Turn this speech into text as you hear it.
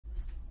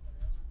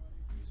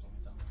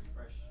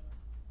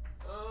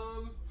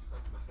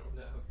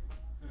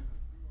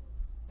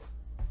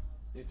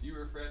If you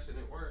refresh and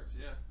it works,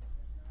 yeah.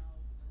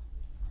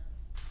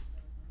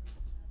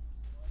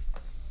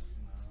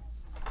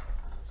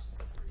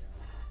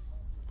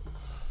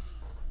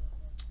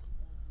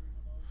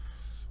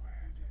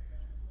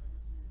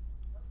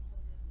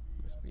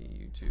 Must be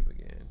YouTube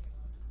again.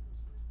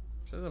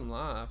 Says I'm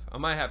live. I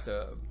might have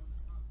to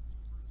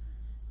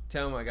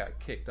tell him I got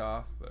kicked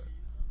off, but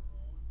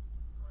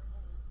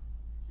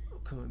I'm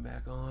coming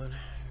back on.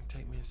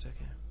 Take me a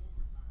second.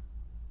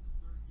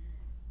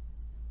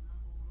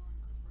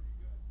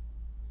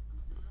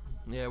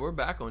 Yeah, we're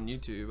back on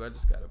YouTube. I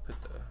just gotta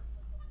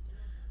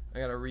I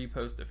gotta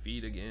repost the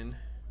feed again.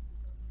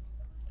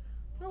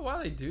 I don't know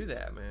why they do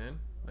that, man.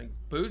 Like,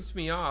 boots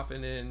me off,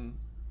 and then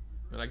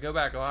when I go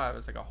back live,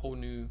 it's like a whole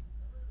new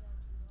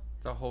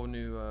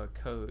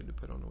code to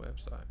put on the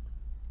website.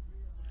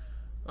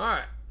 All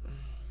right.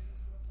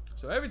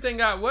 So everything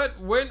got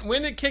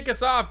when did it kick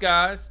us off,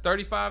 guys?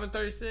 35 and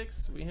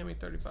 36. We hit me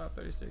 35,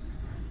 36.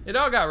 It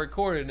all got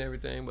recorded and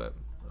everything, but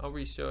I'll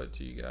re-show it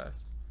to you guys.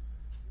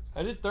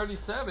 I did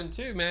 37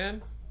 too,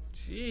 man.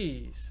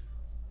 Jeez.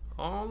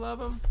 All of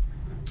them?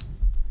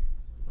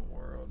 The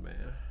world, man.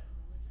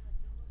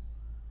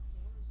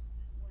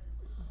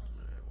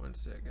 Alright, one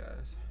sec,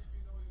 guys.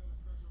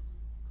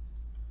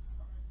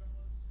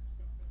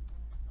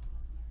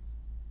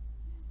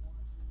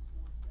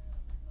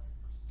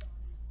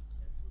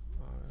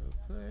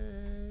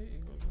 Autoplay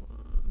equals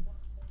 1.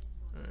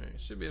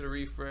 Alright, should be able to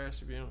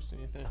refresh if you don't see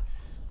anything.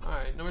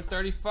 Alright, number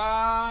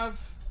 35.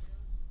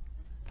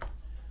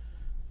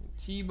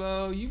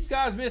 Tebow, you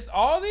guys missed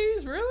all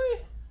these?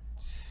 Really?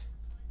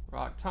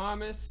 Rock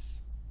Thomas,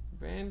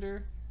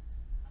 Vander,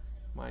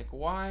 Mike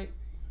White,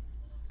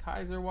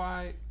 Kaiser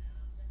White,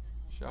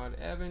 Sean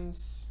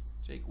Evans,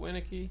 Jake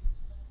Winicky.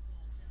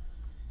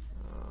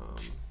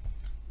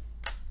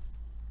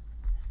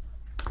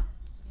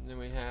 And then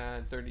we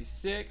had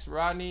 36.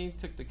 Rodney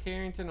took the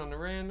Carrington on the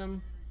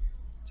random.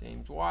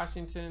 James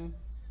Washington,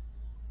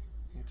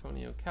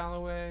 Antonio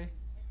Callaway,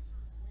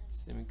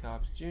 Simmie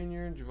Cobbs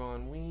Jr.,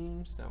 Javon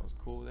Weems, that was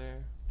cool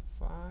there,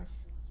 5.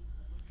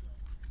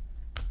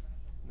 And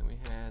then we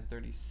had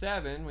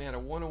 37, we had a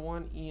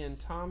 101 Ian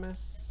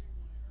Thomas.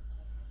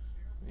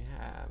 We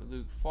have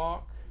Luke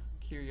Falk,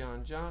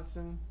 Kerryon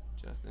Johnson,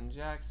 Justin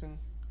Jackson,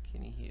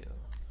 Kenny Hill.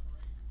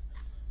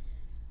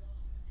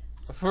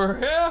 For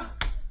real?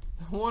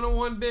 The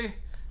 101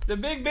 the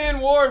Big Ben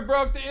Ward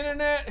broke the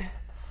internet.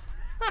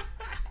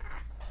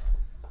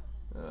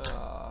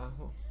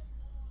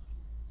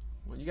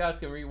 Well, you guys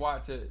can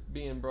rewatch it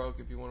being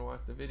broke if you want to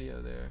watch the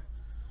video there.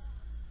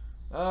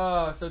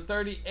 So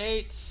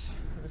 38.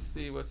 Let's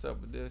see what's up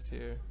with this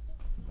here.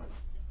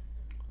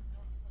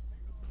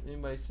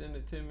 Anybody send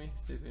it to me?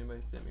 See if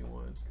anybody sent me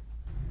one.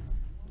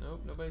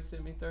 Nope, nobody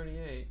sent me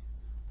 38.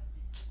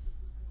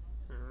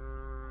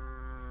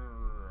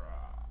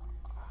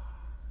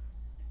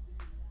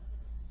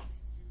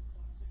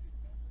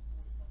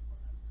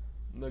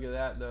 Look at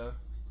that though.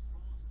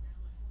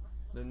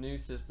 The new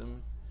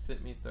system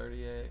sent me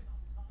 38.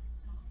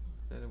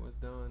 Said it was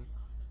done.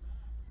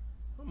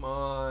 Come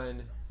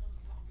on.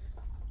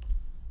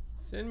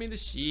 Send me the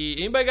sheet.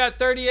 Anybody got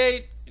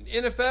 38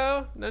 in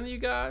NFL? None of you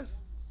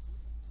guys?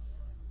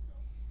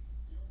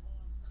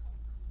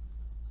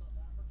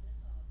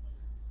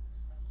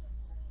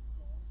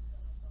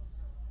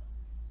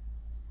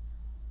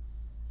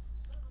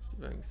 See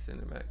if I can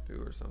send it back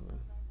through or something.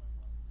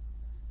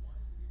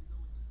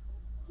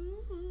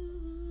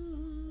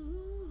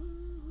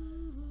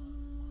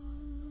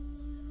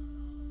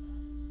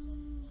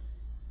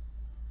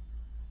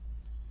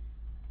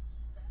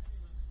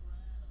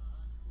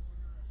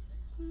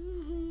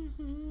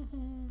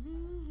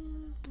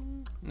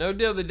 No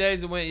deal the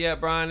days that went yet,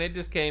 Brian. It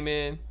just came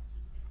in.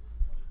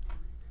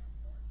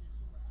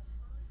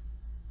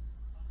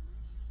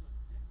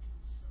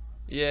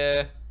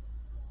 Yeah.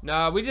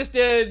 No, we just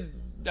did.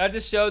 I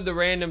just showed the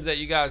randoms that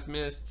you guys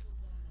missed.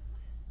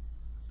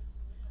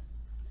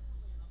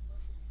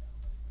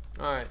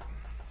 Alright.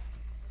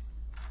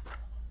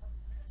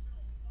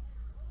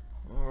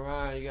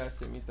 Alright, you guys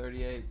sent me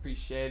 38.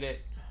 Appreciate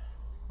it.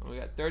 We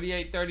got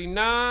 38,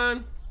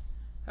 39.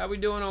 How we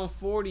doing on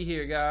 40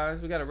 here, guys?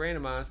 We got to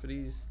randomize for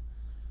these.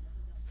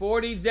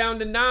 40's down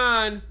to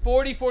 9.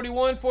 40,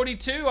 41,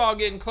 42. All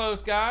getting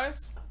close,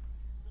 guys.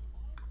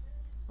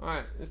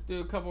 Alright, let's do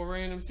a couple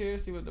randoms here.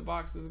 See what the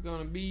box is going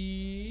to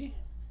be.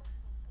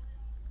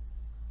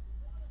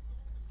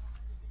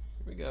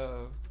 Here we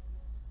go.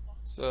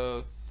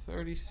 So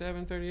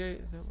 37, 38.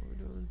 Is that what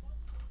we're doing?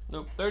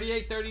 Nope,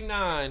 38,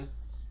 39.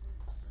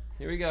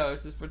 Here we go.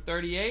 This is for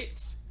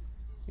 38.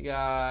 We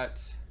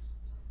got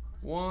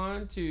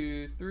 1,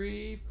 2,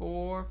 3,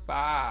 4,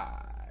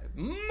 5.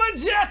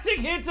 Majestic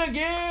hits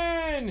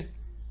again!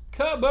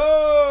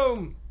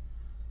 Kaboom!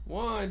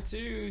 1,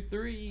 2,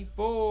 3,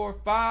 4,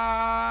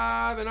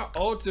 5. And our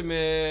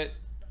ultimate.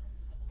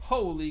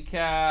 Holy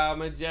cow,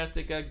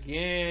 Majestic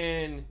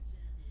again.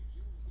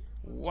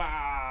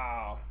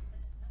 Wow.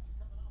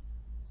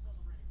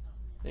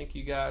 Thank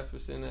you guys for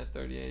sending that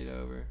 38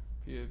 over.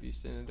 A few of you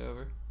sent it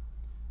over.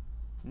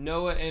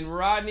 Noah and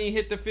Rodney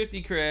hit the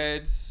 50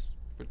 creds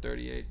for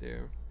 38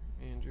 there,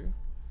 Andrew.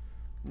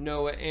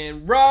 Noah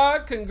and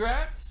Rod,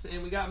 congrats.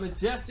 And we got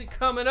Majestic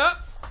coming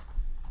up.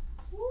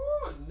 Woo,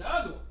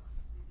 another one.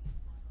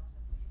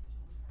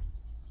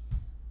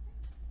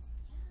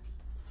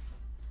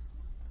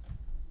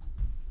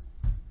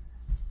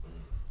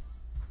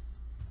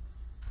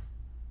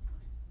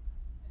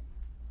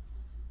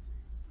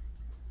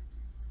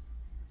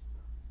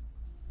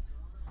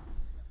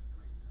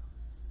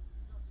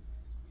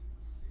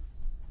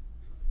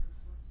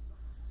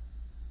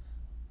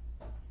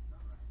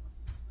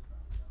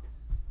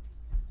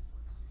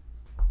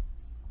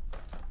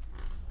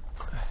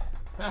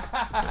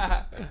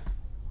 Here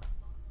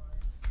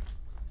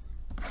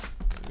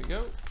we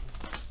go.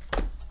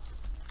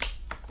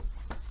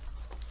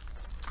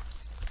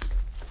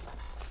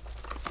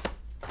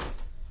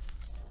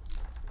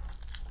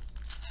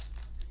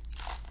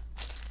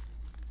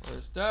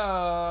 First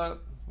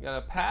up, we got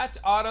a patch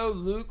auto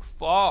Luke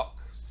Falk,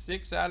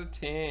 6 out of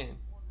 10.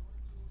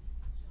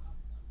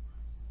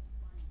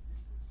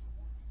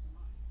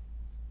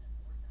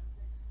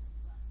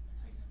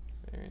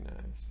 Very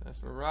nice. That's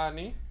for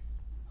Rodney.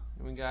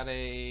 We got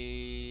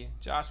a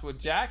Joshua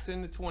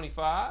Jackson to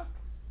 25.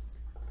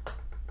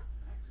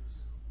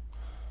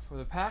 For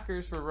the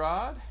Packers for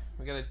Rod,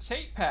 we got a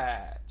Tate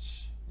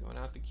patch going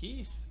out to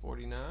Keith,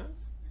 49.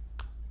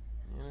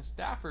 And a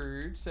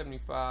Stafford,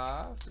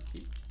 75 for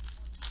Keith.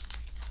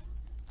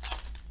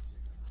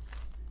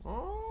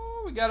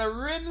 Oh, we got a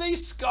Ridley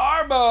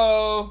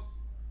Scarbo.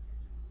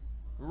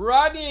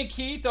 Rodney and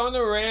Keith on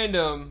the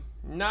random.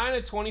 9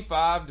 of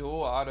 25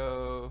 dual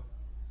auto.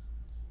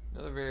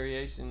 Another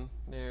variation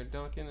there,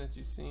 Duncan, that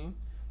you've seen.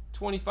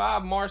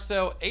 25,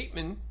 Marcel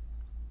Aitman.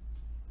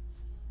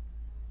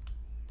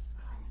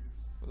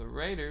 For the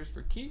Raiders,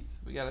 for Keith,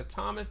 we got a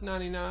Thomas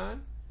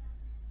 99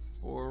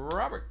 for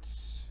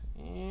Roberts.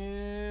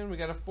 And we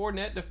got a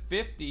Fournette to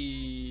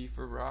 50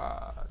 for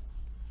Rod.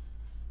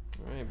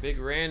 All right, big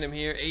random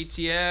here,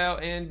 ATL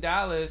and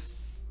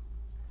Dallas.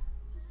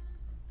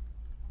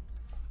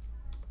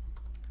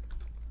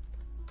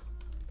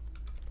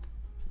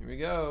 Here we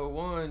go.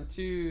 1,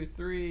 2,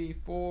 3,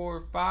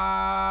 4,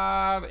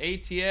 5.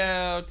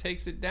 ATL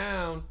takes it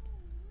down.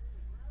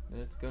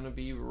 That's going to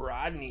be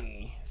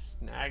Rodney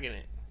snagging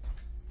it.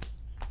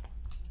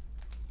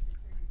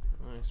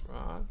 Nice,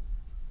 Rod.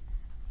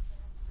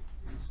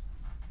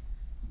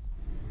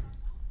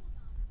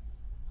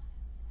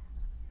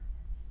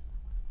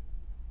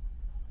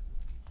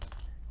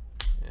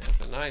 Yeah,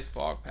 that's a nice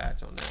fog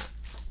patch on that.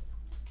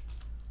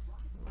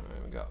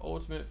 We got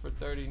Ultimate for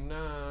 39.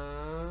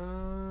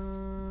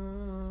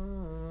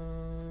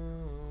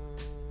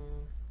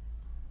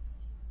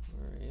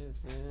 Where is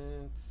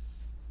it?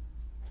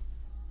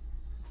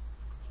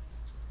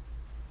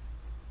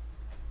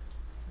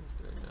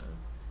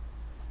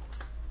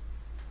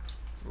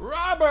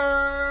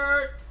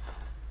 Robert!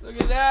 Look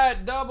at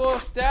that, double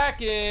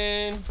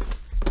stacking.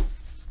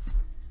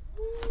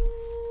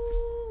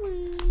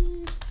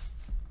 Woo-wee.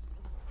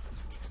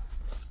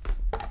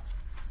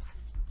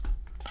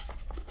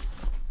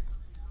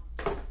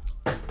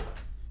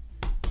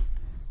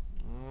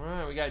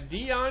 Alright, we got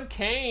Deion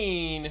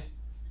Kane.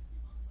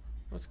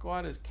 What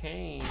squad is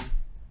Kane?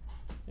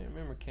 Can't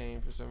remember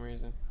Kane for some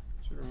reason.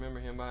 Should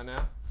remember him by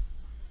now.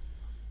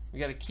 We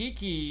got a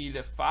Kiki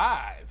to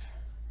 5.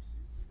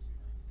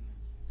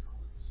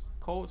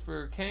 Colts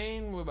for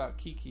Kane. What about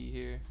Kiki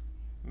here?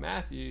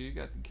 Matthew, you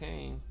got the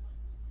Kane.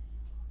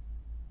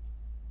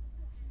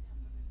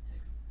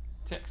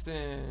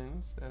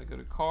 Texans. That'll go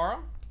to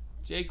Carl.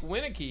 Jake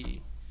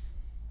Winicky.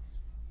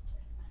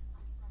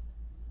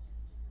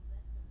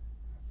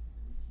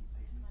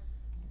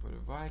 For the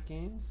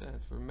Vikings.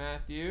 That's for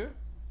Matthew.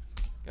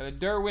 Got a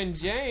Derwin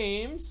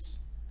James.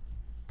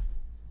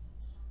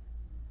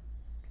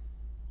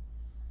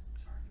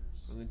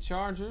 For the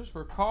Chargers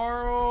for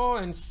Carl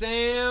and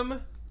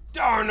Sam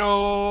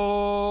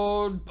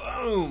Darnold.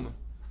 Boom.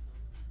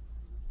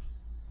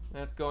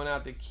 That's going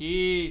out to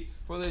Keith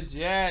for the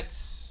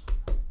Jets.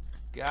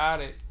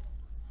 Got it.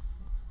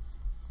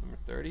 Number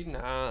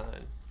 39. All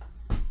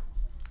right,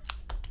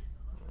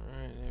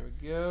 there we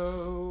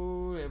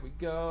go. There we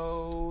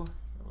go.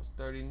 That was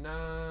 39.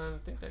 I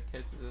think that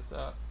catches us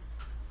up.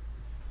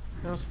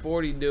 How's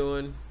 40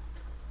 doing?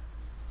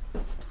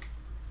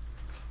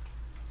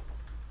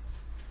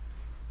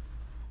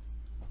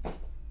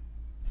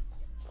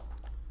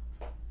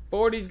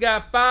 40's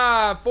got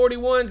 5.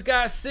 41's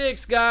got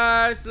 6,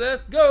 guys.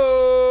 Let's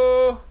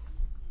go.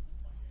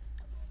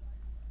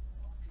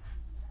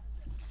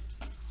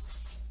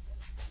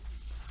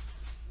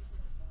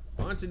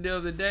 Bunch of deal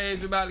of the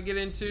days we're about to get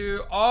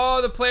into.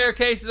 All the player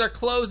cases are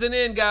closing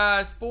in,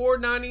 guys.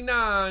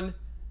 $4.99.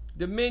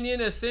 Dominion,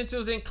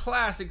 Essentials, and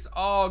Classics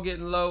all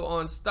getting low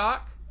on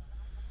stock.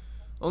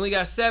 Only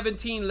got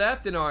 17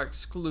 left in our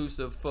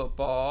exclusive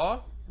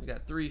football. We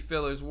got 3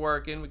 fillers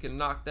working. We can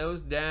knock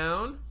those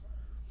down.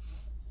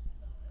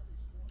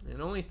 And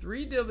only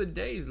 3 deal of the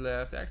days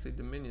left. Actually,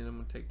 Dominion, I'm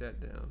going to take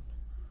that down.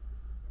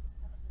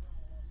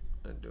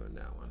 Not doing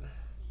that one.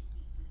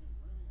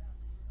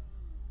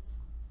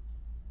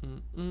 The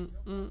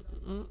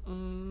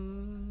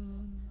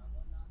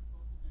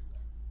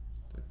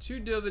 2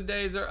 deal of the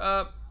days are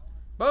up.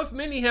 Both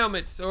mini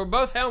helmets, or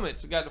both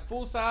helmets. We got the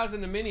full size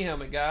and the mini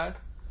helmet, guys.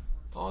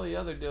 All the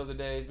other deal of the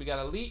days. We got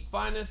Elite,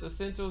 Finest,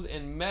 Essentials,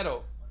 and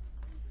Metal.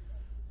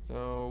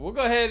 So we'll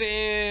go ahead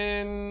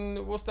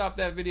and we'll stop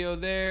that video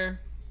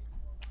there.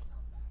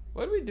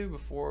 What did we do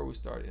before we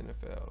started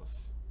NFLs?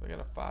 I got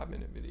a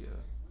 5-minute video.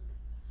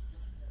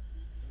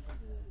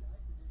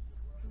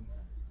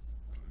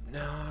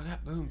 No, I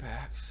got boom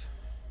packs.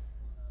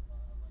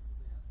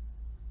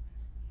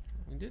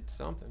 We did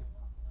something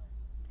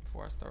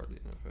before I started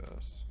the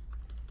NFLs.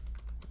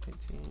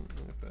 18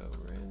 NFL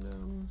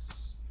randoms.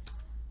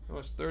 That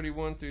was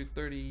 31 through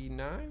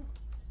 39.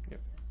 Yep.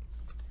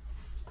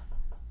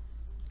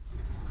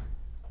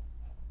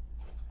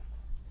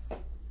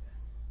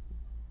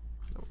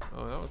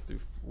 Oh, that was through.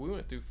 We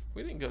went through.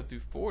 We didn't go through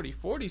 40.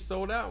 40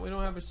 sold out. We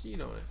don't have a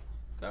sheet on it.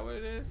 Is that what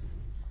it is?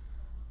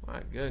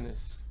 My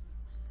goodness.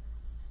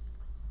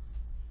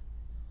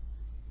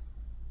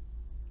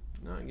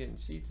 Not getting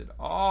sheets at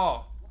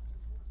all.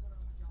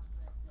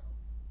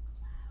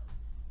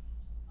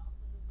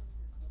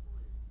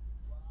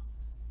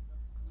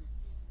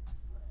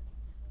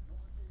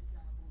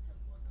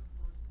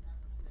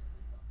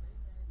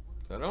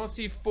 So I don't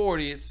see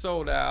 40. It's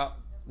sold out.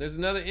 There's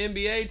another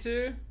NBA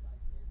too.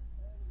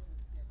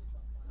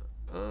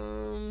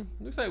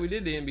 Looks like we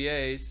did the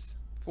NBAs.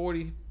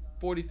 40,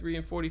 43,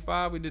 and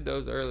 45. We did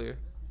those earlier.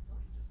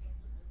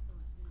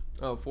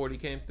 Oh, 40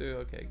 came through.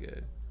 Okay,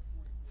 good.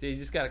 See, you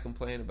just gotta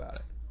complain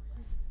about it.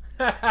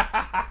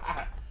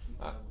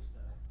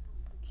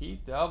 Keith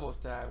double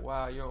stack.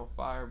 Wow, you're on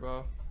fire,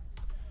 bro.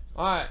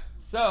 All right,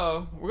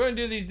 so we're gonna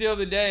do these deal of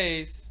the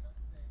days.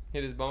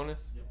 Hit his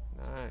bonus. Yep.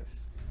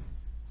 Nice.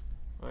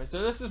 All right, so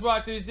let's just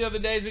walk through these deal of the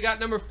days. We got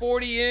number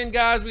 40 in,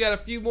 guys. We got a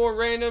few more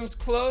randoms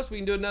close. We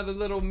can do another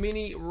little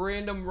mini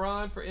random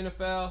run for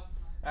NFL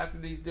after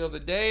these deal of the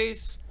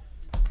days.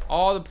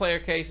 All the player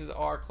cases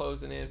are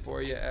closing in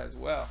for you as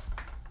well.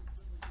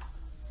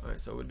 All right,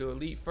 so we'll do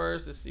Elite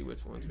first. Let's see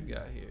which ones we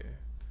got here.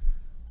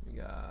 We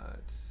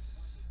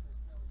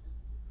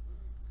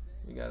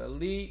got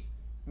Elite,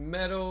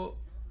 Metal,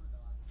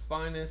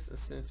 Finest,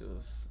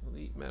 Essentials.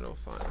 Elite, Metal,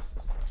 Finest,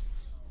 Essentials.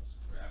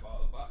 Grab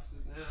all the boxes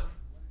now.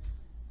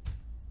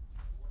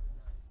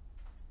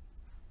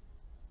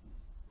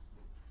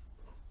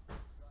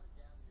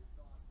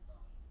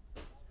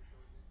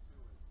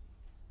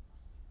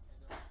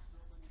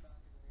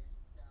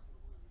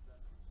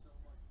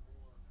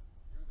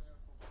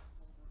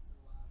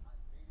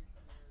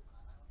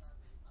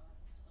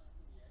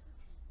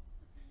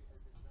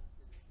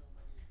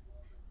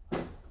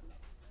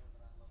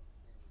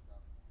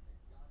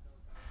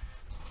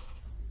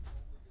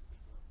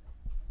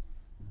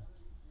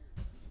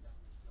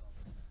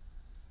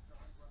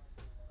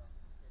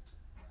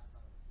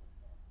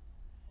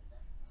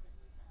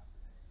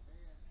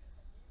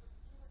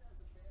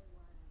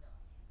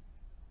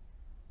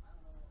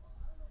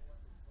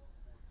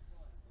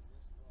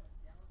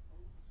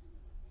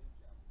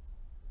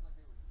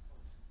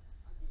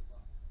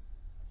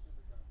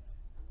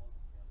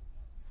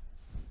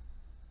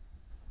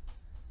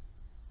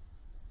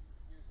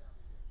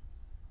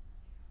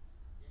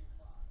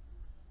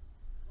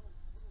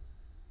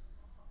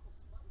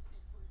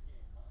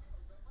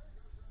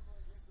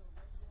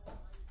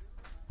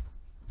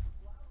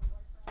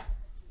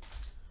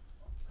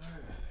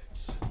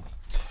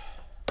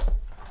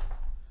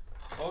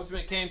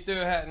 Ultimate came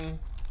through,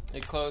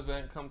 it closed, but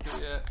hadn't come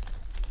through yet.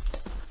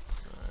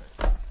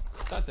 Alright.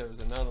 I thought there was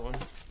another one.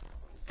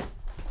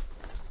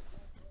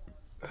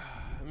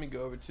 Let me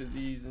go over to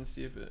these and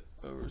see if it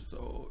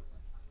oversold.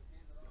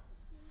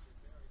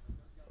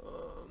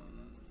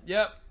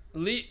 Yep.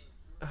 Elite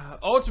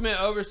Ultimate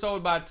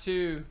oversold by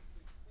 2.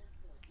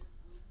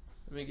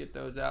 Let me get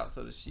those out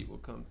so the sheet will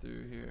come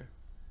through here.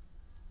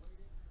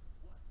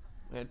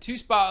 We had 2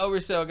 spot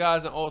oversell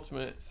guys in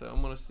Ultimate, so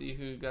I'm gonna see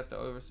who got the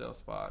oversell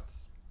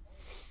spots.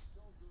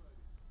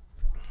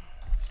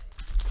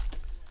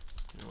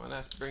 While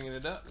that's bringing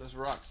it up, let's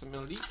rock some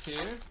Elite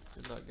here.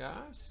 Good luck,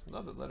 guys.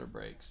 Love the letter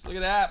breaks. Look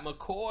at that,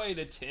 McCoy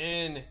to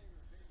 10.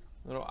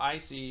 Little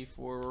icy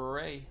for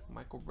Ray,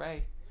 Michael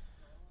Ray.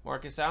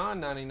 Marcus Allen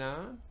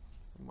 99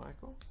 for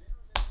Michael.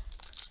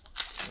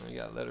 And we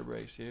got letter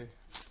breaks here.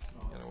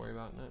 Gotta worry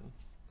about nothing.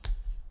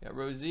 Got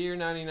Rozier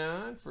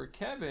 99 for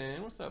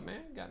Kevin. What's up,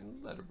 man? Got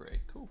a letter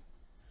break. Cool.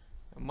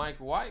 Got Mike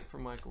White for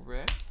Michael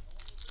Ray.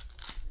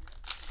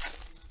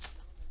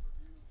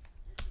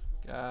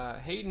 Got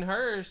Hayden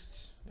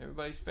Hurst,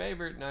 everybody's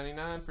favorite,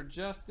 99 for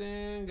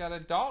Justin. Got a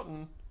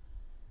Dalton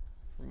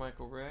for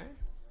Michael Ray.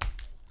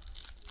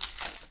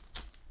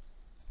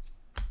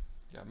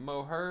 Got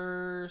Mo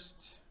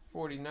Hurst,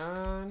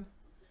 49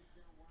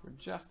 for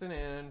Justin,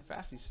 and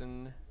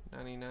Fassison,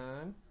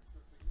 99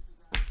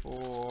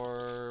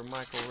 for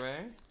Michael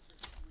Ray.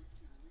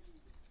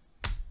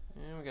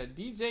 And we got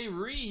DJ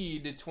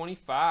Reed,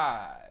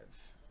 25,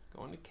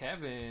 going to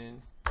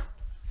Kevin.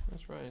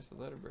 That's right, it's the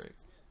letter break.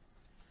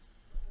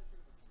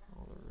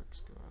 All the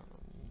ricks go out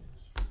on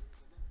these.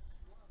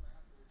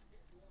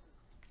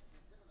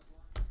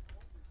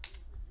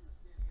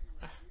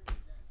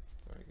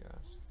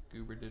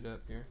 goobered it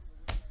up here.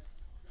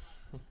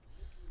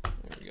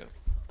 There we go.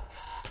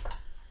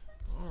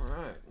 All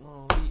right,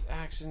 little elite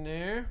action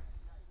there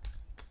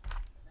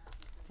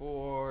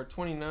for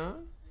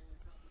 29.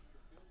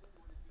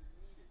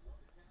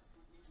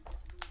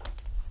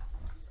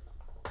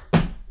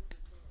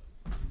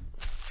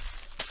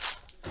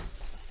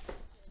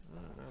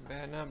 Not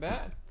bad, not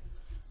bad.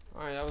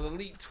 All right, that was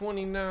elite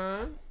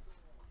 29.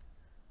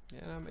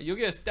 Yeah, you'll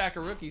get a stack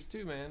of rookies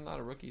too, man. A lot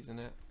of rookies in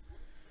that.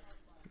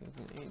 There's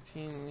an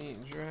 18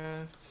 elite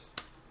draft.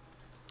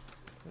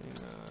 29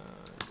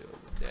 deal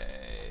of the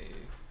day.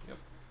 Yep.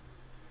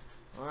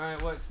 All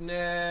right, what's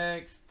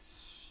next?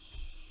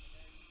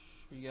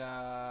 We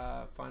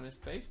got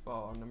Finest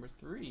Baseball, number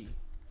 3.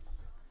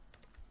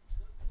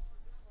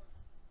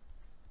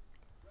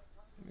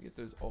 Let me get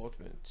those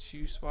ultimate.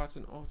 2 spots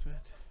in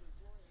ultimate.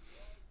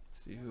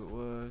 See who it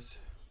was.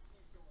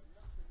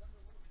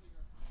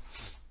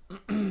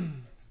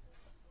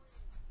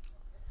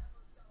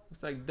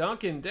 Looks like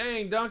Duncan.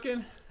 Dang,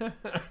 Duncan.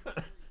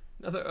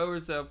 Another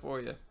oversell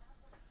for you.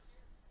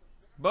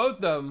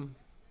 Both of them.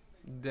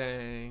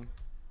 Dang.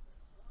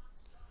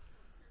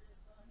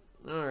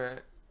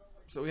 Alright.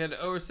 So we had the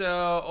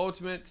oversell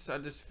ultimates. I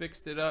just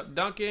fixed it up.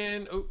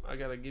 Duncan. Oh, I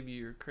got to give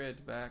you your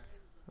creds back.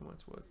 How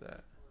much was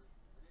that?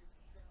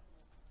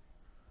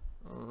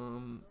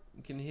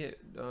 You can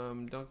hit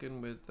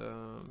Duncan with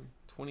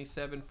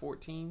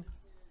 27.14.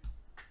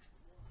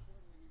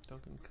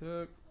 Duncan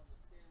Cook.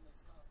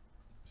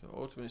 So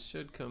ultimate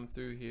should come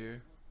through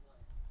here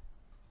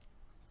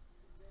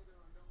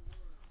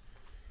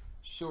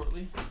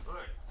shortly. All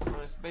right,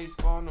 nice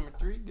baseball number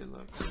 3. Good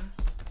luck,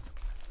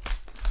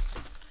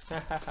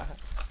 man.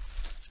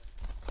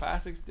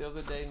 Classics deal of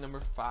the day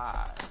number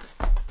 5.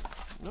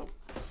 Nope,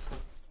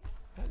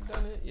 hadn't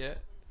done it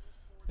yet.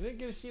 I didn't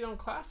get a sheet on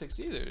classics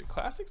either. Did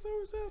classics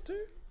oversell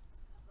too?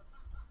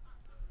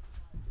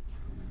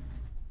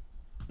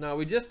 No,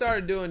 we just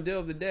started doing deal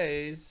of the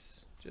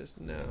days just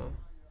now.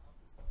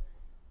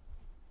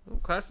 Oh,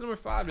 class number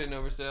 5 didn't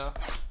oversell.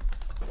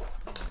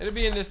 It'll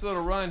be in this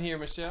little run here,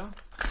 Michelle.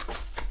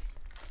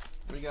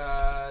 We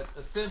got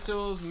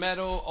Essentials,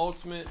 Metal,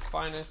 Ultimate,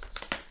 Finest,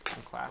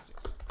 and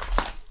Classics.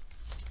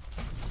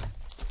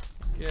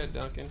 Yeah,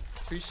 Duncan.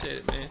 Appreciate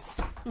it, man.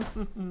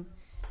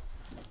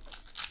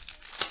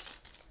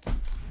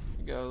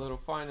 We got a little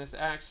Finest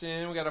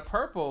action. We got a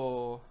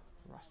purple.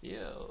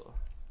 Raciel.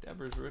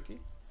 Deborah's rookie.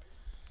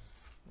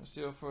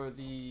 Raciel for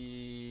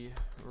the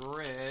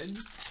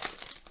Reds.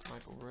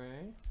 Michael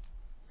Ray.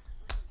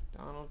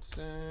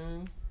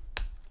 Donaldson.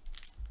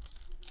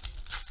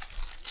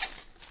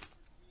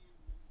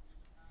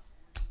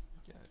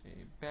 Got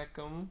a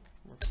Beckham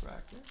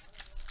refractor.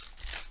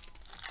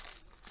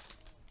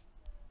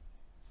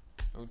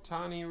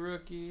 Otani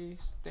rookie.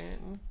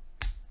 Stanton.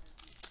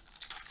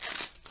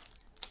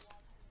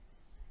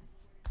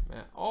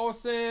 Matt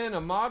Olson.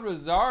 Ahmad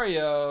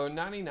Rosario.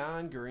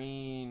 99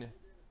 green.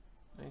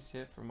 Nice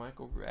hit for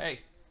Michael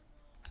Ray.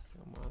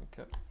 Come on,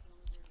 Cup.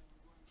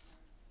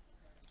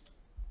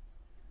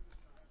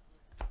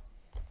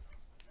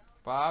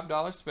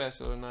 $5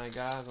 special tonight,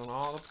 guys, on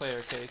all the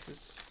player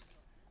cases.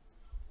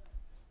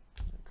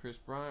 Chris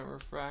Bryant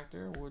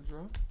refractor,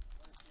 Woodrow.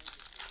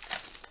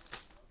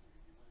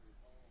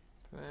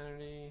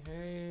 Vanity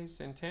Hayes,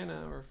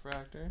 Santana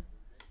refractor.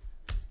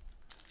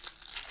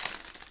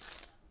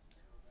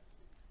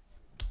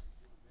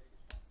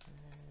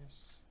 Yes.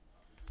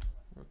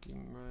 Rookie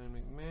Ryan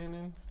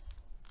McMahon.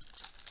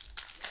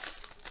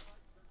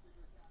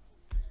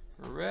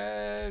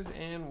 Perez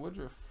and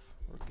Woodruff.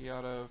 Rookie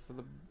auto for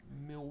the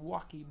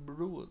Milwaukee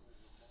Brewers.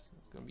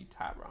 It's going to be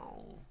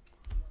Tyrone.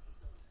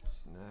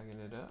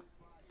 Snagging it up.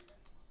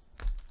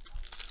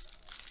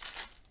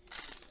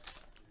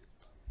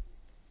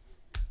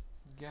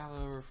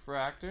 Gallo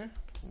refractor.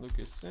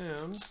 Lucas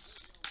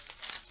Sims.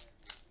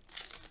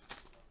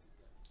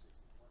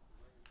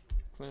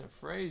 Clint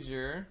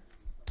Frazier.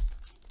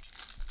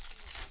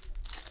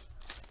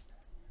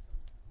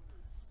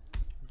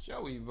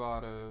 Joey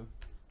Votto.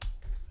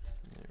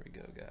 There we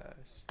go,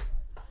 guys.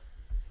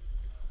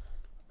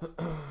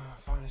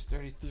 Finest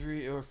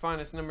 33 or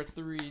finest number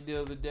 3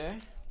 deal of the day.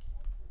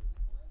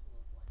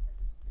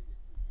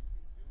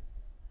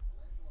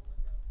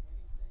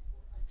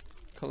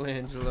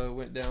 Colangelo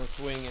went down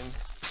swinging.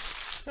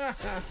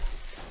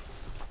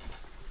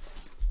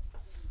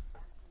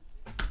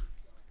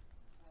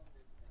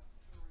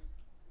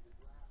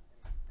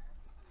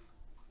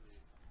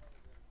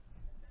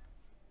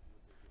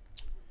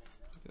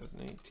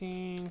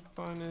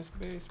 Finest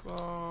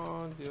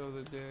baseball deal of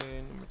the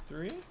day number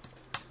 3.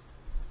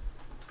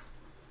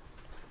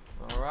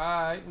 All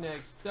right,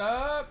 next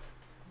up,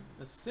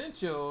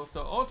 Essential.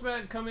 So Ultimate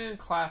hadn't come in,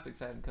 Classics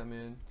hadn't come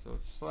in, so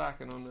it's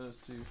slacking on those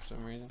two for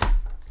some reason. All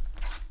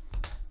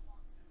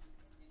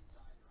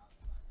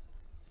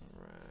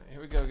right,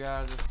 here we go,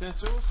 guys.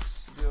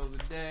 Essentials deal of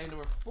the day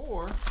number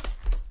 4.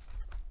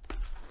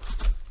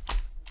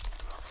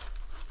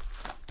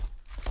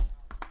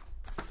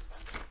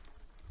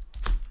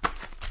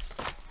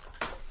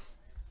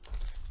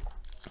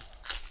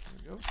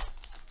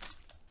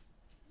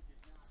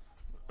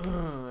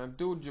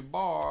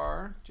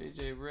 Abdul-Jabbar,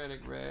 J.J.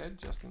 Redick red,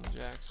 Justin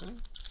Jackson.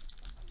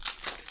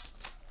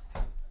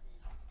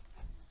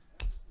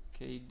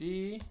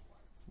 KD,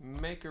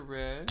 Maker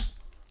red.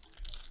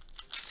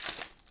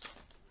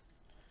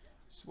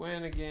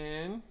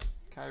 Swanigan,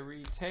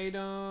 Kyrie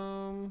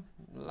Tatum,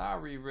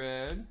 Lowry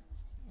red,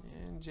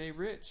 and Jay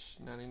Rich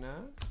 99.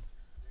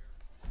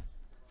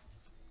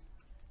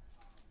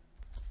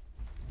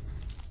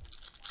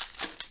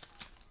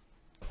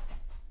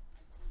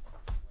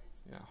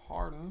 Yeah,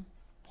 Harden,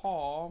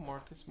 Paul,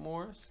 Marcus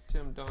Morris,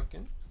 Tim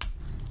Duncan,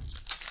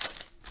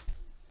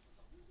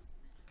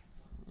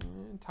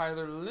 and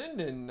Tyler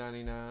Linden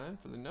 99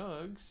 for the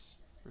Nugs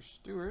for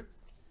Stewart.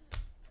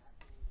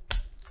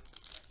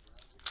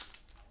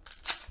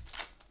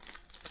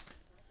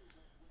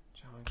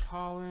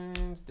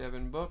 Collins,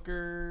 Devin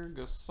Booker,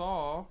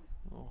 Gasol,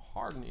 little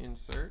Harden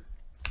insert,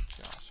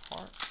 Josh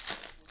Hart,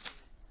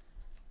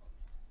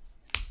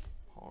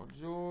 Paul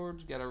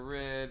George, got a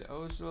red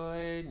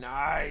Ojale,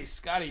 nice,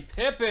 Scottie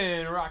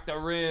Pippen, rock the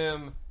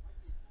rim,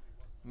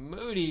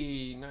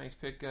 Moody, nice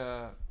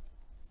pickup,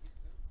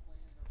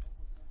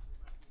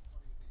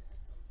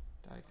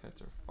 die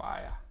cuts are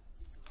fire.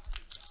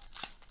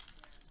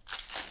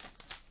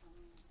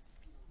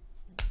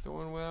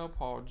 Thornwell,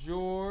 Paul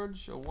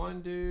George, a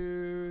one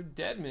dude,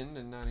 Deadman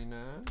to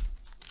 99.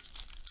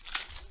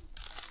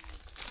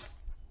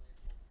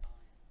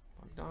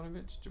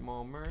 Bogdanovich,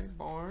 Jamal Murray,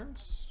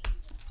 Barnes.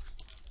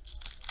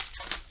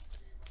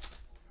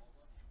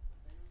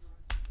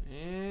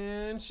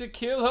 And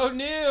Shaquille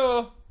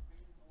O'Neal.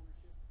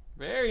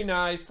 Very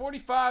nice.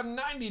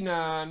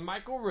 45.99.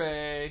 Michael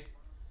Ray.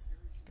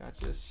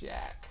 Gotcha,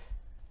 Shaq.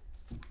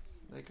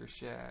 Laker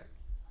Shaq.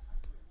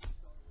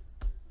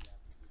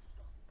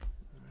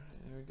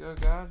 There we go,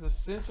 guys.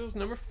 Essentials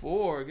number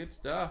 4. Good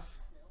stuff.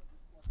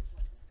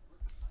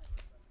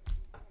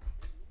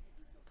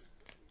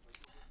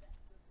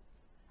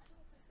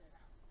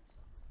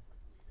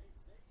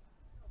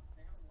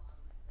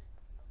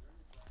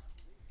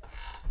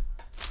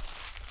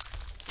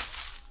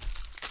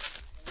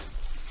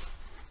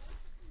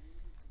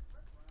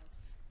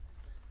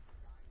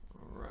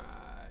 All right.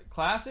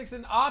 Classics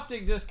and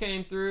Optic just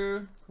came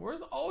through.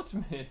 Where's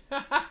Ultimate?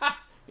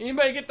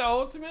 Anybody get the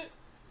Ultimate?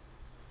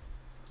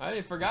 I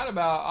forgot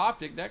about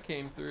Optic. That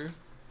came through.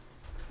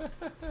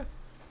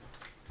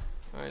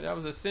 Alright, that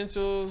was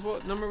Essentials.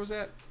 What number was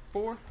that?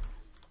 4?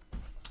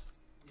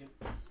 Yep.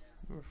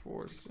 Number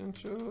 4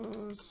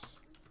 Essentials.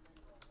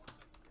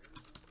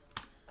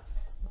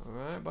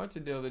 Alright, bunch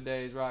of deal of the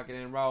days rocking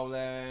and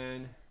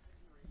rolling.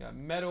 Got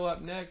Metal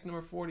up next,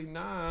 number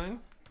 49.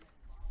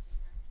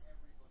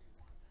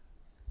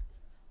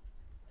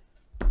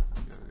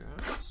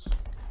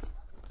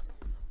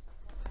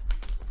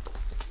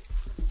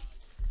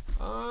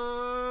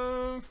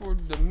 For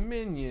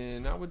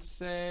Dominion, I would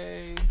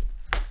say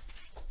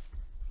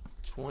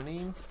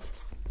 20,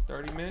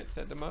 30 minutes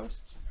at the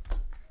most.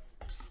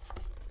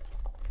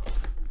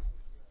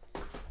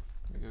 There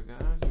we go,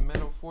 guys.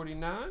 Metal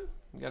 49.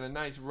 We got a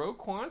nice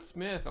Roquan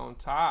Smith on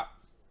top.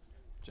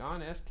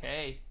 John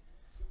S.K.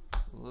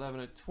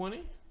 11 of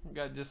 20. We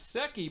got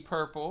Jaceki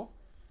purple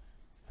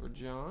for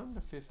John,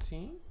 the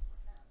 15.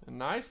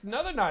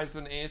 Another nice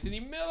one, Anthony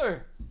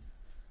Miller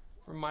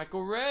for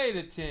Michael Ray,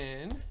 to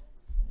 10.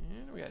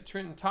 And we got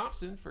Trenton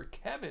Thompson for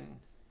Kevin,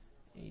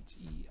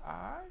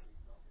 H-E-I.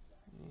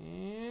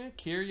 And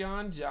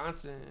Kerryon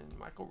Johnson,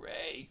 Michael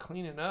Ray,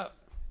 cleaning up.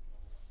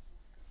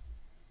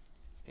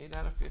 8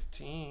 out of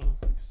 15.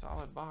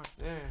 Solid box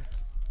there.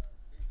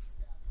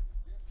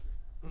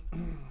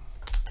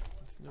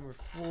 It's number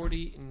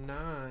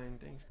 49.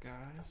 Thanks,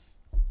 guys.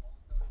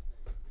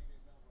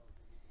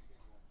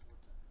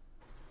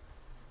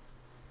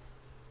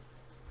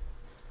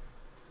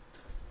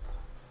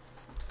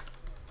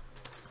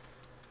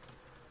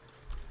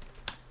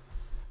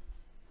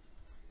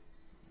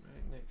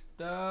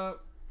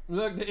 Up.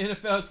 Look, the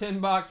NFL 10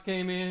 box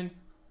came in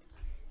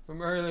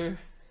from earlier.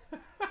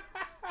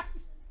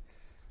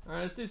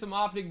 Alright, let's do some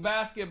Optic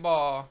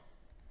basketball.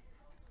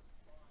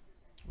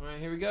 Alright,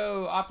 here we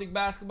go. Optic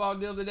basketball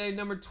deal of the day,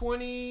 number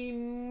 20.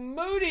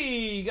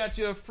 Moody. Got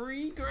you a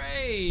free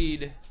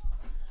grade.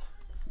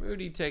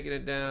 Moody taking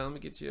it down. Let me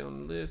get you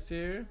on the list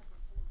here.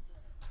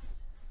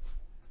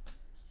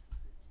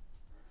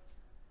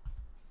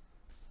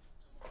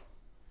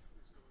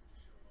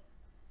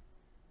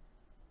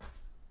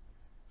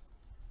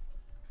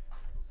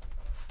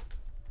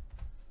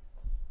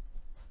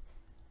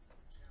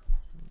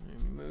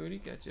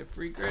 Got you a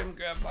free grab and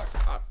grab box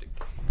of Optic.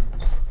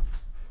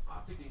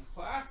 Optic and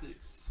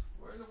Classics.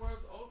 Where in the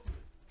world's Ultimate?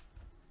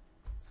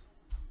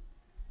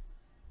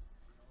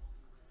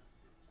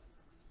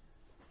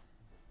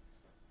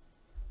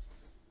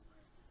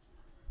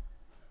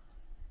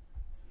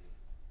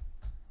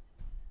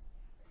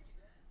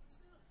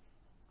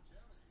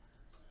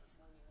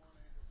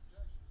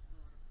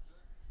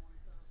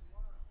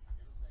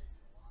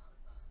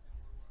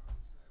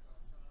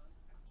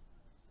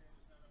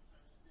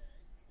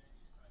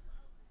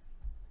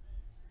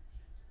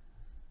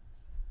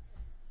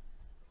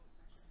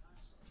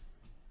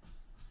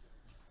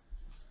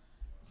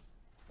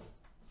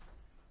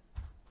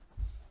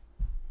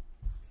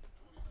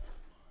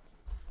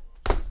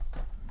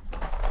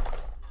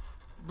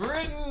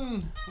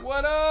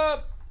 What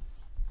up?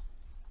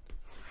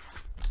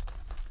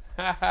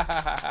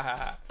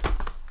 How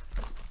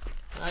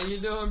you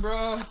doing,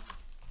 bro?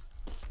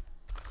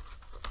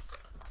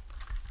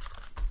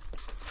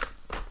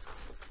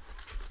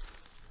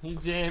 He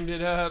jammed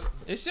it up.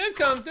 It should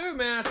come through,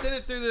 man. I sent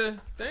it through the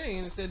thing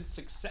and it said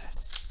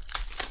success.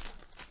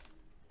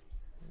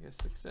 I guess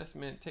success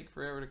meant take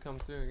forever to come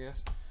through, I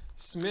guess.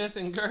 Smith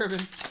and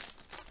Gervin.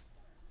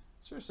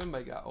 Sure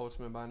somebody got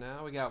Ultimate by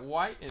now. We got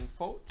White and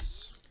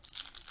Fultz.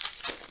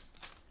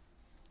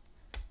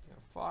 We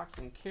got Fox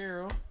and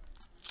Carroll.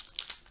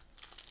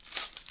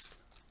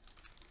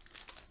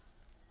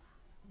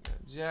 We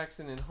got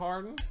Jackson and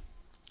Harden.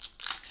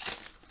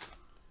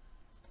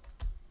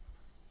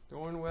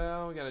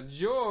 Thornwell, we got a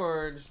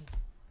George.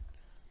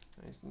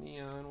 Nice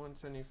neon,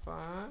 175.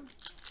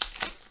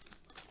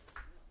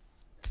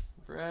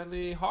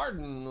 Bradley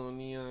Harden, little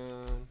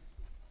neon,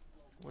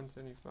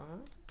 175.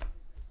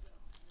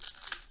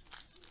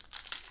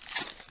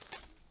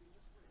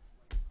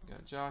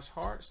 Got Josh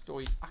Hart,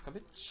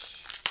 Stojakovic.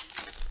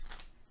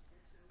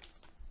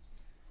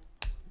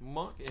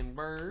 Monk and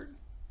Bird.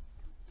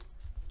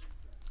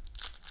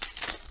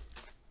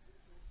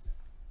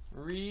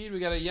 Reed, we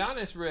got a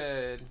Giannis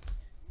red.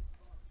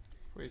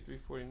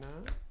 43.49.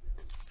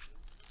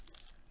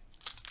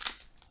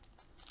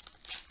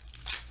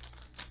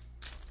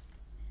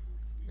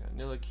 Got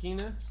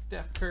Ntilikina,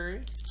 Steph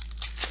Curry.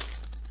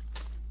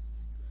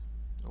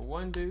 A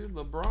one dude,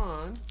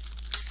 LeBron.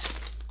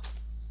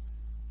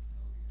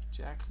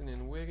 Jackson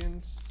and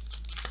Wiggins.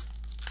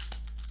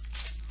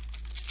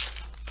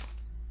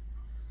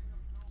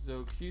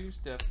 ZoQ,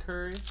 Steph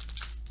Curry.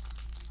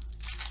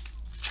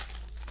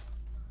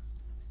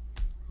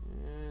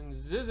 And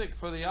Zizic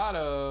for the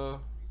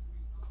auto.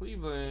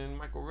 Cleveland,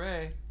 Michael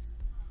Ray,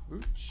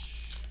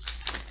 Booch,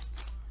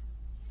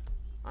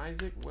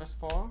 Isaac,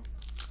 Westfall,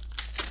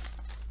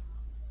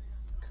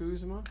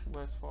 Kuzma,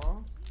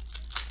 Westfall,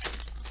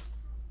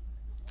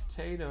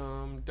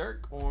 Tatum,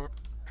 Dirk, Orange.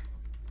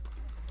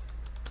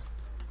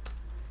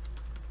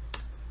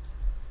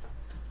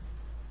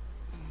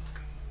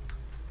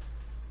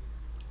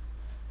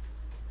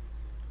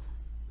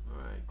 All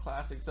right,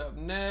 classics up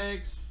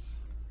next.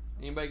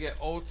 Anybody get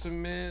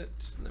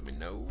Ultimate? Let me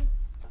know.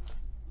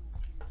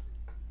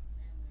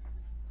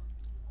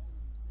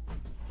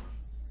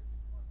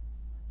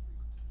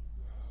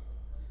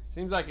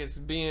 Seems like it's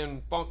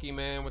being funky,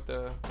 man, with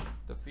the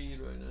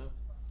feed right now.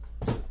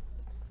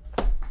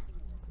 All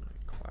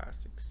right,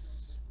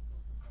 classics.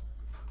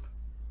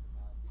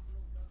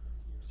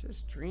 It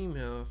says Dream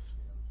Health.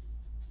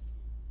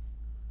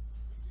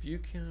 View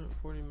count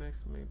 40 max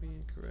may be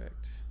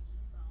incorrect.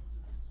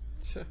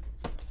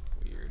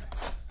 Weird.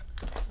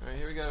 All right,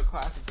 here we go.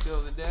 Classic still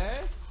of the day.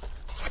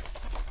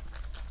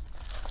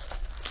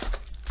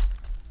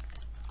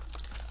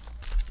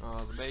 Oh,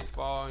 the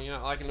baseball. You're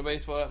not liking the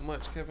baseball that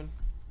much, Kevin?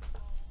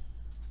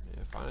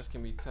 Yeah, finest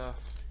can be tough.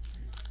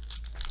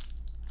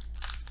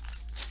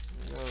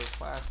 There we go, the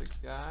classics,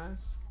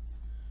 guys.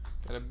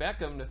 Got a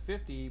Beckham to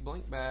 50,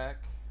 blink back.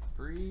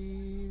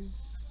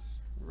 Breeze,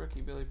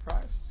 rookie Billy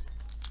Price.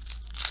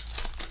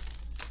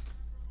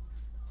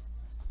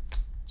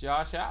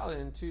 Josh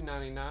Allen,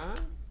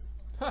 299.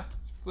 Huh,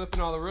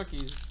 flipping all the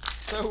rookies.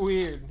 So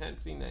weird, hadn't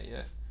seen that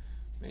yet.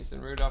 Mason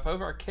Rudolph,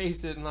 over our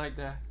case didn't like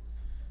that.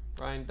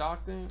 Brian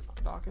Dawkins,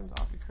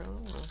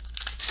 Optichrome. Well,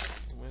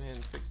 went ahead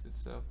and fixed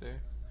itself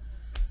there.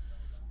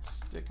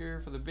 Sticker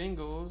for the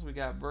Bengals. We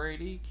got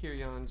Brady,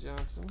 Kerryon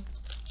Johnson.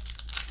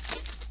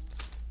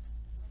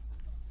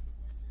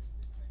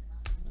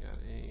 We got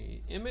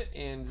a Emmett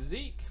and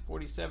Zeke,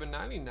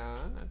 47.99.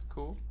 That's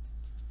cool.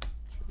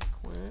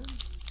 Quinn.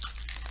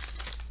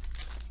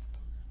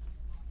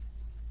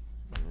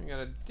 We got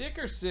a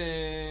Dickerson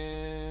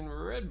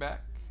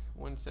redback,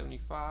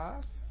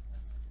 175.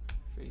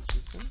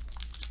 Faces him.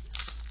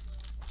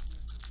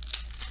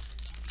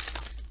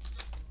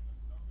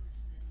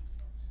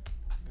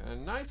 Got a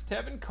nice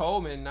Tevin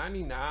Coleman,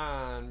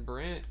 99.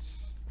 Brent,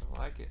 I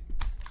like it.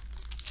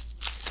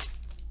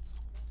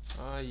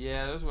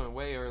 Yeah, those went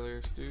way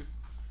earlier, Stu.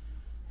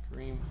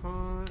 Kareem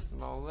Hunt,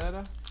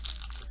 Lauletta.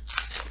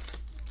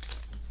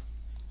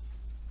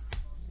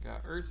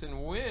 Got Ertz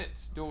and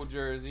Wentz, dual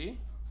jersey.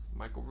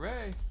 Michael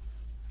Ray.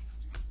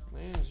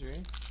 Landry.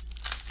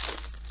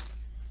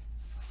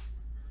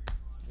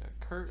 Got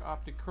Kurt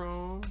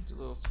Optichrome,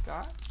 Jaleel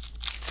Scott.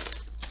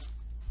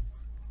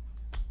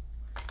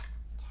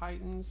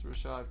 Titans,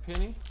 Rashad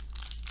Penny.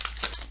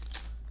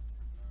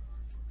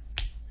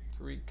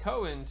 Tariq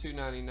Cohen,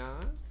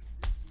 299.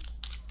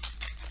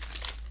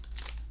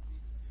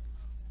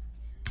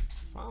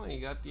 Finally,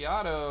 you got the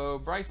auto.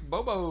 Bryce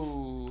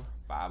Bobo,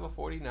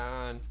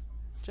 5/49.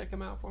 Check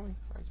him out for me,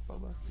 Bryce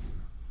Bobo.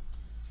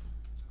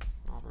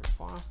 Robert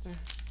Foster.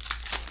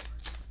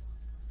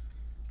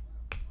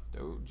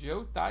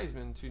 Joe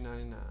Theismann,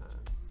 299.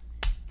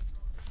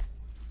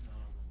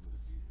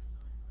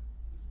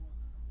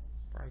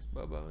 Bryce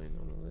Bobo ain't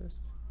on the list.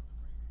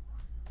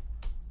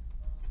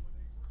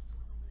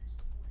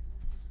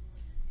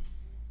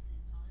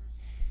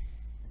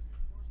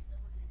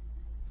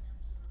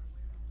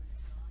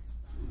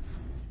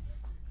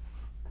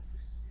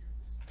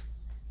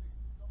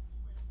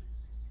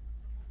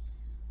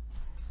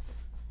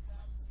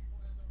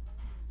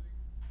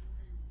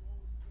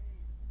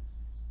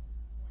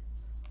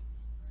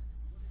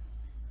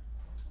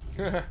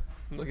 I'm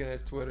looking at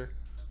his Twitter.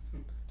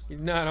 He's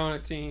not on a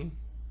team.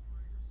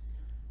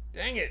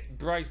 Dang it,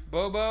 Bryce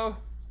Bobo.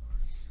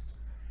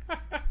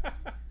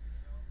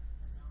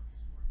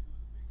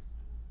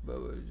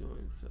 Bobo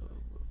joined, so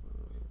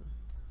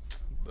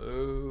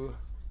boo.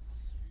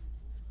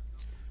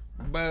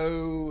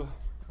 Boo.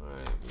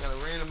 Alright, we gotta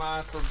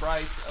randomize for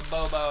Bryce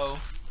Bobo.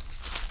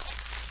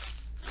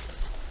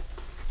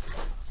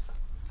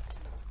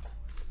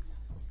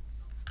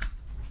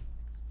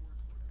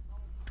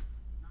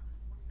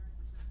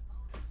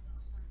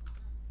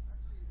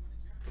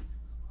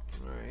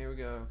 Alright, here we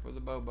go for the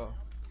Bobo.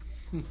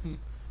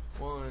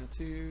 1,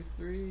 2,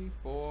 3,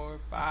 4,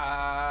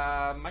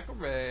 5. Michael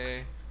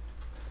Ray.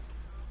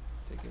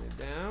 Taking it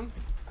down.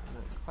 And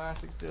then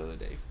classic still of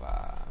the day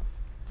 5.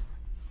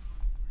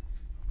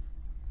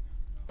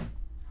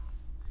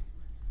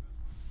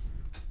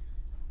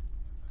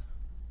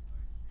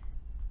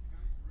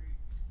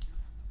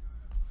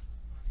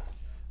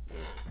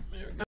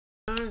 There we go.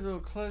 Nice little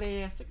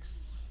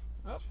classics.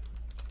 Oh.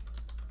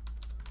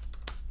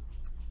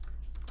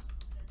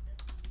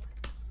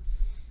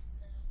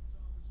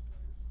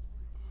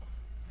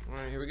 All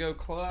right, here we go.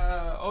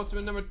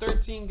 Ultimate number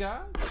 13,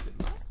 guys.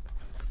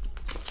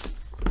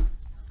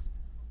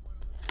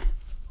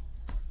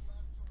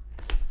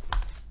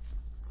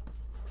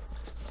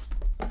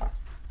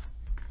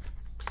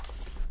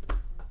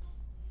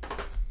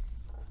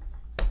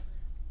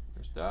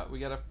 First up, we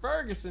got a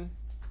Ferguson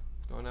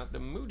going out to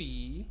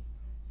Moody.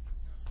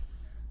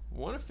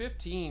 1 of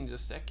 15,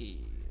 Zasecki.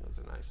 Those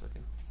are nice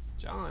looking.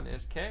 John,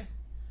 SK.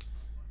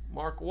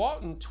 Mark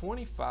Walton,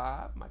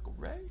 25. Michael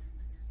Ray.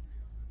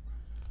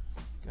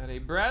 Got a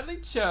Bradley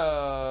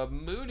Chubb.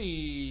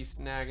 Moody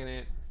snagging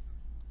it.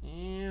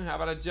 And how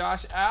about a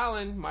Josh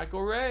Allen?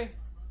 Michael Ray.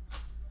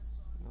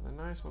 Another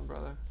nice one,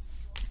 brother.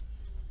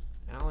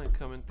 Allen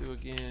coming through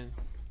again.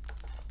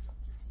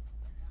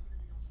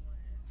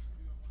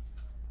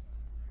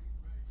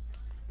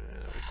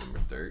 And that was number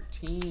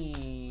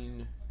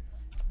 13.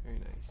 Very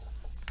nice.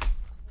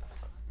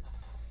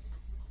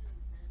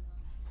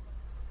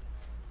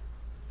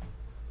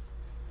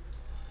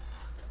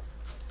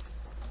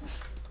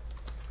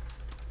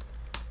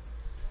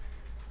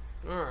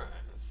 All right,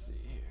 let's see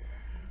here.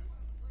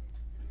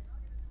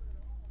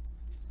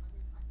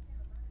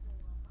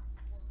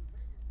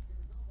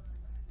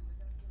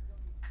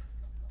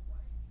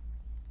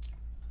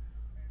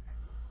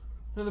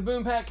 Another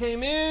boom pack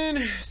came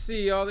in.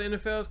 See, all the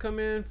NFLs come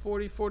in.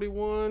 40,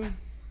 41.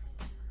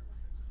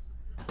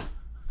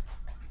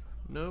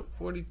 Nope,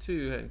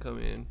 42 hadn't come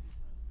in.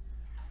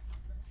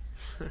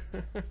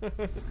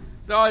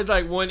 It's always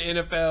like one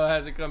NFL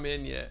hasn't come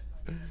in yet.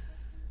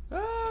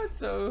 Oh, it's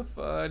so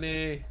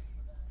funny.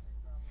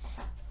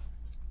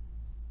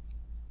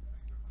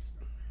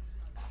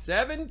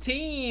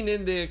 17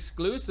 in the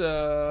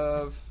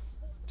exclusive.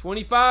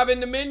 25 in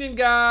the minion,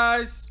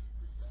 guys.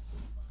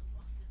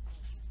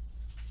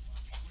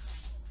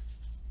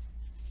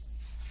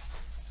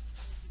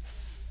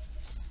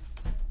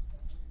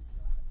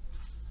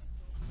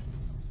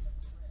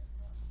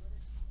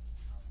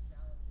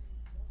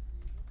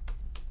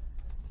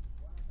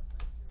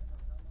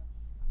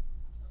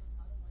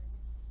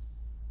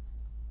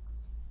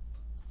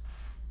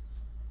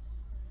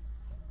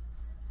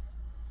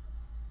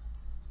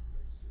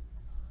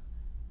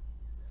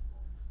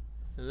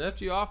 It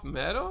left you off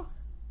metal?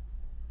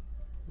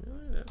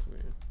 Really? That's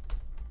weird.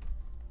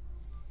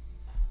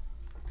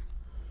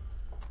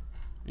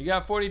 You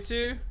got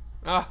 42?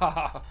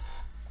 Ah,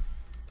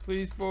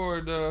 please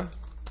forward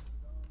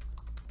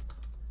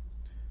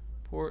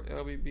port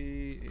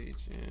LBB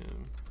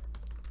HM.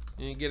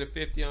 You get a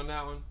 50 on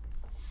that one.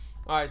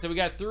 All right, so we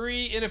got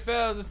 3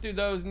 NFLs. Let's do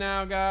those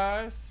now,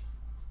 guys.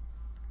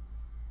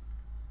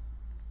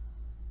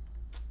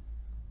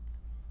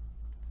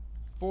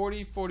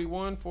 $40,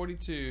 $41,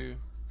 $42.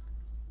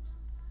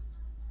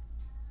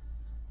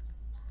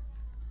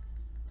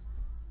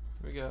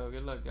 Here we go.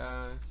 Good luck,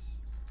 guys.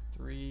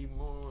 3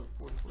 more.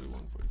 40, 41,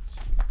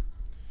 42.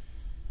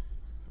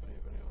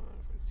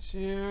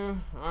 42.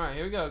 All right,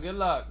 here we go. Good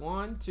luck.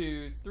 1,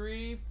 2,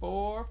 3,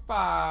 4,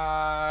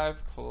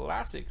 5.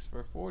 Classics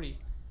for 40.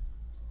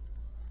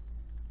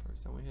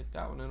 First time we hit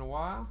that one in a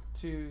while.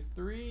 2,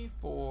 3,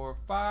 4,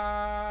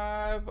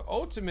 5.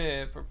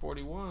 Ultimate for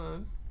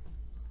 41.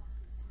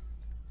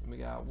 And we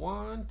got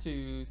 1,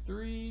 2,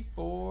 3,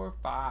 4,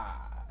 5.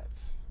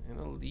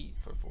 And elite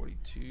for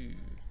 42.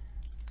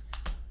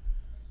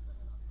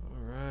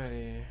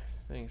 Alrighty.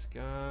 Thanks,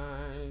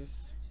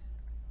 guys.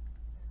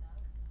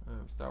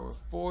 Start with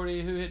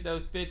 40. Who hit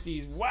those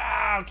 50s?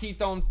 Wow,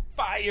 Keith on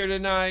fire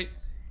tonight.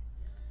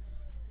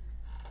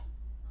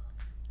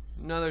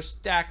 Another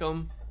stack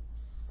 'em.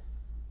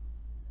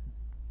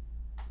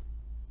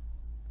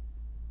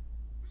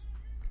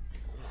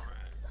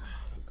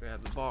 Alright.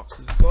 Grab the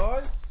boxes,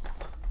 guys.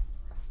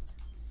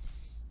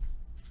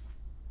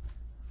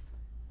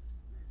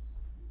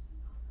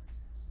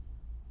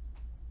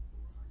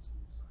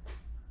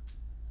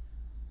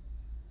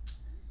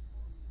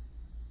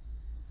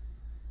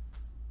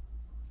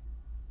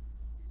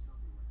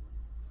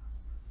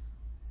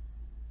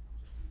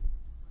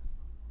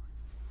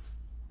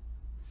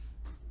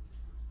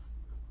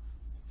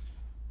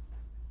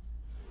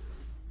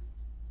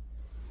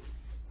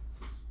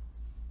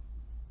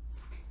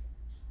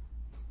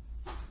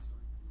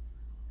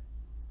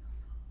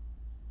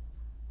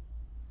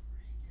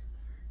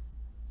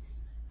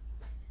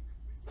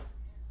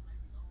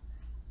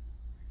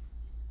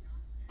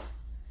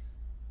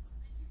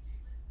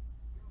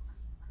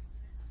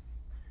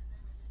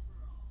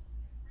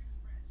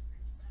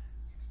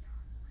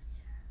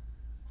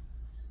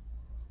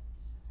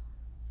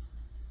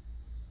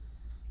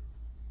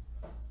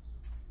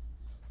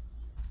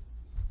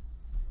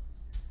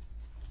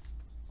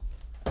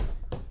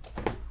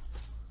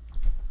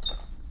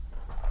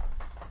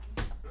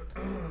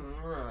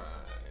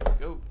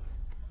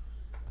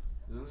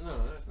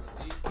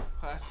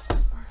 glasses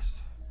first.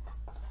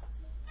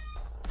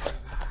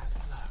 Guys,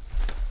 good luck.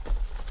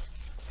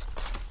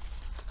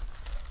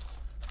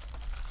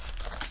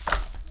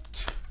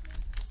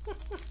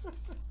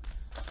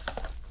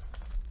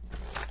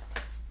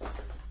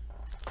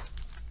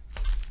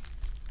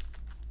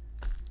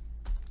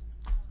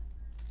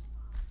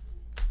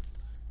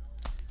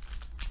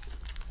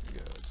 There you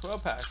go.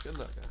 12 pack. Good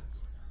luck, guys.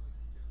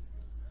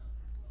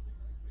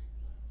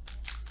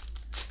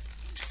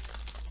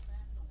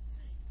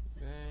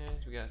 And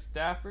we got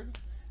Stafford,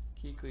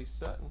 Kuechly,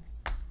 Sutton,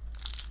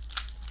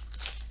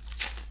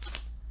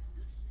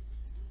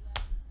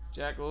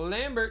 Jack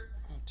Lambert,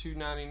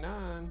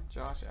 $2.99,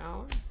 Josh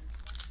Allen,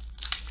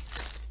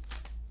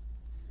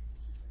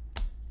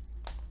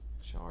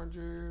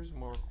 Chargers,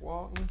 Mark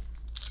Walton,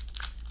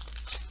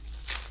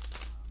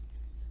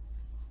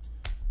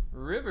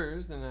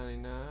 Rivers, the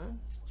 99,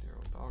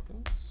 Daryl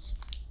Dawkins,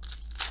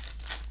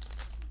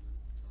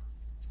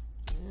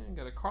 and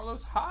got a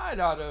Carlos Hyde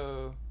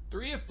auto,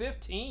 3 of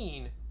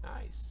 15,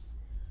 nice.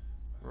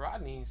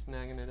 Rodney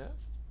snagging it up,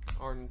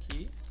 Arden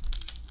Key.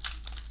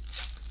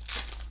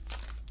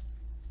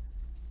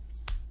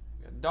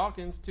 Got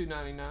Dawkins,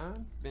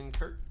 $2.99, Ben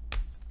Kirk.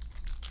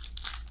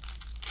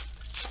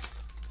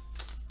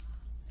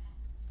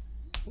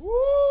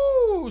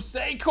 Woo!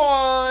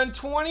 Saquon,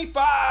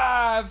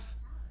 25.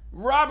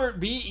 Robert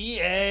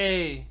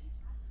BEA.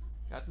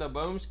 Got the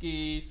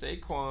Boomski,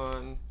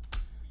 Saquon.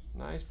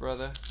 Nice,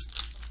 brother.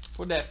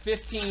 Put that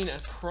 15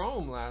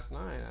 chrome last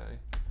night out of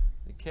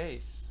the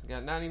case.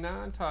 Got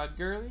 99, Todd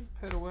Gurley,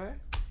 put away.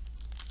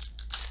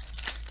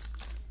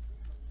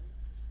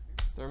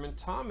 Thurman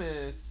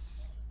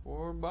Thomas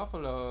for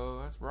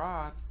Buffalo. That's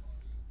Rod.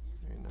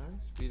 Very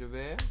nice. Vita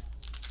Vea.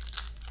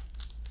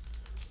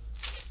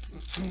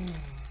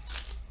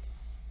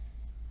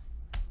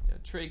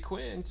 Got Trey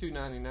Quinn,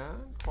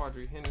 $2.99.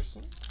 Quadri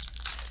Henderson.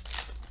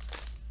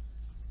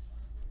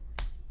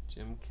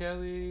 Jim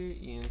Kelly,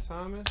 Ian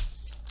Thomas.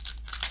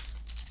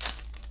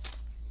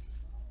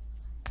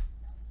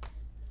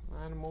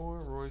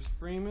 Lattimore, Royce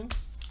Freeman.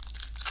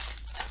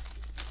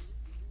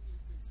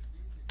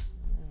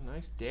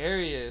 Nice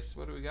Darius.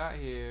 What do we got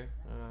here?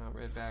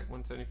 Red back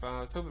 175.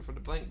 I was hoping for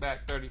the blank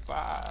back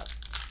 35. That's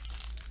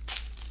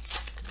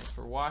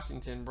for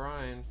Washington,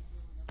 Brian.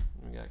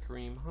 We got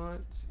Kareem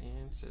Hunt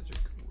and Cedric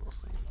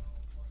Wilson.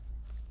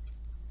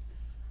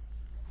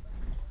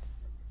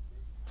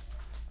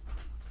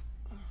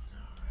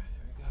 Alright,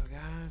 there we go,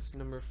 guys.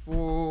 Number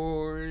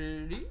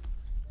 40.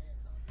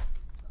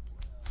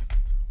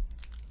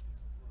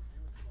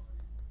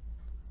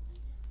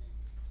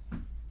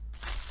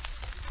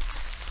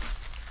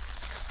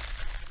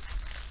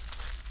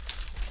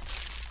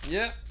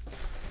 Yep,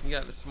 you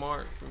got the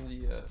smart from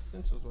the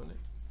Essentials, wasn't it?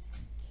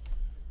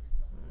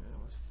 Alright,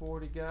 that was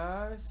 40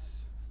 guys.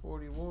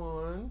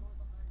 41.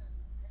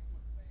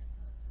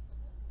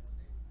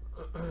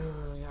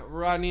 Got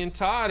Rodney and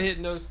Todd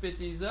hitting those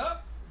 50s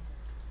up.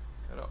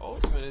 Got an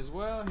ultimate as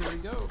well. Here we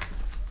go.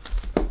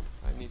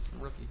 I need some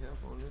rookie help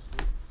on this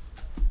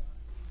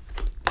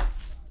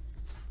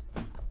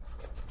one.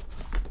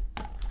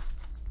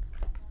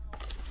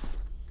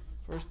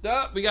 First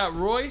up, we got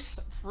Royce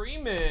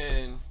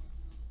Freeman.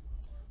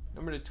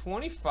 Number to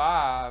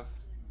 25.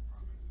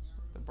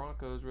 The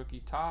Broncos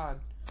rookie Todd.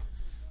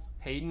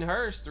 Hayden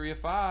Hurst, 3 of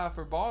 5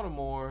 for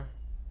Baltimore.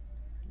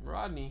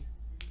 Rodney.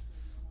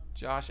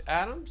 Josh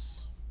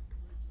Adams.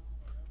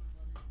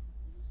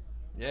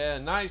 Yeah,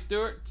 nice,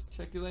 Stuart.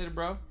 Check you later,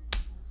 bro.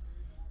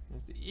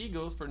 There's the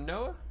Eagles for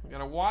Noah. We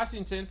got a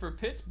Washington for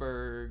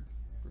Pittsburgh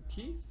for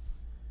Keith.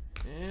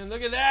 And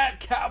look at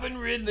that. Calvin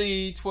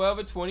Ridley, 12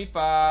 of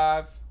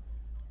 25.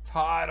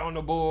 Todd on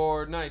the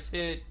board. Nice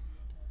hit.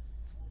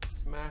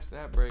 Smash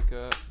that break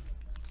up.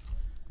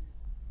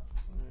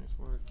 Nice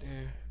work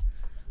there.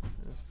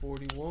 That's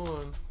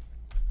 41.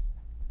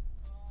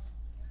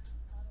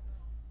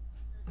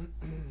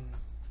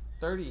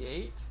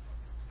 38.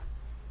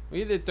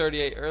 We did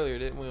 38 earlier,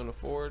 didn't we, on the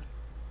Ford?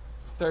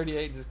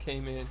 38 just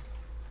came in.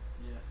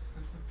 Yeah.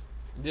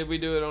 Did we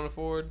do it on the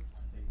Ford?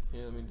 I think so.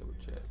 Yeah, let me double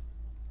check.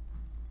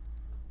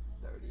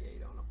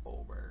 38 on the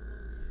Ford.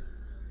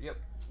 Yep,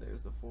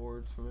 there's the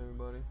Fords from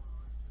everybody.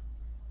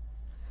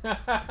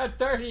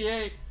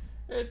 38.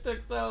 It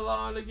took so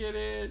long to get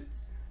in.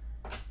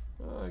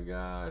 Oh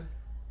God.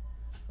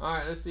 All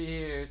right, let's see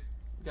here.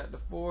 Got the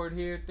Ford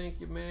here.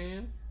 Thank you,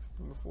 man.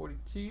 Number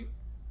 42.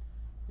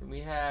 And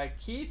we had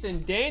Keith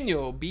and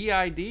Daniel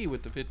BID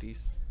with the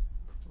 50s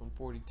on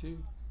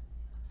 42.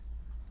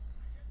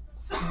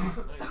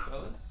 Nice,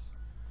 fellas.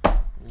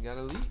 We got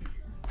Elite.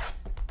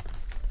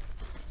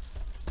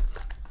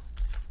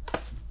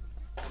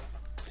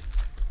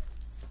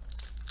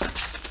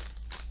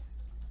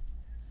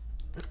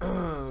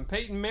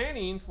 Peyton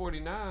Manning,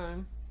 49.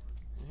 And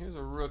here's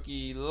a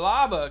rookie,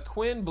 Laba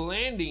Quinn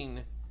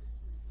Blanding,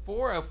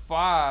 4 of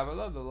 5. I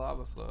love the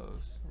lava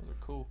flows. Those are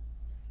cool.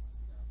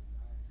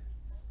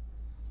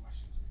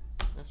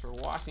 That's for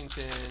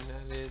Washington.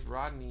 That is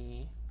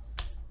Rodney.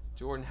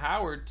 Jordan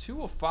Howard,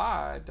 2 of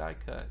 5. Die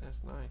cut.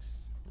 That's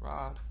nice.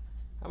 Rod.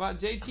 How about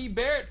JT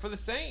Barrett for the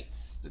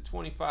Saints? The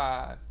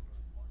 25.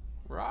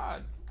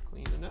 Rod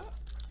cleaning up.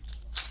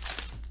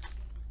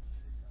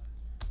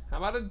 How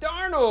about a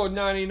Darnold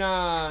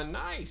 99?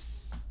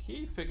 Nice.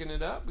 Keith picking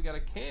it up. We got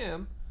a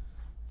Cam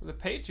for the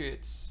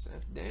Patriots.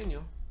 That's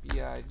Daniel.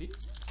 BID.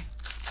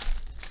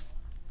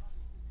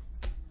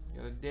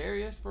 Got a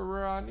Darius for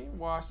Rodney.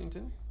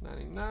 Washington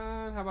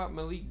 99. How about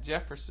Malik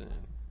Jefferson?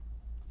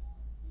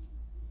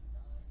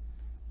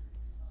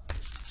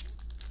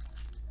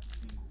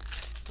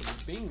 For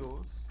the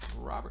Bengals.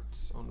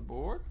 Roberts on the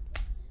board.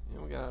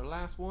 And we got our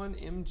last one.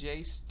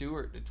 MJ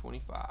Stewart to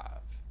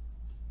 25.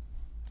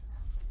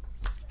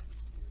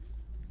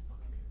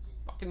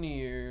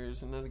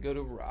 Buccaneers. Another go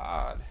to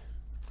Rod.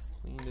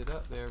 Cleaned it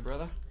up there,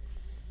 brother.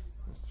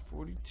 That's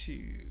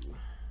 42.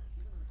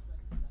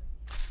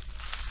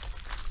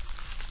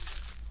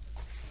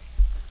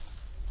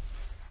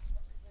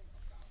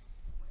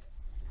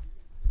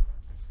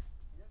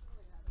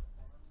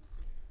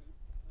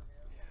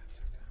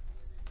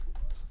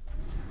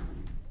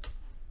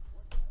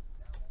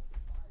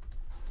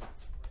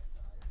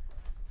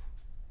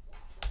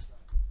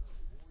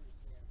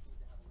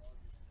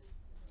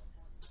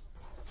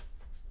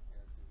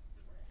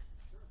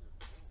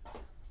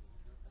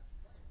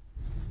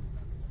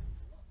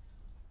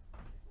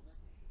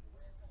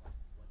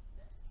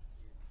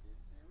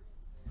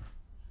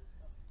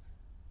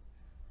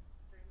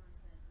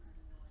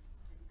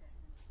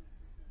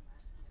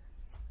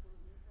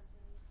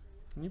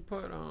 Can you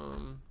put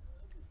on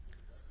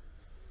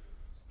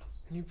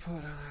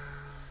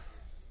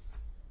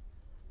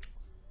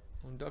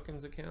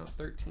Duncan's account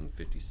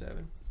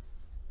 1357.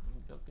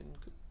 Duncan.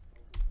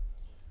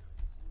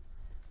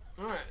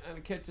 All right,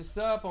 that'll catch us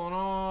up on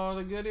all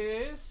the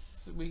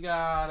goodies. We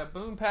got a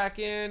boom pack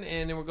in,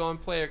 and then we're going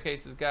player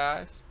cases,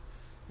 guys.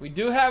 We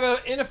do have an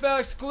NFL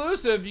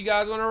exclusive. You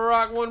guys want to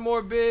rock one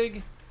more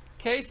big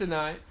case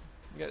tonight?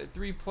 We got the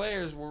 3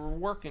 players we're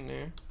working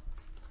there.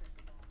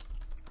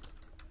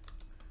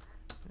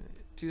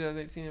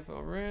 2018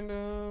 NFL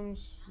randoms,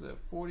 is that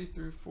 40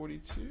 through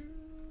 42?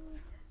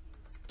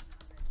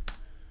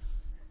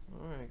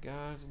 All right,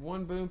 guys.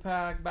 1 boom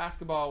pack,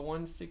 basketball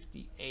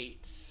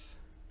 168.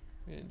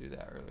 We didn't do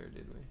that earlier,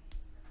 did we?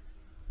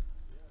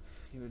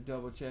 You were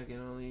double checking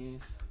on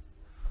these.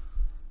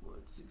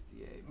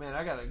 168. Man,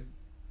 I gotta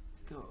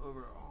go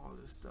over all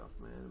this stuff,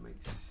 man,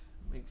 to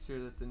make sure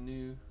that the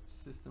new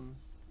system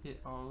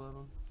hit all of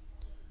them.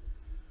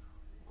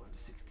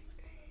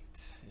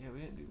 168. Yeah,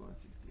 we didn't do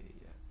 168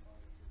 yet.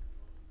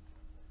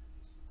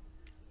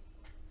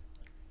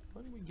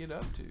 What did we get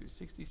up to?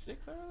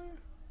 66 earlier?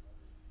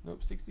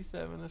 Nope,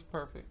 67. That's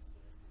perfect.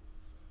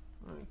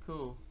 All right,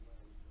 cool.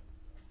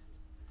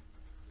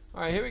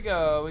 All right, here we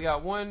go. We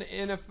got 1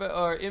 NFL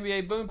or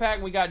NBA boom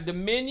pack. We got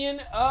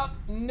Dominion up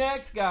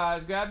next,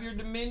 guys. Grab your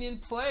Dominion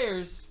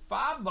players.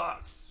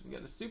 $5. We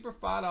got a super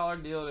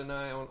 $5 deal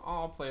tonight on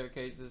all player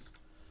cases.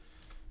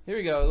 Here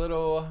we go. A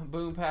little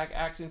boom pack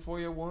action for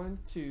you. 1,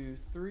 2,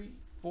 3,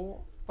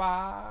 4,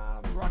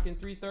 5. Rocking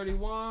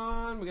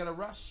 331. We got a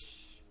rush.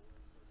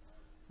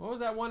 What was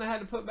that one I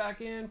had to put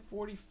back in?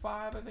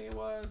 45, I think it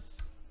was.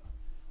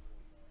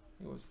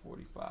 It was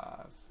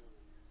 45.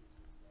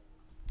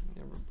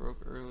 Never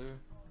broke earlier.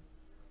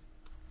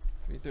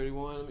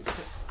 331. Let me check.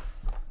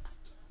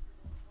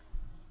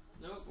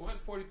 Nope,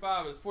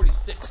 145 is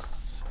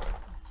 46.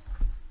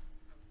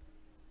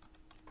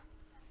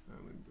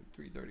 Alright, we put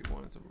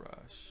 331. It's a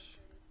rush.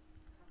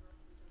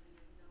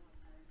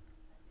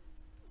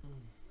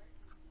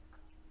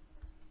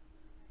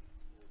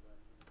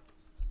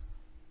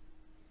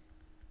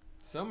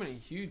 So many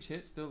huge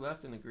hits still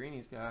left in the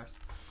greenies, guys.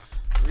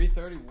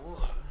 331.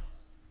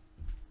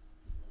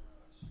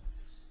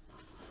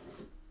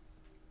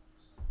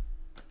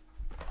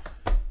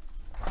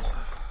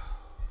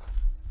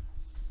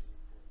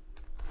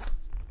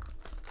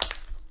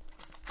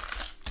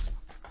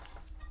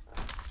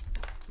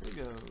 Here we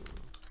go.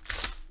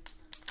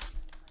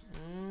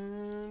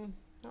 And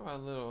how about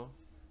a little?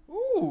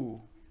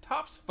 Ooh,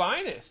 Topps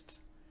Finest.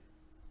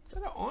 Is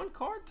that an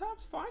on-card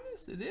Topps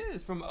Finest? It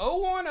is. From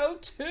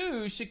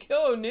 0102,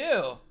 Shaquille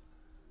O'Neal.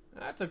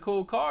 That's a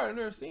cool card. I've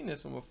never seen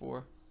this one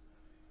before.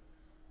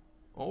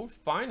 Old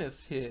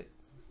Finest hit.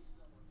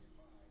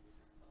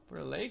 For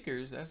the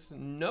Lakers, that's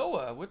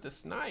Noah with the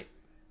snipe.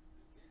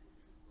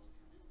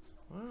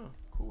 Wow,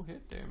 cool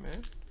hit there,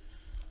 man.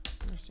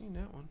 Never seen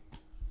that one.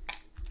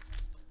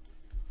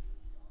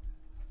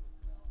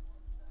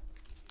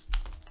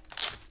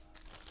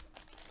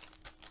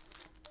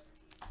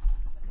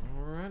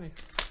 Alrighty.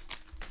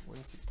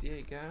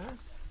 168,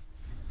 guys.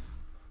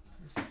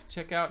 Let's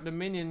check out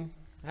Dominion.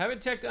 I haven't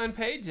checked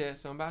Unpaid yet,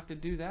 so I'm about to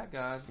do that,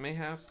 guys. May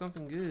have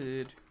something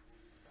good.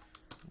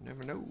 You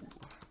never know.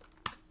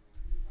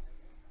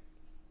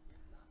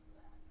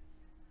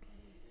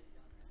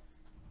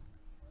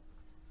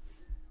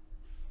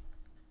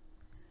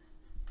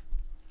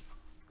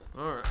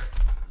 All right,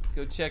 let's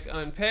go check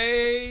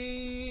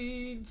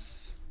Unpaid.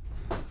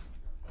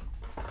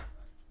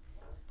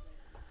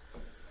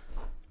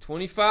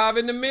 25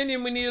 in the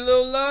minion. We need a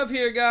little love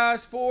here,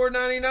 guys.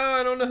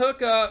 $4.99 on the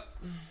hookup.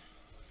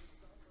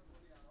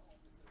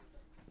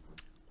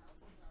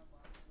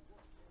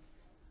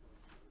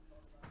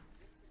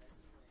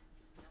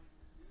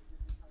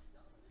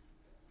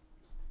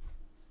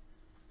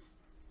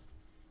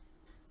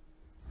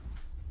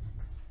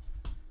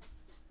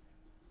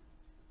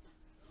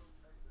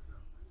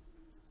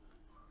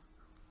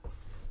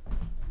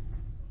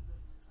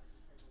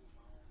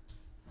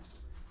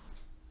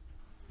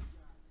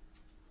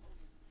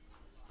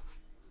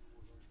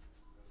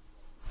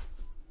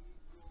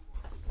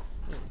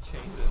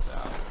 Change this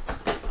out.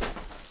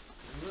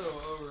 A little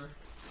over.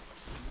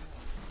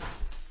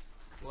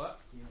 What?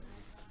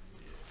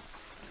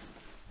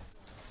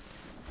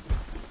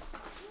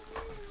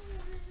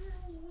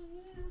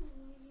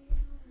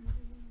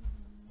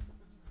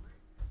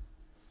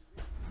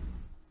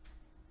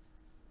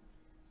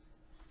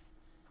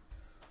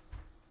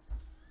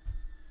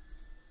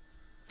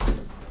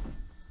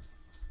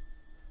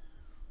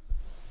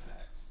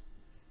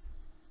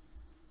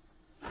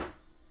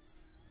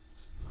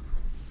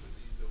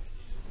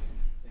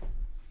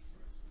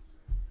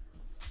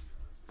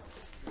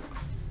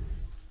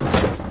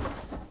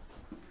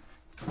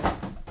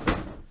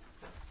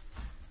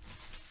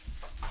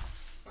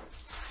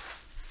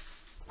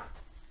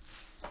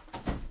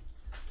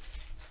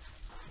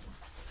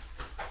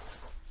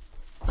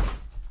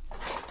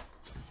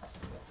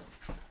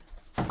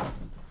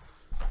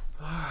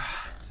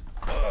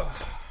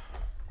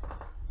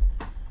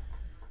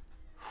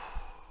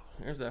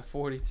 There's that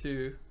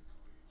 42.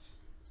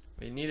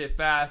 We need it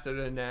faster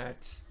than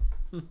that.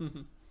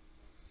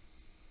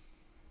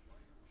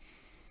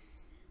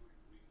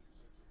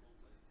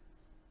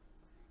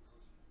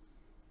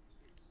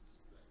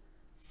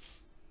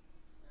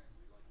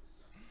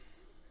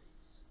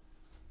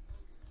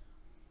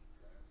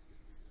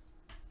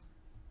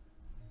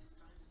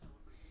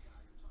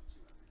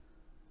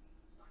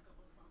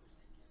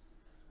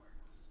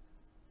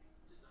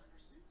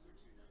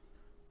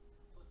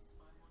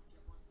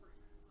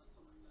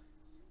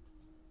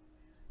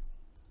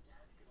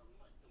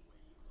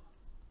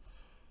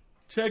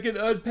 Checking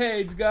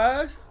unpaids,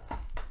 guys.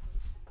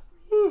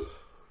 Whew.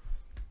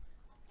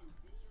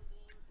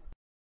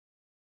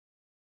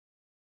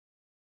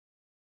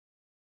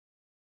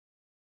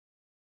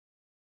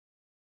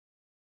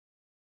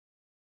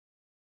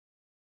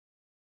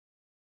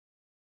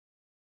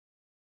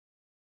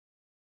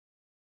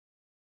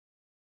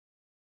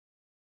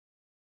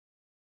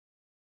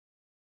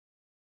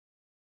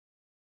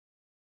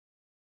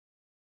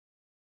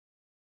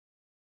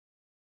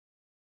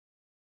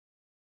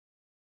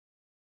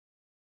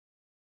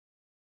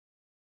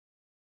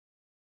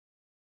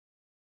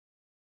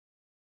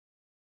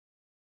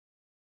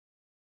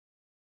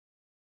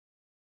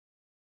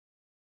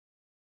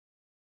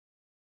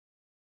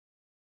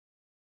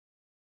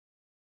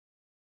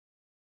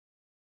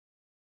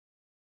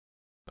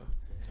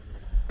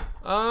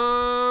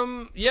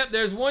 Yep,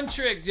 there's one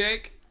trick,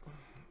 Jake.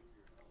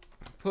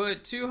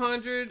 Put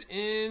 200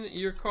 in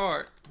your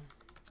cart.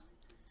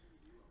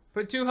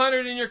 Put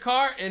 200 in your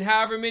cart, and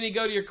however many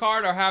go to your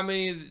cart are how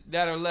many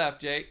that are left,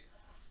 Jake.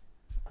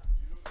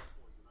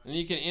 And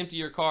you can empty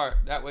your cart.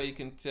 That way you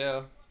can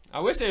tell.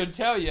 I wish it would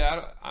tell you.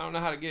 I don't know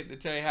how to get to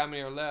tell you how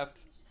many are left.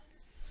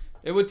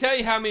 It would tell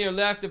you how many are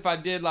left if I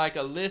did like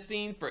a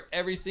listing for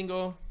every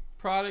single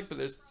product, but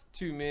there's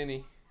too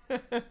many.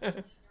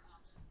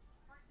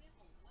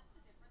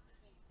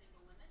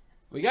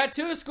 We got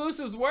 2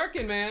 exclusives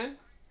working, man.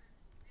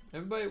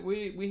 Everybody,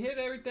 we hit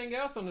everything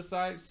else on the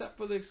site except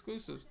for the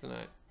exclusives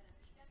tonight.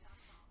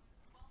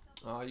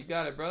 Oh, you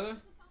got it, brother.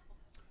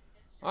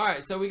 All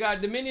right, so we got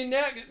Dominion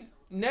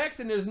next,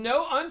 and there's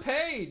no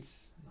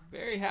unpaids.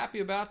 Very happy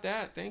about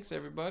that. Thanks,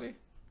 everybody.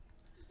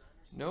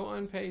 No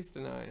unpaids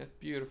tonight. That's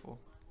beautiful.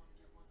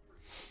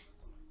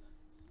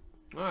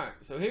 All right,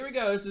 so here we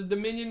go. This is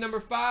Dominion number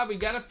 5. We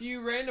got a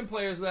few random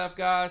players left,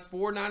 guys.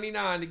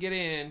 $4.99 to get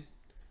in.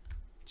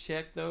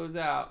 Check those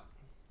out.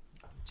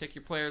 Check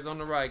your players on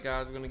the right,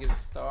 guys. We're going to get it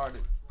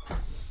started.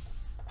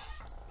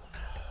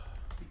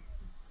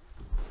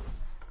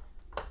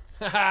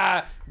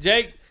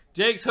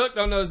 Jake's hooked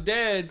on those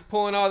deads,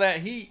 pulling all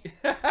that heat.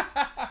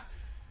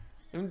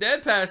 Them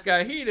dead packs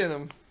got heat in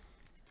them.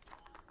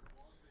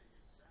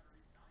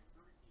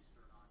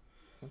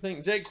 I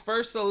think Jake's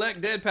first select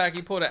dead pack,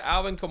 he pulled an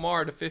Alvin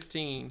Kamara to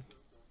 15.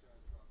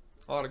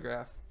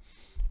 Autograph.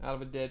 Out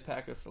of a dead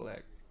pack of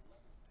select.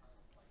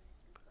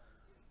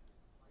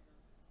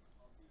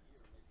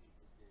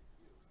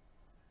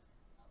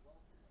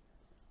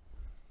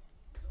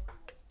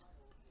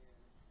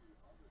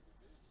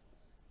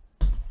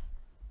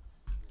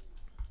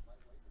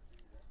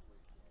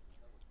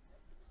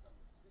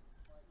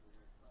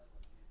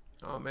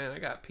 Oh man, I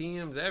got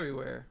PMs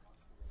everywhere.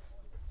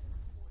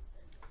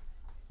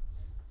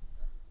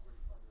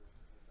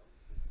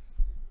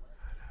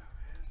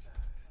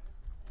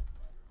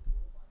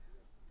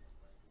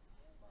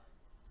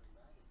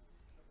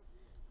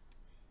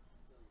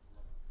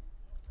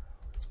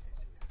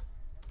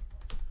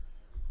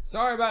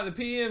 Sorry about the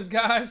PMs,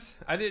 guys.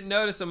 I didn't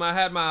notice them. I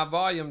had my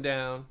volume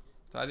down,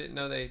 so I didn't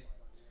know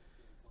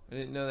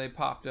they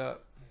popped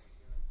up.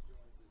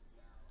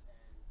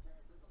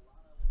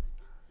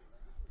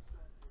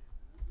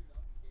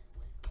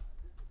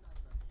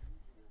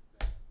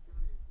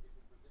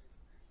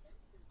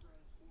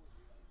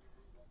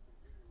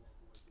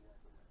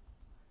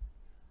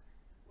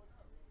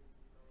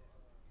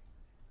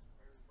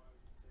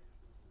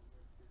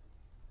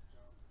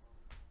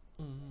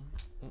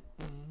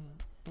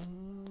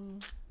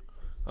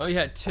 Oh, you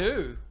had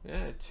two.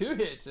 Yeah, 2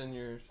 hits in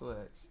your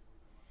selects.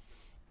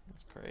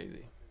 That's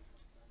crazy.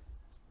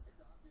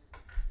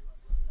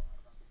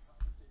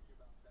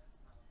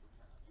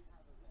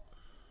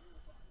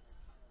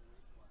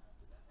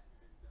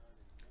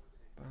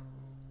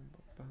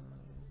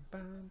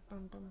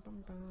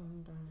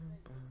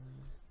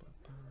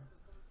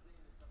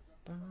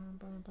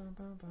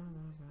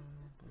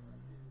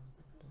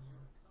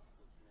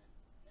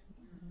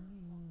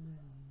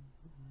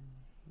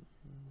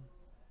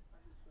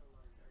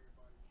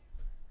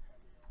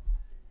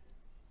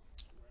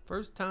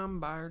 First time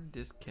buyer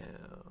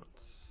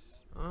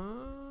discounts.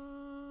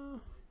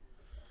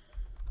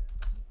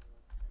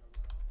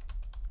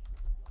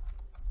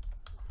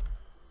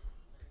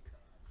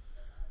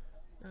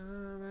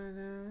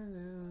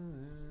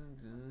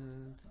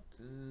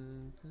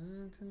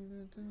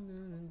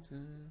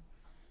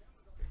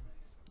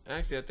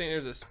 Actually, I think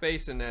there's a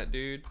space in that,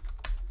 dude.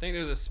 I think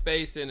there's a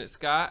space in it,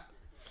 Scott.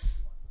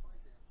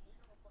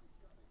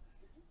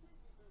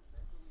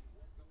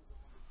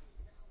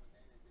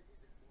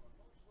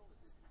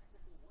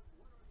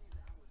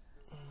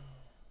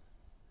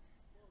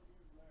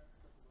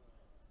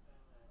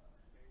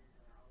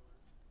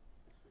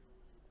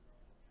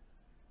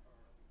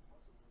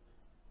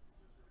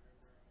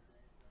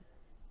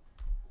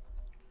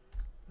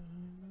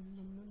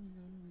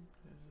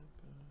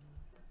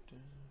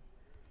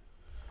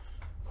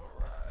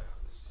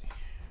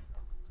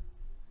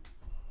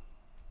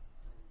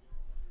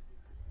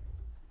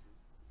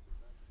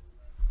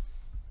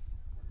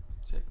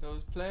 Check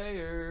those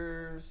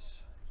players.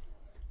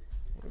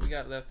 What do we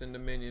got left in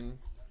Dominion?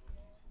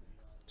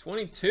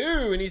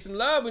 22. We need some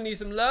love. We need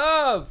some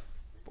love.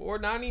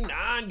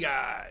 $4.99,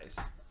 guys.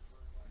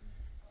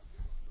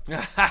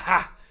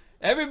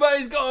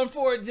 Everybody's going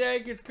for it,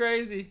 Jake. It's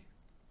crazy.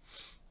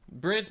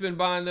 Brent's been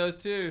buying those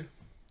too.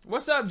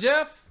 What's up,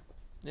 Jeff?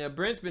 Yeah,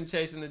 Brent's been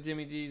chasing the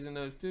Jimmy G's in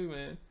those too,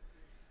 man.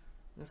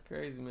 That's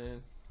crazy,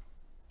 man.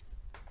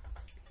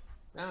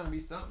 Bound to be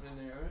something in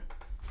there, right?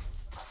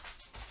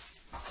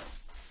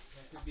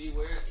 That could be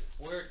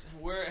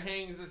where it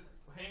hangs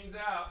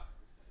out.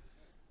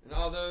 And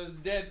all those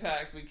dead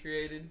packs we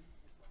created.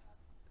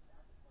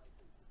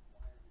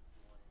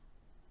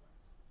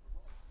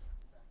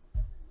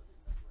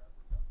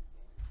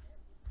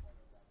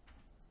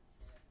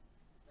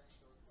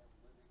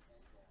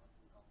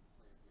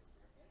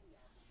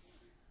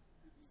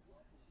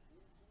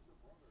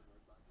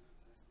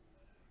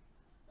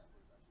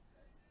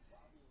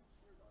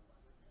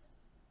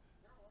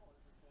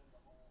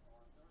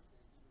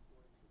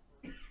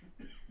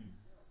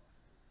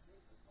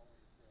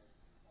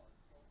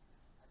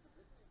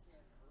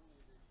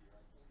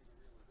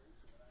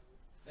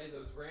 Hey,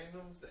 those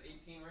randoms, the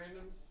 18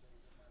 randoms,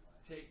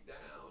 take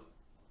down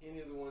any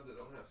of the ones that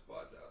don't have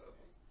spots out of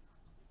them.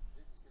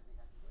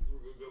 We're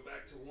going to go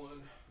back to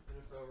one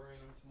NFL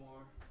random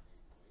tomorrow.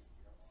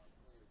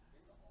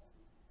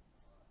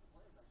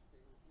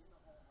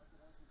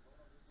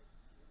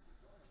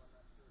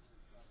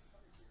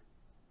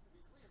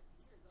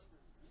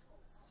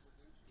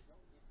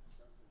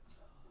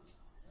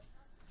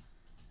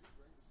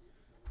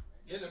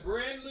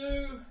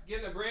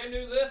 Getting a brand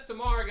new list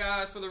tomorrow,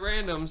 guys, for the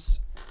randoms.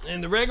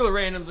 And the regular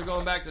randoms are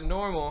going back to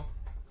normal.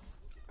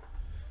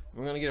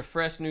 We're going to get a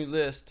fresh new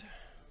list.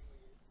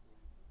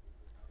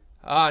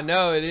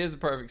 No, it is the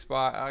perfect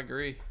spot. I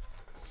agree.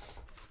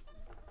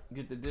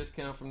 Get the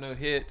discount from no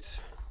hits.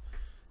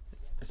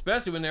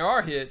 Especially when there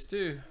are hits,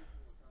 too.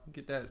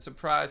 Get that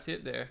surprise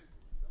hit there.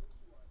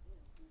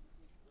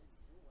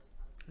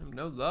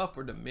 No love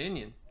for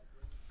Dominion.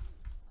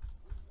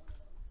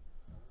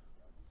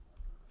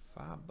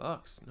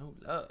 $5, no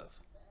love.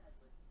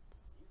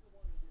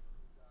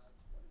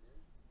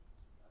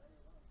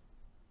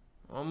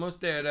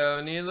 Almost there though.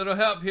 I need a little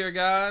help here,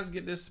 guys.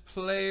 Get this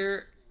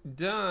player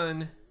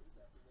done.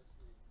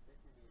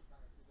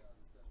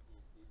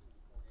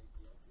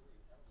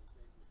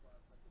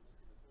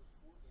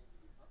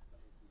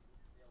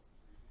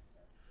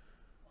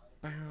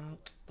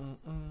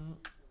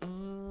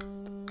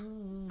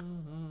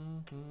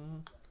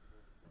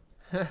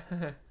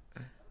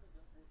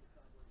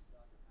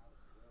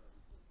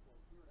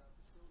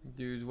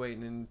 Dude's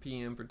waiting in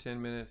PM for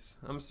 10 minutes.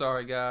 I'm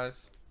sorry,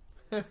 guys.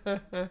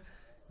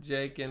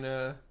 Jake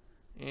and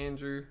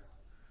Andrew.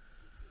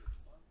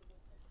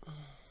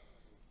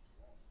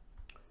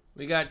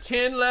 We got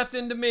 10 left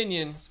in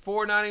Dominion. It's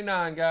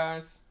 $4.99,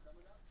 guys.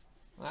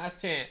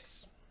 Last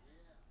chance.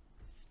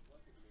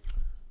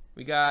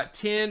 We got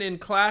 10 in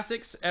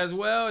classics as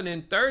well, and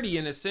then 30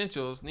 in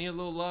essentials. Need a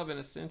little love in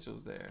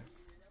essentials there.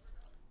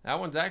 That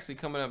one's actually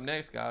coming up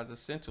next, guys.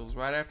 Essentials,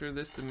 right after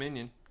this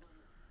Dominion.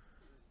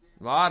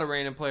 A lot of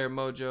random player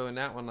mojo in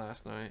that one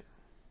last night.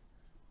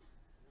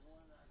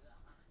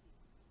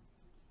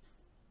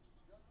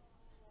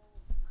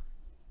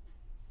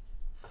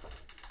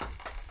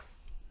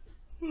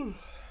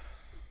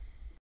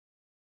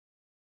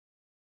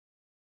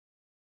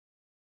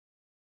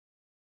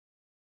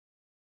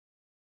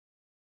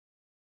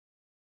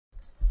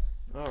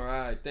 All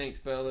right, thanks,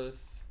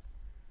 fellas.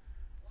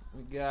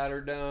 We got her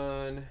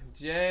done.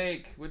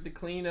 Jake with the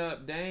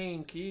cleanup.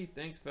 Dane, Keith,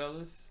 thanks,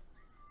 fellas.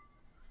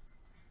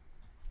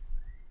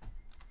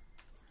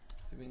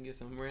 See if we can get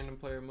some random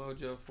player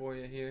mojo for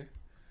you here.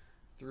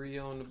 3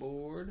 on the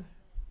board.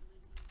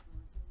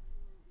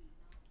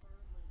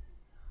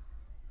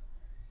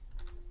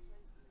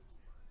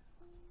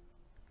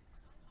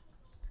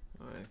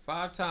 All right,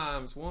 5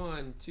 times.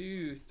 1,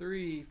 2,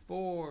 3,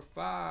 4,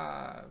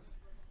 5.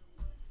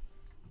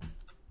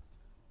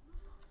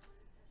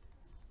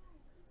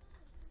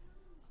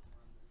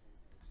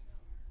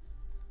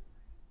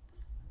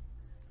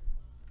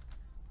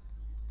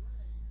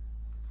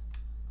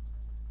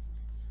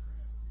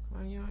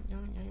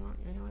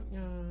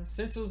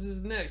 Essentials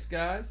is next,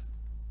 guys.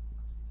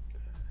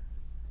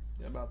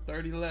 Got about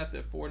 30 left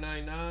at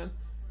 $4.99,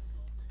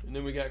 and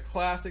then we got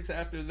classics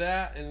after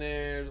that, and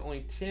there's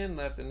only 10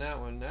 left in that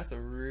one. That's a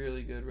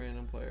really good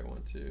random player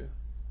one too.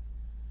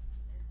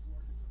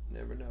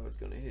 Never know what's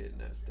gonna hit in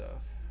that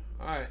stuff.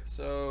 All right,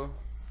 so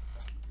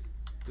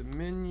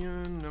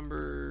Dominion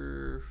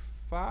number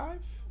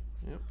 5.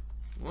 Yep.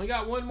 Only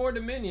got one more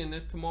Dominion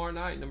this tomorrow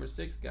night, number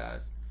 6,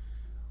 guys.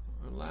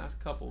 Our last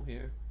couple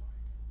here.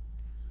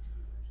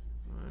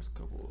 Last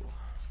couple.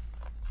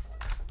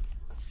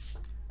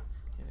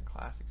 Yeah,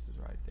 classics is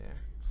right there.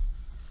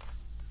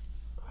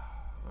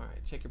 All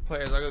right, check your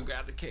players. I'll go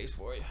grab the case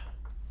for you.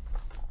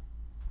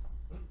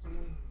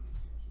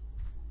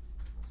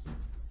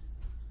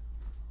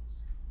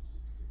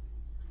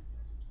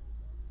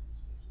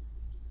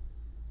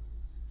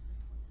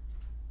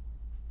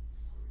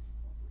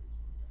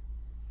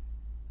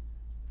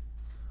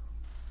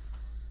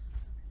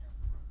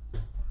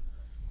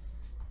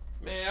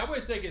 Man, I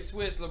wish they could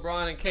switch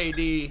LeBron and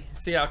KD.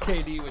 See how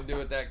KD would do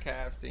with that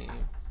Cavs team.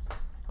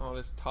 All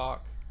this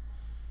talk.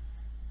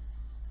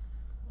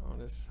 All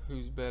this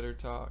who's better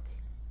talk.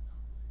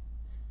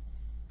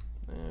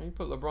 Man, you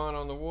put LeBron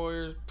on the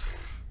Warriors,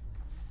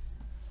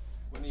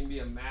 wouldn't even be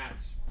a match.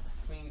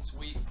 Clean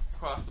sweep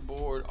across the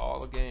board,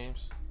 all the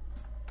games.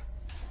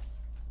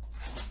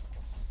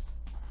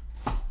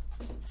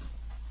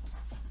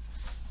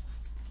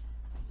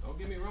 Don't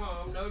get me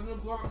wrong, I'm no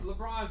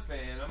LeBron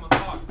fan. I'm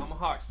a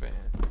Hawks fan.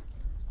 But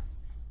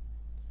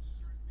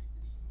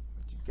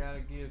you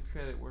gotta give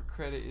credit where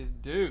credit is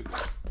due.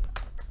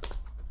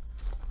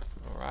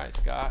 All right,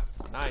 Scott.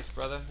 Nice,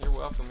 brother. You're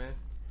welcome, man.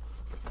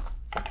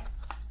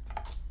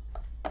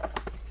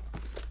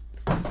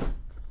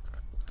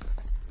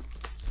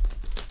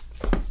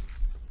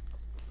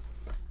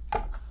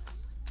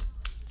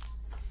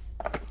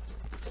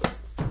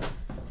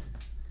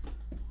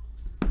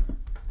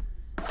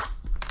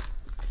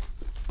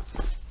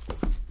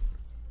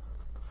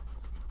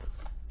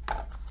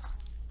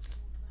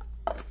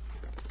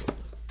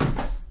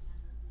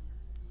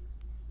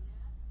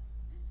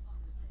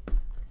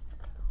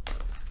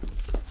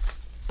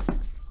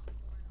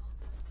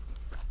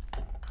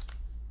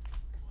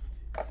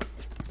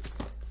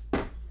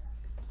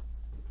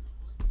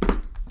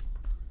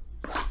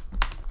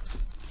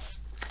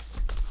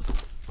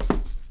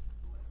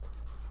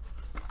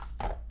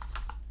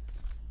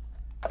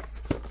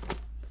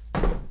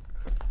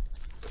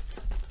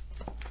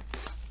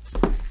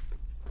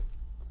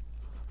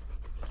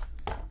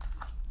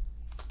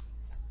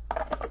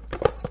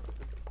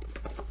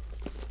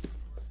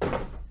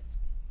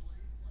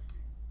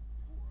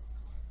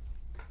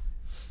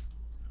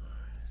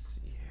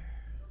 See here.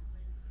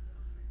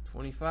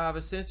 25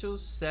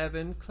 essentials,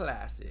 7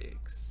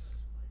 classics.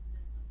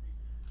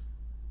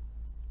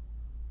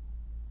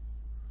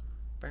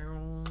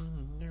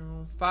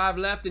 5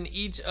 left in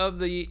each of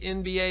the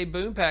NBA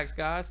boom packs,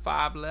 guys.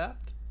 5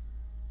 left.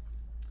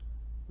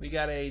 We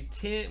got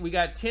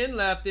 10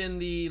 left in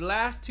the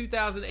last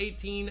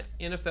 2018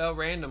 NFL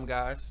random,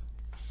 guys.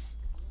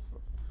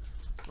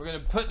 We're gonna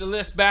put the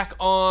list back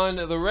on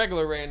the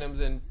regular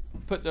randoms and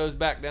put those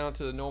back down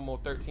to the normal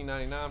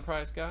 $13.99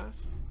 price,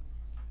 guys.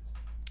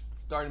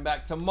 Starting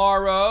back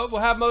tomorrow,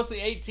 we'll have mostly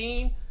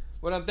 18.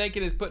 What I'm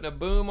thinking is putting a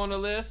boom on the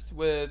list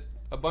with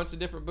a bunch of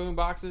different boom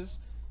boxes,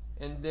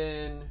 and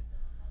then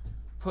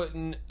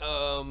putting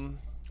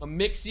a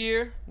mixed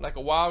year, like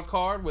a wild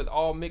card with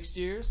all mixed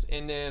years,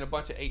 and then a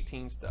bunch of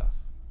 18 stuff.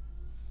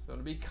 So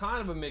it'll be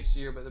kind of a mixed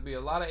year, but there'll be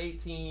a lot of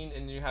 18,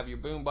 and then you have your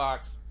boom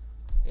box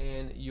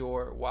and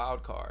your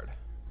wild card.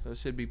 So it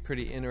should be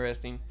pretty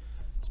interesting,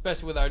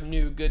 especially with our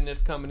new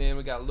goodness coming in.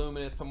 We got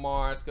Luminous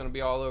tomorrow. It's going to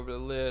be all over the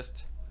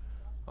list,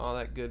 all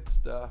that good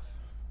stuff.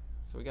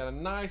 So we got a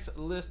nice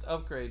list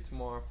upgrade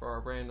tomorrow for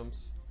our randoms.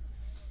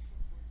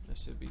 That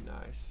should be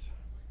nice.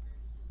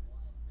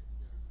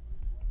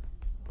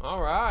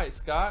 All right,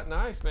 Scott.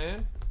 Nice,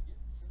 man.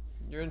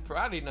 You're in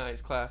Friday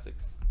Night's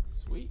Classics.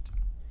 Sweet.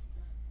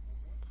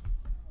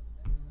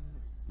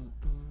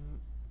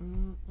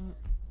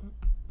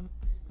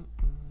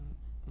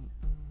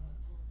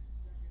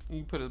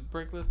 You put a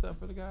break list up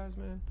for the guys,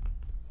 man?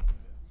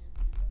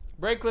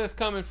 Break list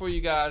coming for you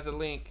guys, the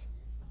link.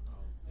 Oh,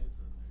 it's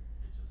in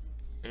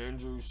there. It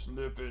just Andrew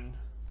slipping.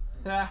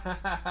 it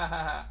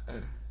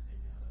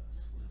got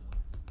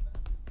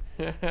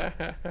slid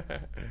up.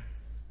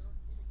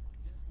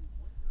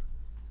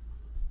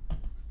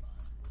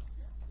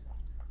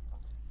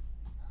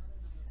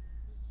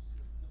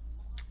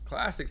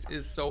 Classics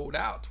is sold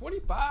out.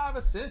 25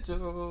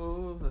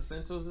 Essentials.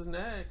 Essentials is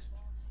next.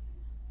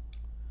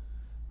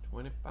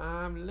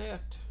 25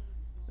 left.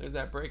 There's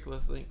that break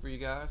list link for you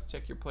guys.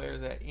 Check your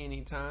players at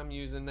any time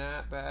using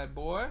that bad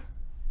boy.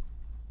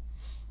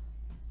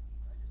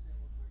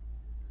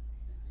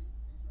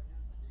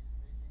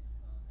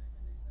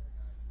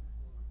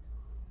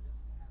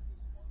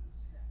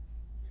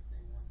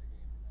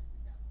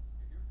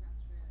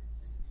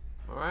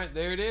 All right,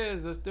 there it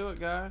is. Let's do it,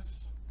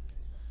 guys.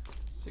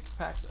 6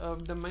 packs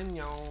of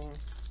Dominion.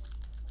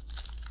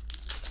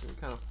 See what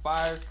kind of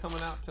fire's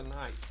coming out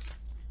tonight.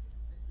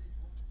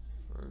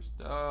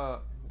 First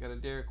up, we got a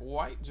Derek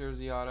White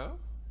jersey auto.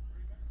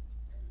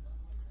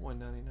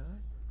 $1.99.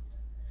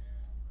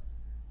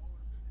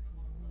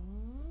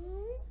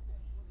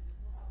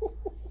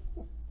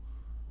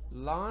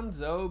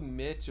 Lonzo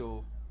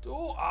Mitchell.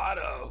 Dual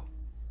auto.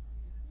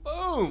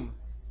 Boom.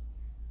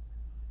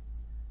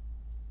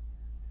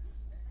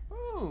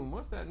 Boom.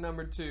 What's that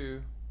number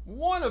 2?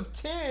 1 of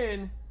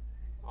 10.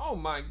 Oh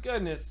my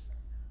goodness.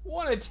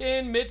 1 of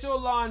 10 Mitchell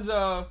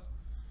Lonzo.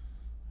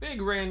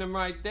 Big random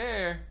right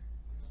there.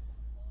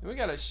 And we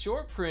got a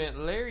short print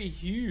Larry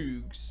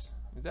Hughes.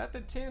 Is that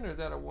the 10 or is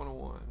that a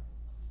 101?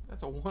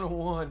 That's a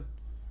 101.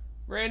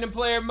 Random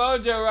player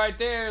mojo right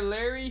there.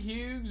 Larry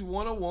Hughes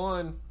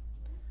 101.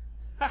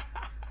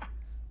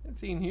 Haven't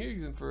seen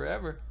Hughes in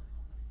forever.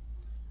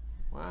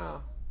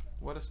 Wow.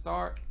 What a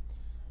start.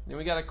 Then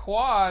we got a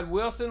quad,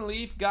 Wilson,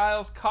 Leaf,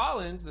 Giles,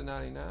 Collins, the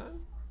 99.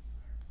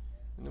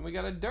 And then we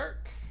got a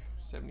Dirk,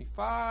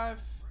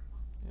 75.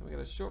 And we got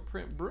a short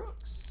print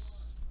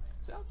Brooks.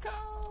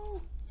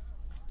 Zelko.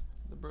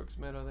 The Brooks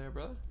medal there,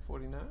 brother,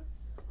 49.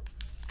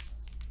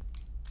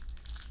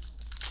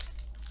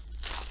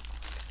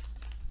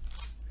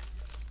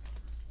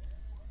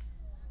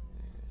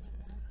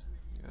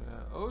 And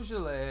got a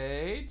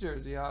Ogilvy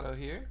jersey auto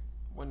here,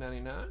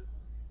 199.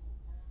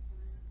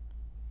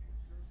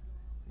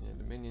 Yeah,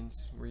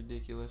 Dominion's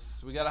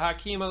ridiculous. We got a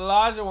Hakeem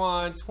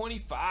Olajuwon,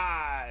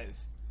 25.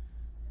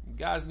 You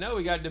guys know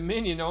we got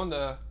Dominion on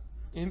the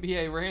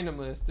NBA random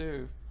list,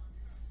 too.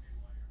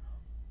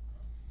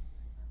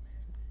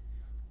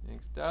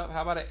 Next up,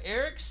 how about an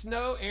Eric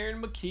Snow,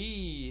 Aaron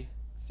McKee,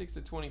 6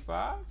 of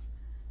 25.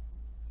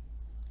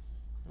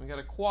 We got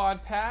a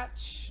quad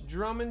patch,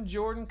 Drummond,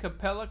 Jordan,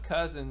 Capella,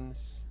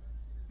 Cousins.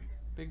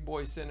 Big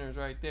boy centers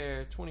right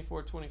there,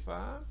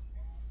 24-25.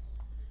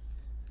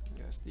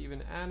 We got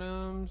Steven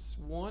Adams,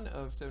 1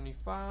 of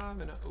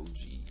 75, and an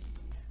OG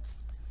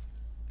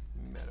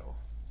medal.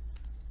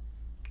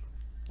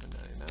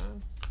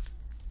 199.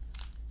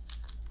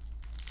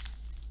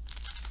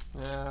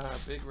 Ah,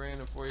 big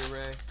random for you,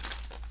 Ray.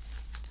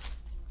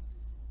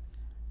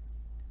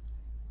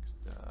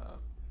 Next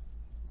up,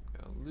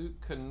 got a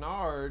Luke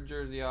Kennard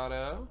jersey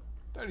auto,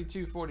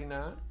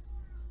 32.49.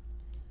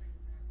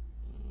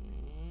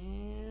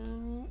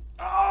 And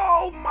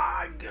oh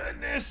my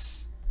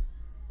goodness!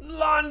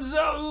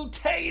 Lonzo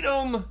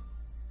Tatum.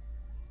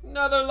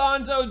 Another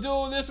Lonzo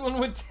duel. This one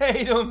with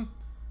Tatum.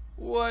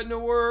 What in the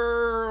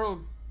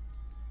world?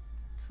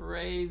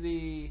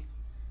 Crazy.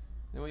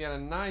 Then we got a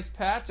nice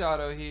patch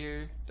auto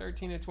here.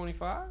 13 of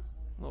 25.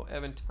 Little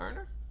Evan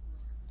Turner.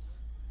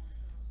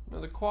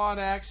 Another quad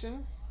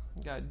action.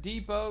 We got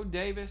Depot,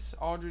 Davis,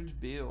 Aldridge,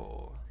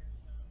 Bill.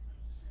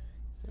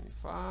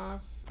 75.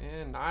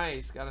 And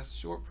nice. Got a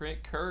short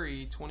print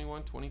Curry.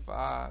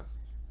 21-25.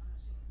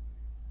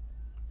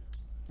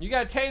 You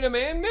got Tatum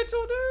and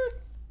Mitchell, dude?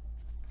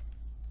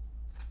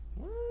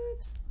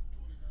 What?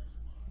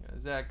 Got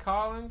Zach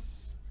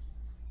Collins,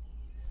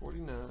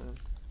 49.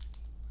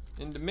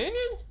 In Dominion?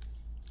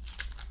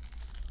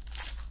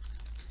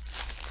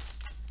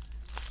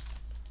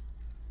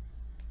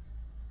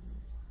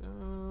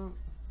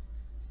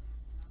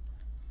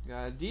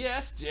 Got a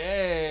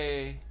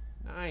DSJ.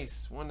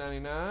 Nice,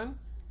 199.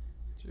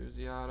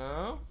 Jersey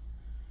auto.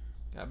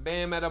 Got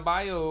Bam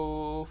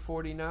Adebayo,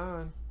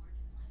 49.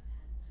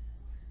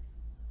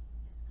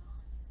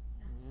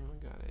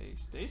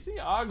 Stacey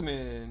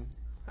Augmon.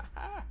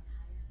 Haven't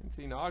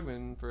seen Augmon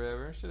in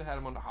forever. Should have had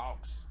him on the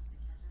Hawks.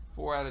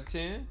 4 out of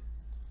 10.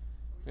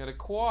 We got a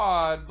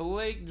quad.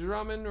 Blake,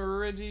 Drummond,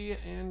 Reggie,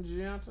 and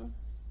Johnson.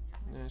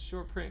 And a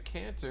short print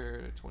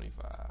Cantor to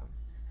 25.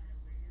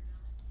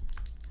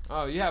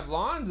 Oh, you have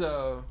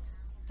Lonzo.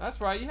 That's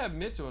right. You have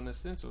Mitchell in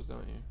Essentials,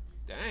 don't you?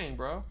 Dang,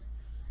 bro.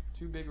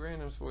 2 big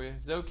randoms for you.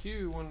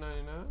 ZoQ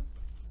 199.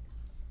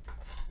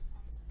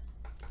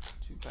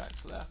 2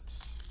 packs left.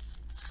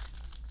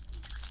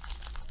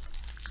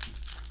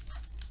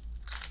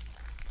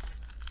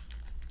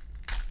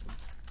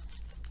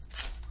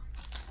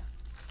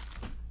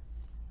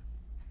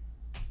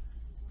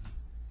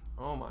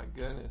 Oh my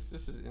goodness,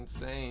 this is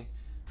insane.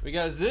 We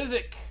got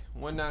Zizik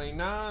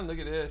 199. Look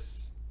at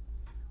this.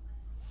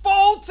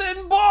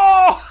 Fulton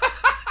Ball.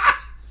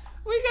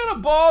 We got a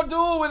ball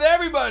duel with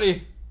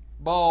everybody.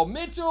 Ball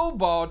Mitchell,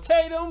 Ball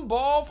Tatum,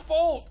 Ball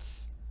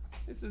Fultz.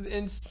 This is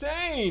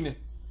insane.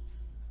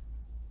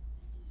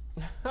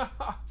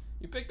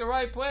 You picked the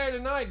right player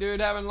tonight,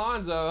 dude, having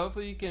Lonzo.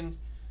 Hopefully you can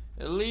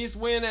at least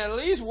win at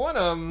least one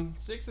of them.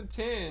 6 of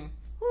 10.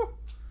 Whew.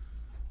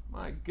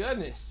 My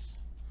goodness.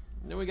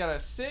 And then we got a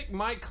sick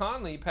Mike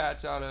Conley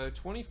patch auto,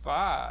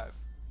 25.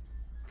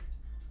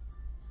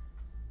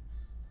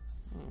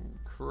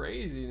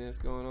 Craziness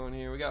going on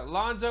here. We got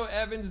Lonzo,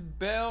 Evans,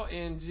 Bell,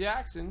 and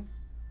Jackson.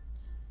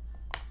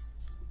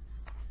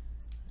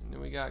 And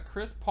then we got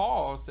Chris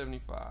Paul,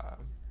 75.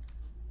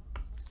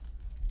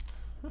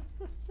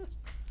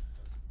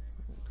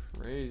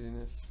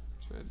 Craziness.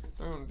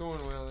 Doing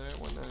well there,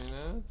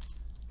 199.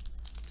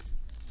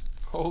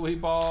 Holy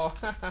ball.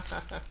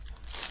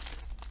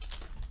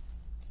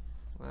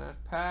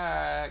 Last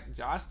pack.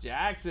 Josh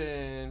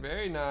Jackson.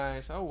 Very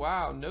nice. Oh,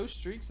 wow. No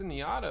streaks in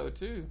the auto,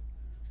 too.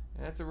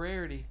 That's a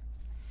rarity.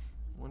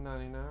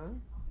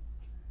 199.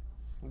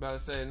 I'm about to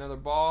say another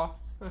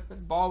ball.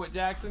 Ball with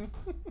Jackson.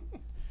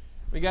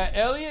 We got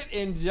Elliott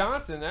and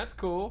Johnson. That's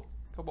cool.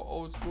 A couple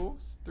old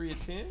schools. 3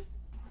 of 10.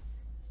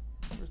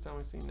 First time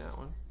we've seen that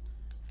one.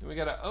 Then we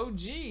got an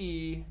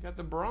OG. Got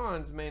the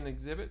bronze main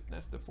exhibit.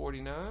 That's the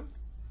 49.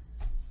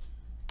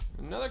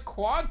 Another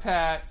quad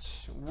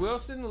patch.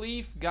 Wilson,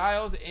 Leaf,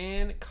 Giles,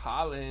 and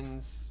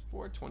Collins.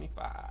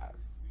 425.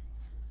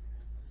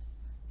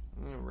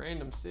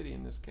 Random city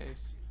in this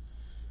case.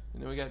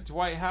 And then we got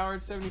Dwight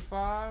Howard,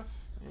 75.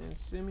 And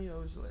Semi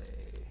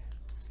Ojeleye,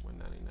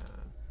 199.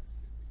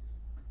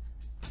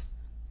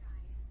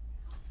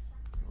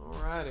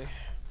 Alrighty.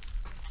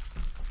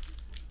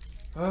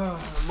 Oh,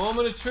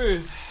 moment of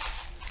truth.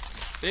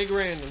 Big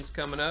randoms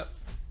coming up.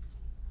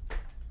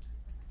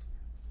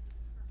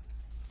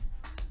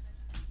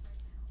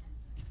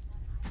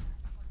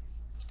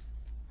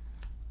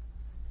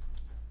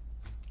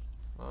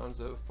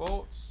 Lonzo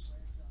Fultz,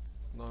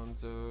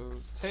 Lonzo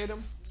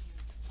Tatum,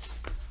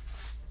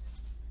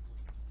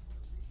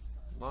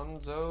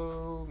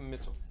 Lonzo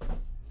Mitchell.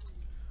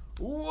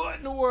 What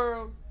in the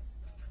world?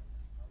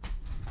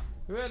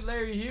 Who had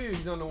Larry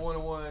Hughes on the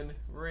 101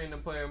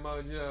 random player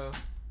mojo?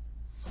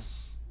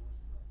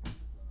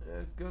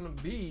 That's gonna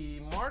be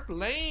Mark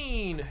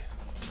Lane.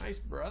 Nice,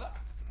 brother.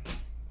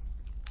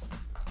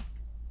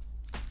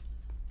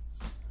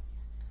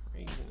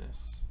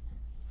 Craziness.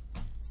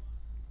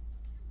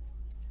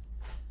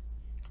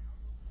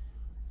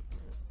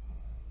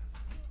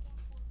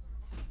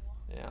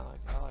 Yeah,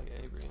 I like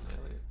Avery and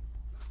Elliott.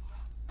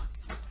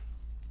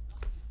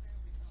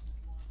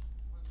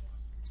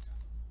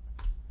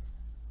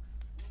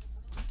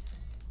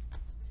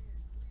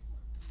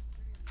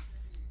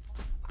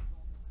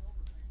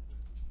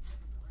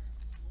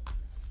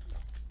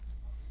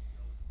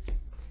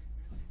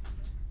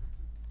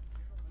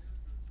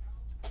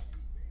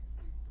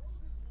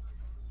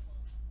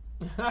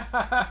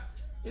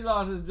 He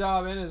lost his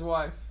job and his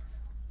wife.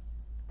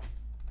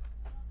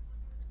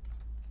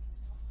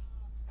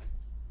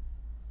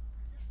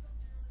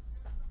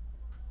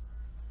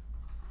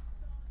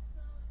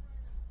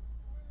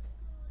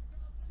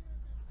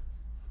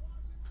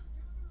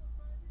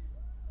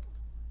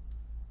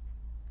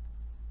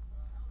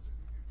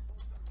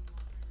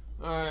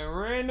 All right,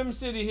 random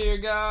city here,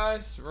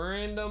 guys.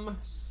 Random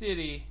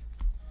city.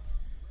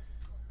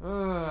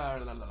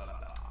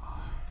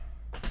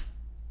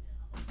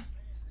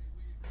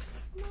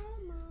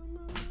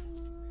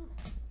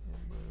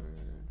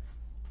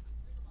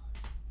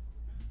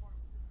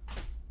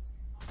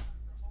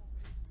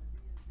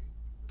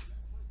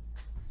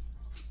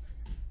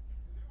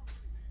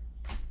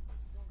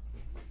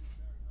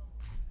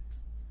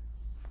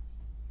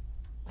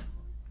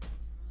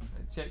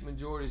 Check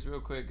majorities real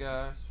quick,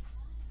 guys.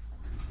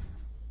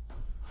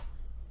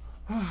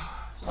 Shane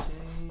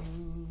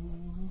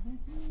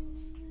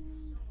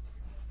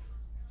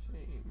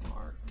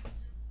Mark.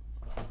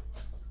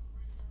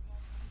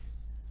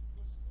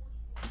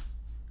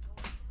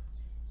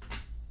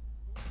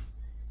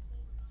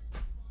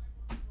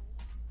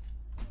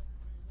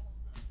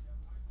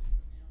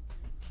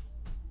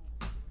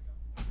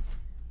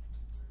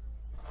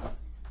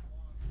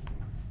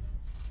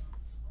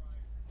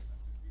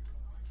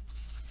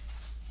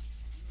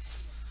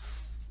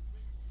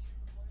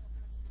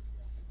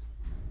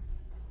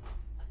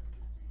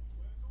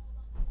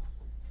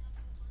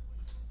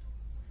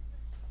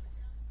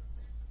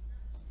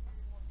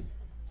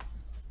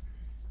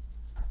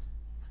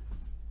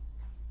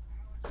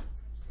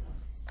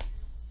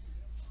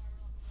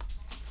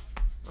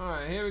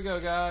 Alright, here we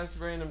go, guys.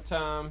 Random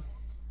time.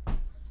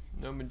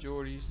 No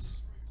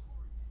majorities.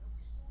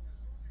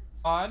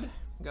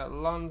 Got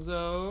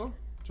Lonzo,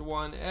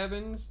 Jawan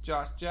Evans,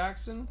 Josh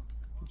Jackson,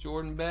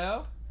 Jordan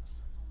Bell.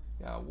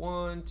 Got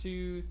 1,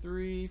 2,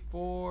 3,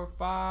 4,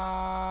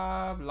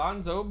 5.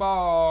 Lonzo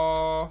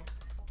Ball.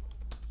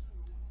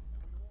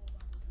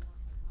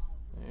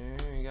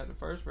 There, you got the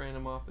first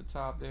random off the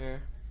top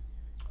there.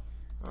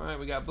 All right,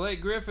 we got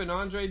Blake Griffin,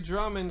 Andre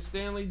Drummond,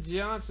 Stanley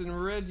Johnson,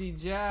 Reggie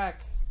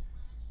Jack.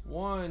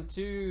 1,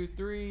 2,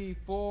 3,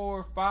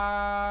 4,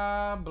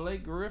 5.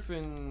 Blake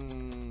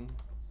Griffin.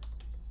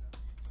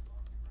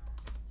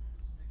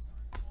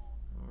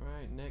 All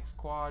right, next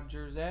quad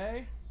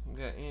jersey.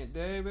 We got Ant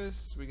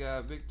Davis. We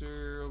got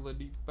Victor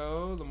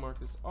Oladipo,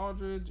 LaMarcus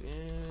Aldridge,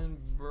 and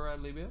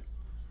Bradley Beal.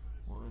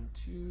 1,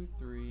 2,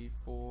 3,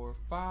 4,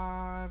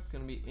 5.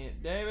 Gonna be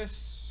Ant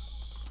Davis.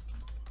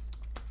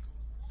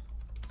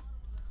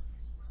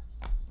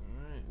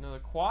 Alright, another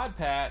quad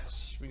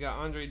patch. We got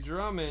Andre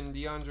Drummond,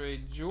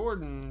 DeAndre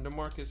Jordan,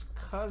 DeMarcus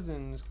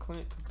Cousins,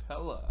 Clint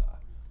Capella.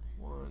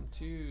 1,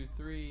 2,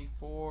 3,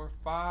 4,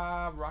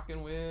 5.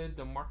 Rocking with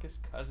DeMarcus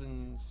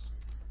Cousins.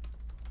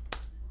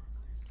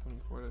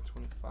 24 to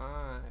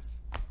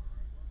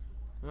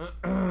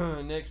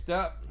 25. Next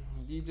up,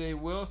 DJ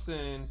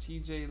Wilson,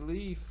 TJ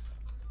Leaf,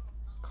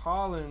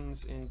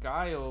 Collins, and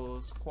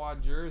Giles,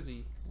 quad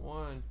jersey.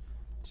 1,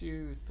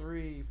 2,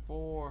 3,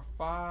 4,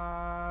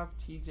 5.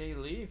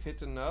 TJ Leaf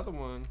hits another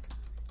one.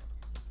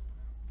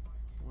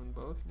 Won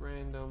both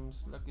randoms.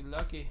 Lucky,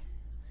 lucky.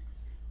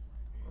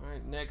 All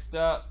right, next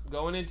up,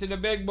 going into the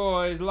big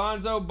boys.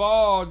 Lonzo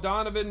Ball,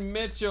 Donovan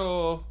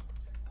Mitchell.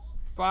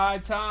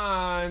 5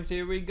 times.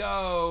 Here we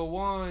go.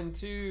 1,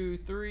 2,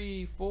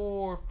 3,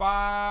 4,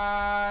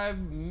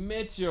 5.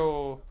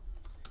 Mitchell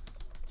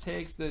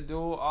takes the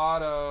dual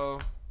auto.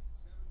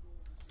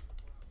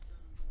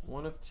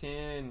 1 of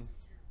 10.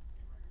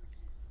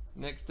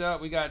 Next up,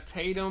 we got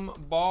Tatum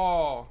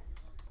Ball.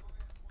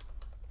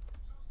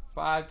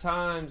 5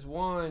 times.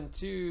 1,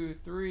 2,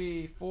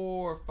 3,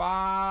 4,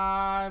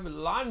 5.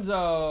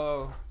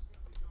 Lonzo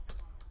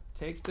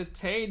takes the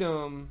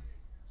Tatum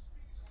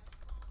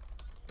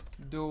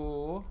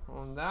duel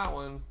on that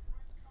one.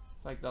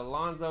 It's like the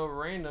Lonzo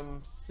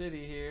random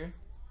city here.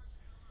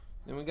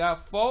 Then we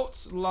got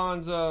Fultz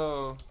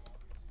Lonzo.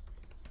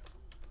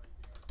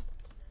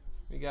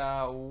 We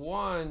got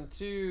 1,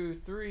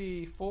 2,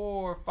 3,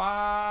 4,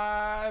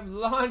 5.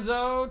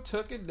 Lonzo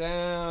took it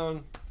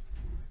down.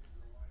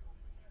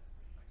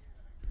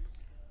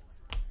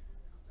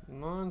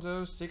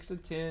 Lonzo 6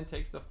 of 10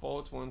 takes the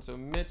Fultz one. So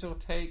Mitchell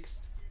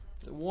takes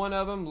one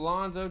of them.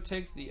 Lonzo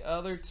takes the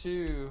other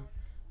 2.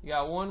 You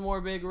got one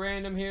more big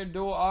random here.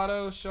 Dual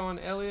auto. Sean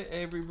Elliott,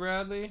 Avery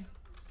Bradley.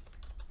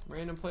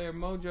 Random player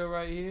mojo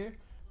right here.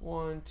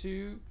 1,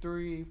 2,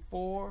 3,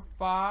 4,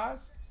 5.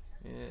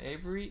 And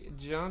Avery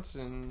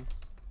Johnson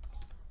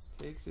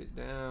takes it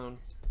down.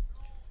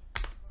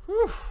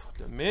 Whew.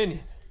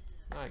 Dominion.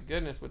 My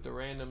goodness with the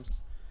randoms.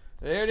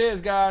 There it is,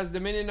 guys.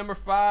 Dominion number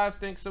 5.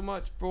 Thanks so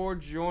much for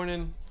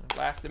joining.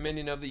 Last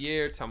Dominion of the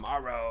year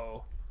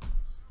tomorrow.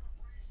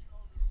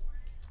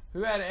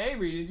 Who had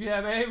Avery? Did you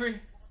have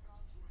Avery?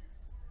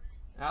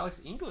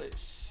 Alex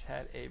English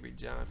had Avery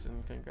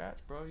Johnson.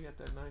 Congrats, bro. You got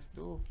that nice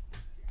duel.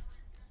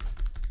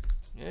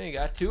 Yeah, you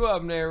got 2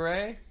 of them there,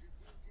 Ray.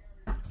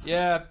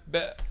 Yeah,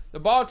 the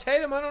Ball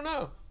Tatum, I don't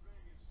know.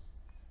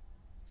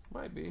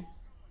 Might be.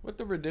 What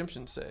the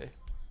redemption say,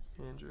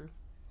 Andrew?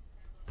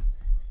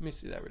 Let me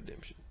see that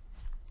redemption.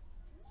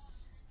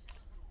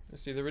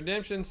 Let's see. The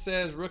redemption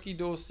says rookie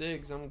dual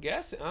SIGs. I'm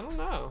guessing. I don't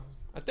know.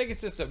 I think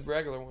it's just a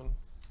regular one.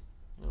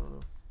 I don't know.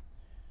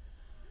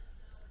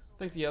 I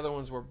think the other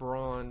ones were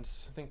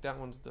bronze. I think that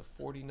one's the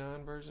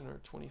 49 version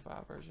or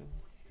 25 version.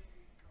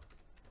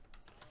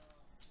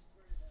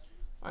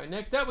 All right,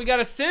 next up we got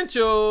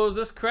Essentials.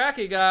 Let's crack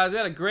it, guys. We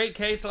had a great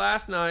case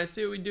last night. Let's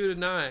see what we do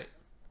tonight.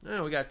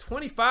 Oh, we got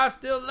 25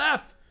 still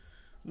left.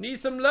 Need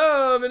some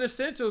love in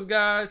Essentials,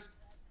 guys.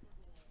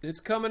 It's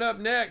coming up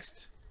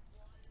next.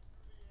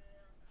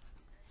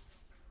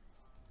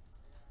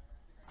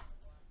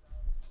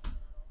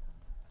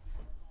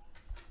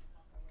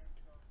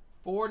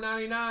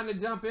 $4.99 to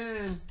jump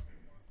in.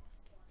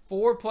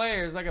 4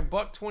 players, like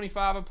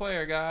 $1.25 a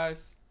player,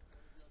 guys.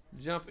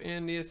 Jump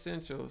in the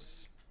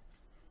Essentials.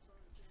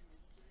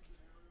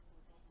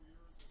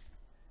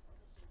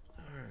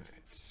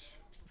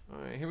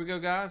 All right, here we go,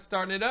 guys.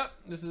 Starting it up.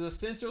 This is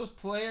Essentials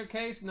player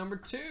case number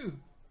 2.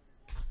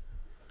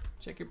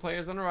 Check your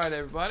players on the right,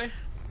 everybody.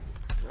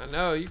 I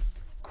know you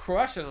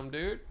crushing them,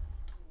 dude.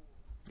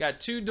 Got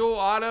 2 dual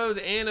autos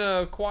and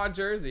a quad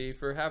jersey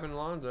for having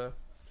Lonzo.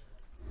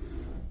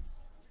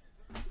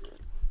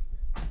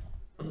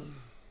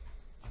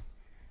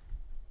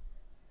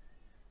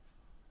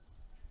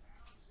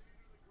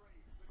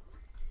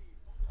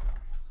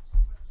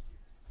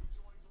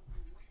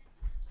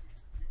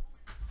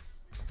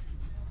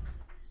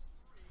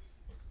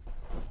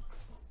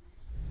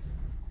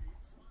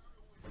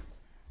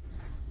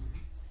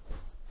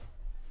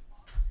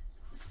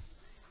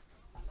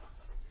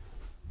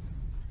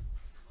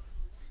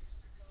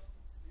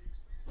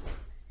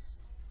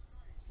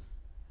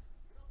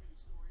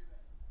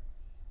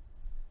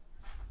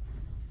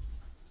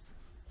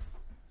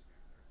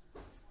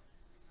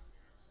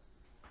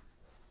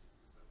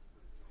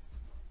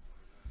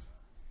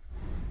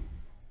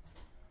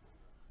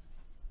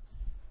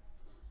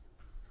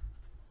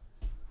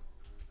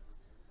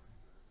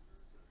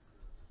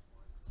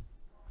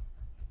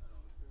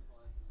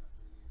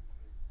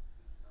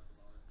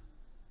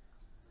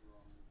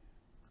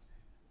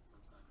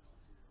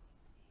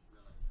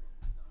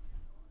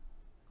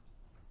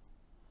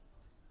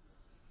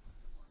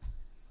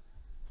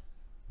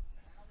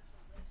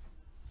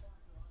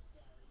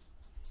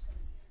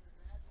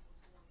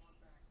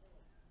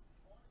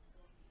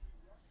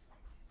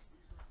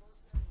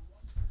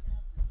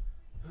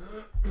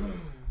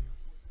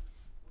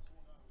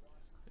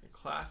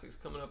 classics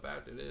coming up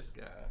after this,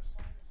 guys,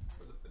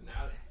 for the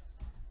finale.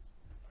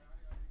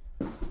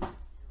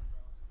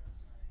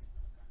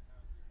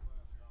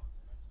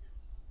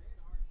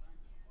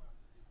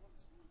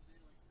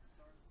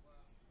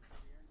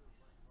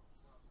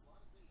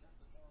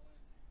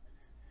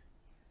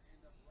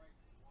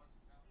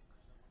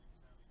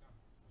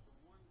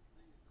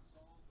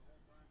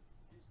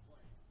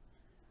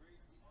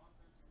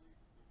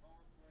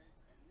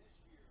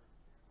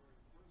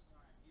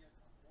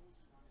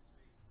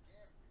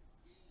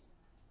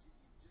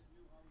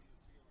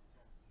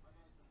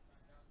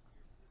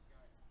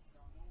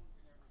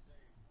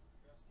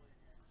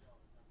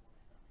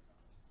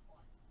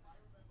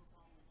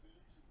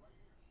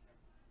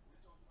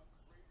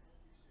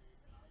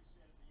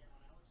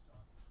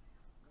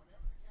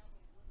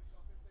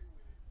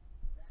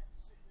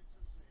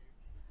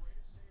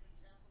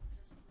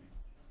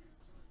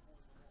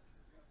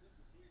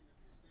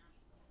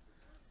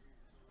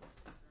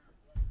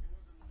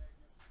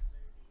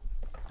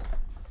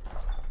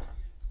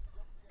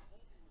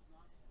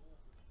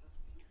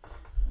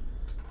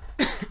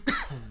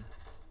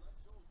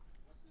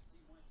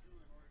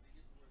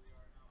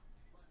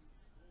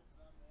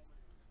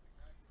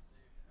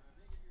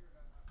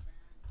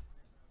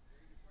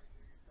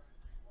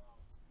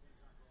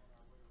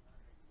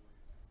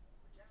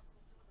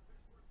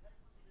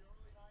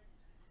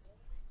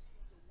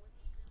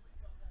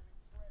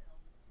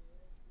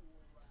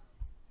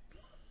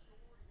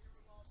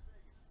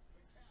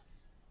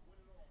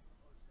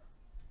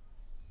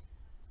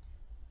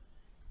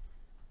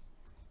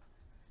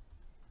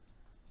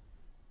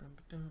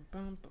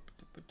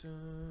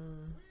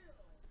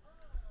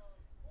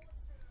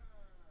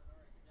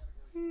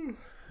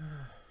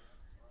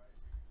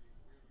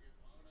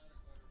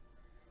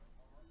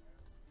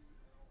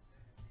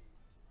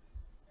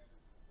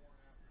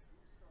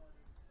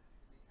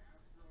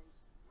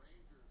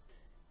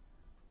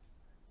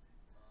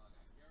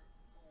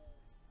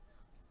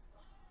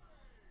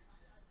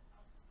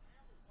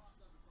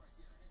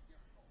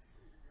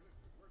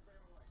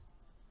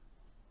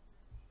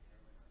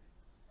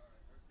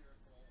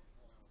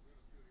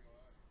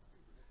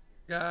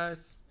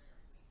 Guys.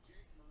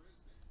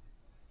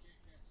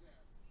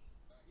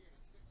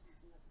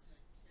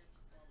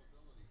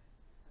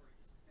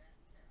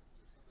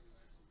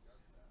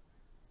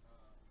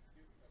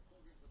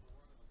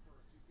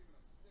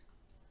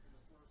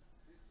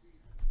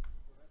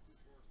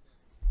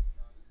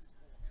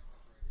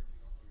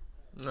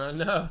 I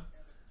know.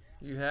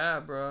 You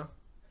have, bro.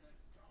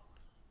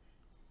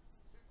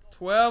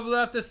 12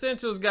 left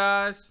essentials,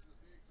 guys.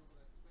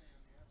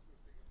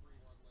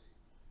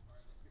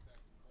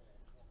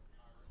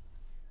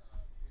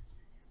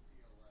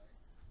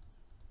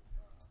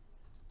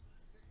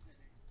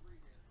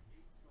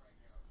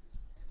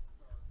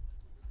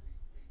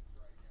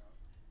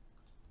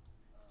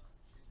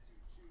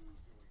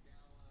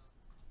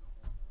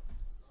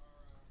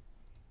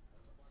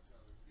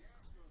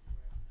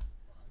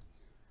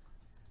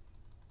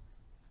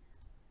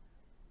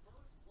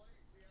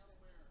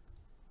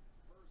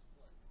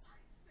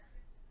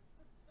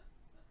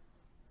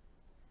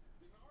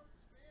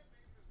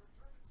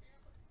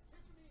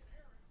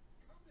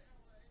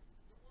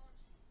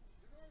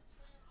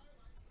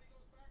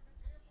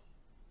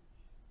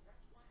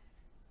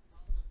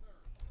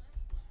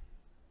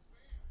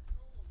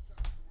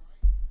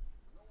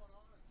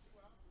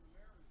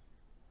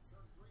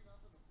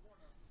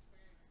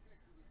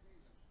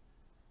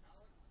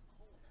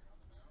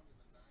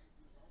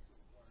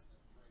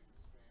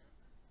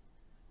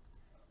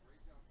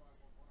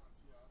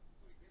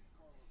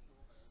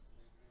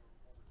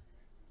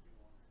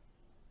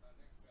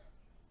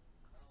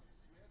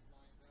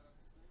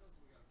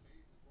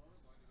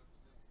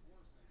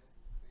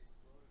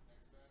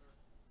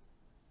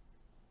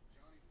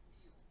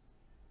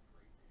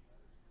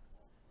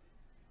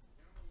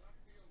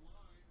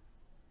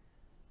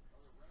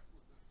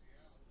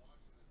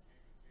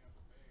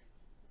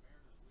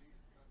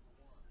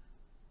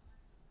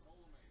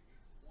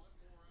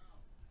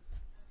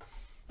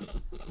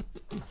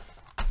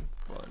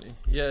 Funny.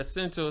 Yeah,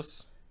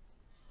 essentials.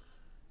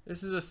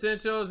 This is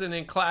essentials, and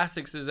then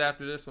classics is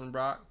after this one,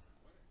 Brock.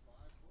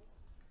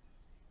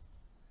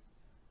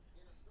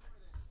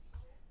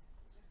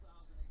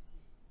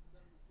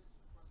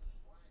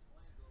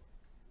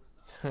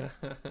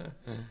 Michelangelo.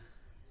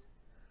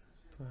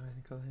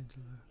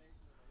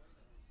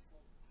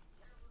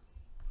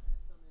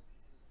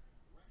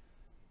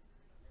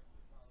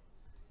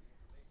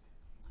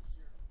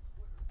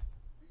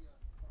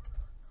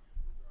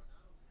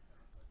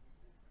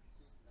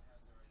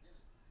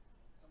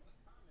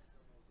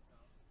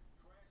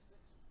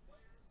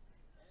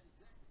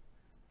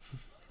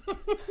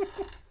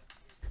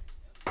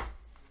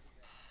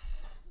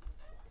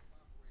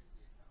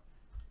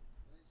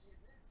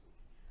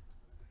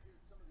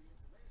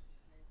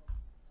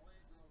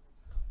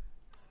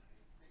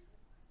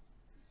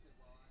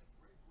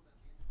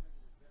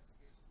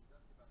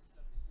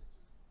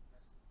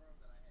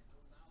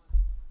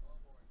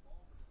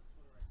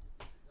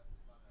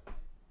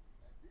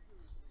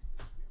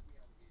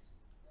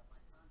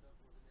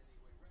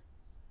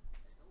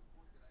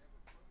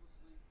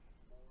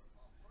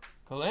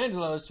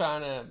 Colangelo's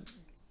trying to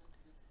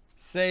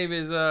save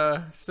his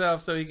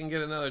self so he can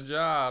get another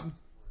job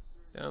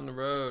down the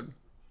road.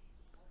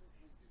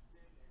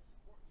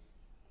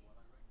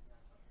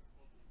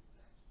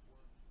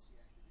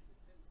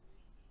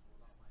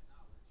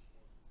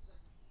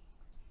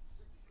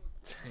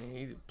 Dang,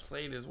 he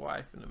played his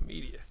wife in the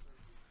media.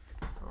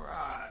 All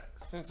right,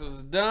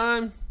 Essentials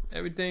done.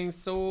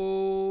 Everything's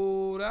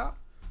sold out.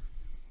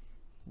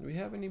 Do we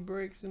have any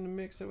breaks in the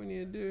mix that we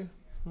need to do?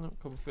 No, a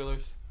couple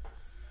fillers.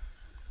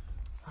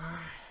 All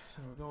right,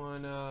 so we're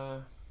going.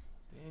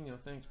 Daniel,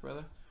 thanks,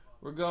 brother.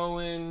 We're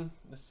going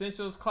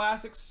Essentials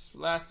Classics.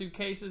 Last two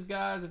cases,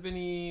 guys. If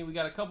any, we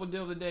got a couple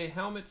deal of the day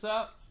helmets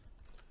up.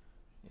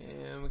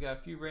 And we got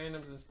a few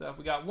randoms and stuff.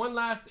 We got one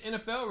last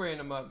NFL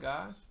random up,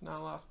 guys. Not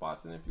a lot of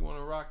spots in it if you want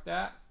to rock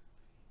that.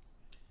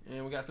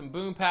 And we got some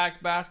Boom Packs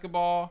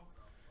basketball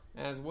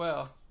as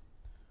well.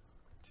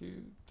 2,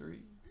 3,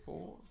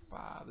 4,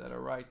 5 that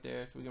are right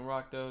there. So we can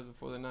rock those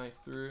before the night's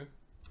through.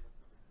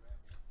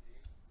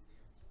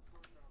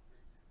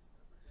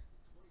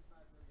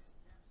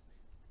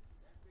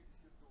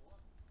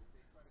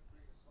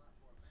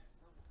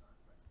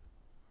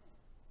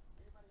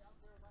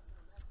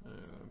 I'm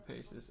going to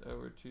paste this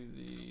over to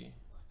the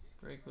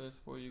break list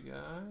for you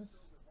guys.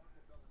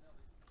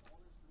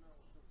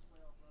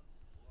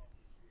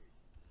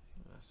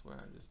 I swear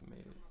I just made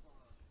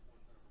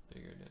it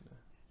bigger than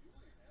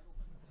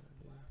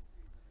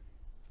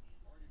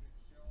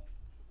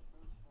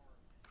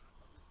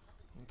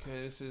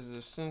Okay, this is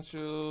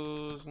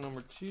Essentials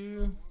number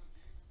 2.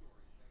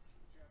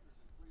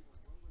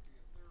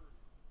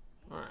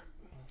 Alright,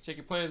 check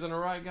your players on the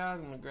right, guys.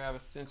 I'm going to grab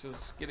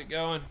Essentials, get it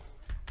going.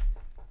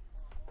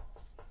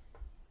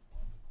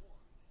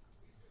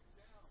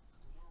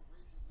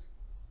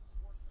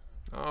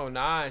 Oh,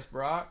 nice,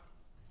 Brock.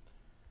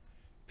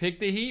 Pick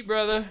the heat,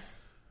 brother.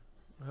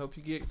 I hope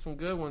you get some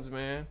good ones,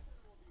 man.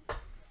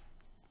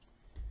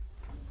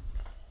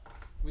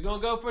 We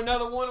gonna go for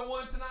another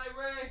one-on-one tonight,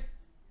 Ray?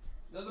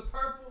 Another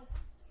purple?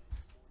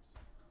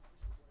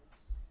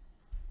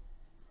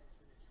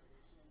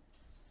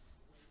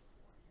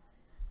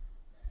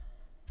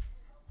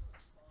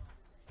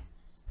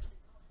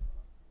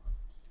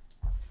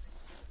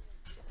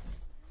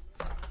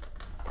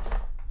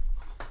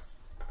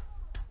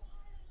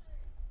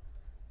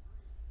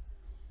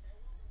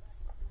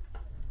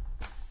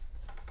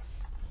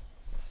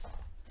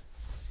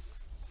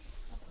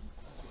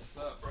 What's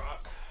up,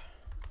 Brock?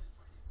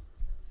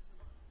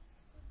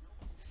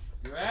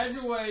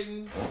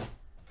 Graduating.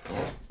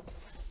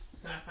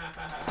 I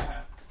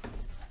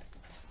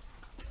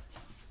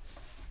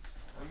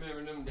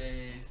remember them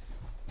days.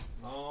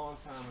 Long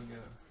time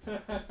ago.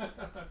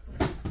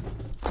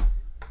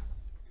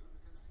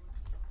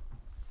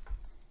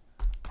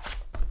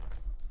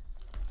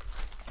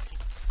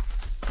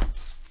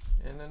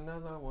 And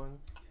another one.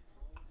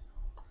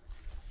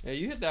 Yeah,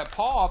 you hit that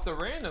paw off the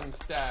random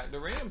stat, the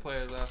random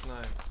players last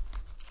night.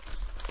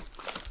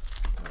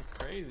 That's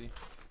crazy.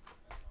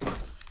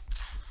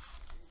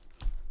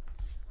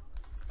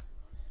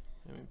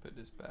 Let me put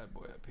this bad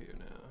boy up here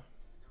now.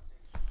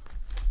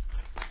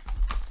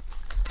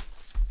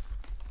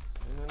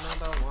 And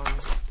another one.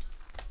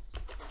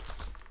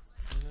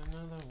 And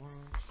another one.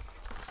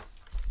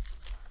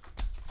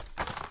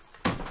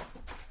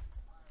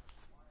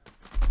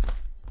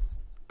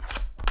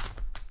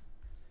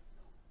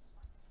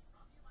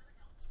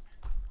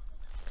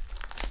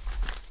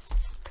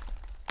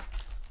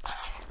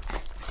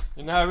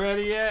 You're not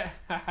ready yet?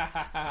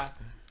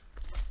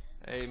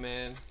 Hey,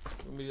 man.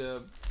 It'll be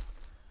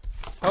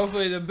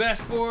hopefully the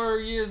best 4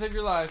 years of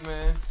your life,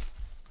 man.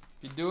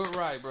 If you do it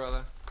right,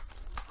 brother.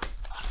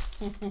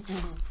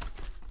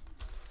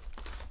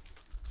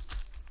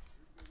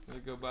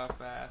 It'll go by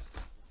fast.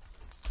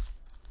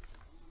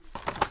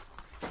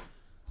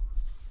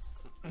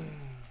 Check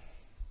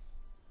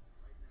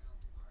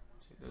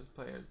those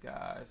players,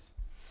 guys.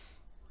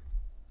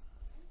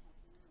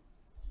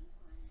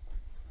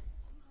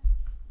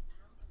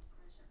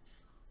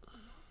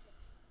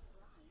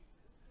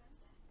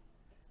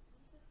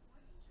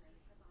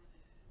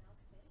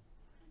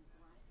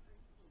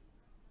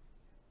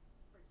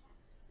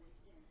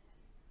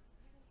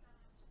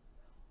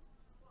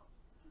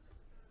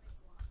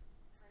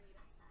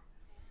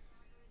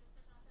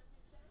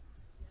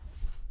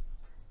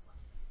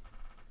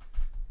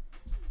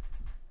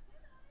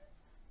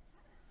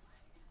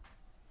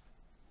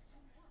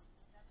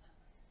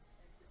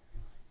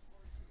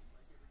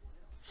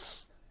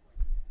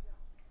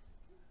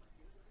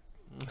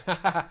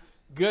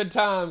 Good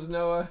times,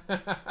 Noah.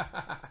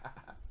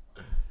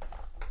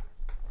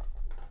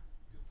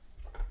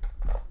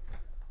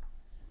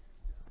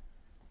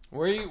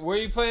 Where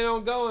you planning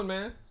on going,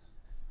 man?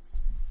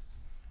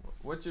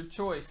 What's your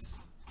choice?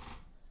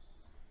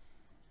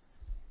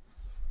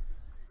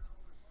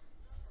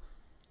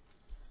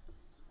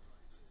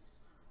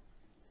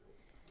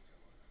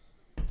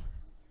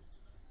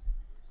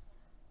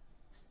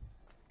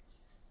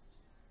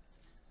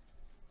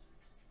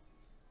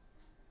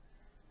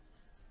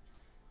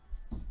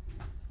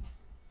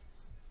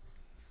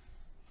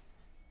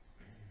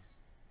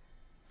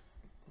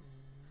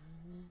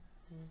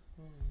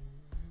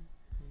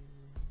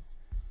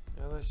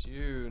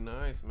 LSU,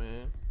 nice,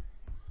 man.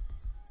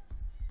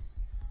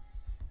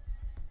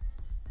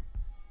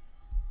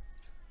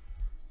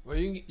 Well,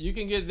 you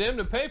can get them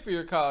to pay for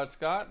your college,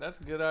 Scott. That's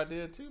a good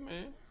idea too,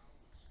 man.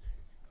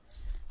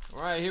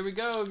 All right, here we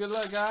go. Good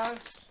luck,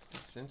 guys.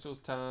 Essentials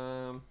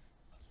time.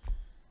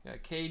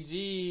 Got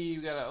KG.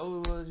 We got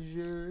an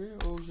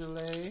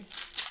Ojale.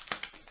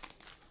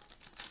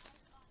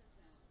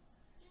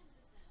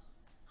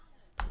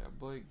 Got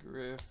Blake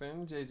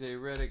Griffin. JJ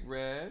Redick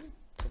red.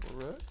 Couple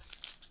rooks.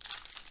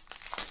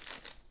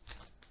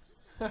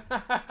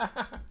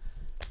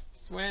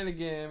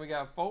 Swanigan. We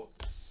got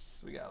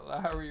Fultz. We got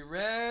Lowry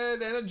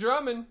red and a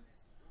Drummond.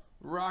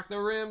 Rock the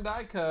rim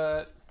die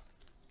cut.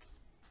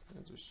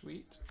 Those are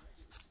sweet.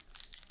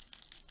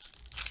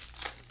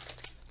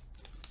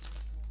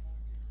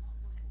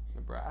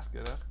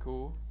 Nebraska, that's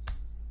cool.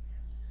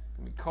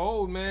 Gonna be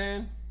cold,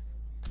 man.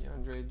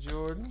 DeAndre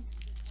Jordan.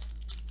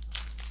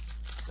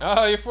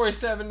 Oh, you're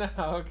 47 now.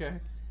 Okay.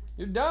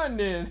 You're done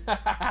then.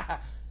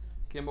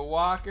 Kemba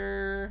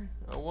Walker.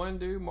 A one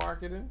dude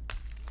marketing.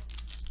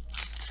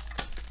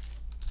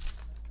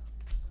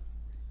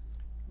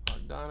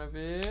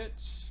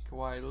 Bogdanovich.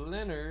 Kawhi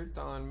Leonard.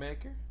 Thon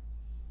Maker.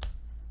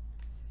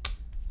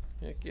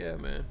 Heck yeah,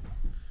 man.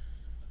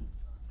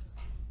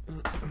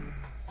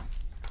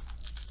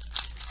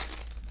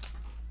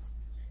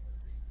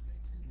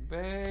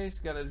 Base,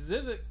 got a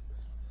Zizic.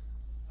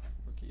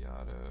 Rookie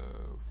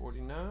auto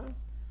 49.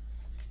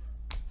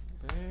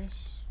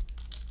 Base.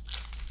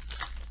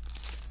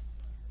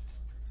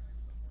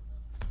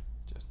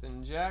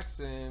 Justin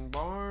Jackson.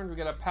 Barnes, we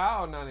got a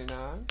Powell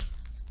 99.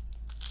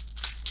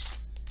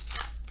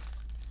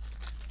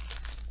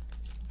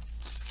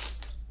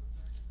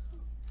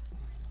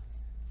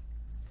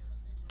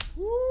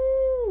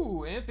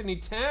 Woo! Anthony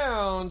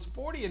Towns,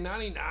 40 and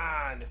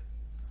 99.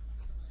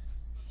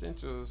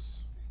 Essentials.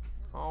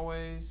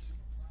 Always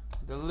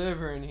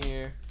delivering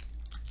here.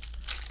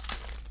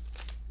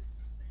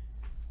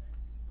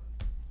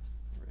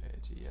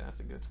 Reggie, yeah,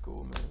 that's a good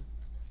school, man.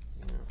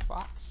 Here,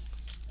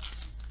 Fox.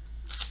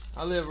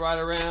 I live right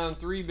around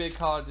 3 big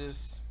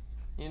colleges.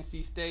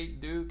 NC State,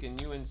 Duke,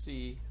 and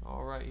UNC.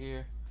 All right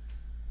here.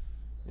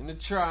 In the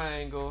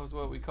triangle is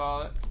what we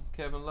call it.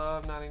 Kevin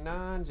Love,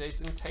 99.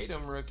 Jason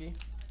Tatum, rookie.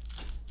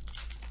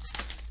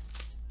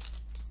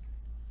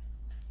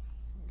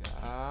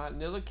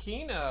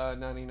 Ntilikina,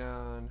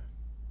 99.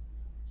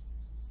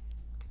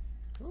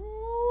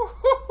 Ooh,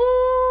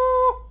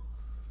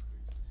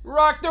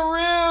 rock the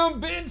rim,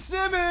 Ben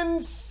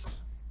Simmons.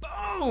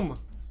 Boom.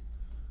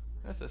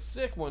 That's a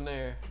sick one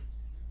there.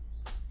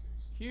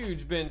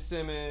 Huge Ben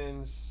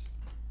Simmons.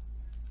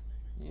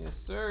 Yes,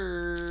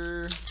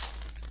 sir.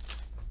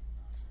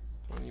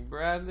 Tony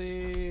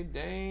Bradley,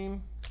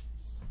 Dame.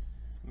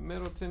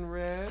 Middleton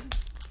red.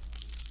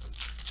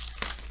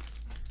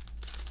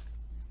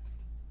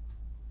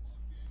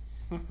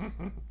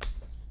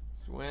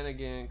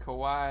 Swanigan,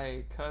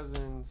 Kawhi,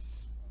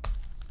 Cousins,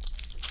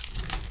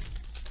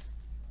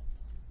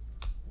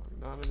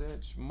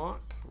 Bogdanovich, Monk,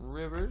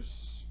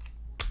 Rivers,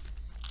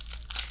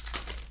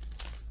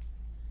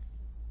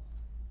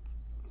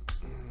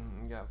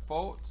 got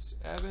Fultz,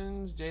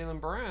 Evans, Jaylen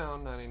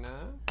Brown, 99.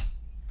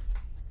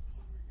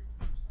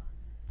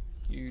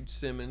 Huge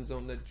Simmons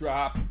on the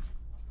drop.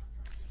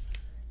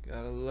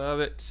 Gotta love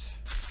it.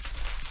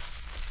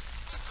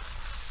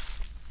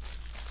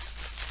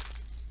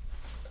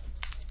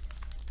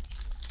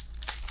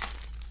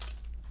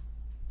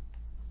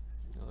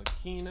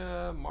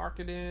 Kina,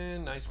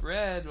 marketing, nice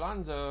red,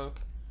 Lonzo,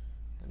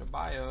 and a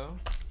bio.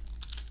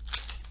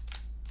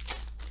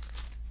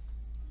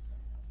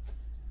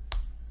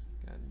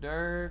 Got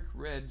Dirk,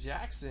 red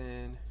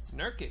Jackson,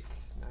 Nurkic,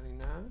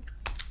 99.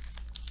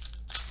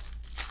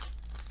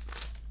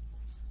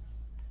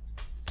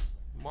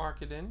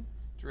 Marketing,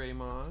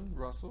 Draymond,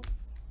 Russell.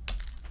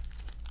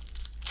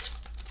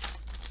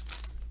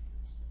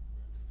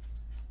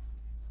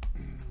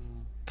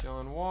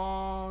 John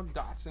Wall,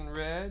 Dotson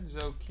red,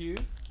 ZoQ.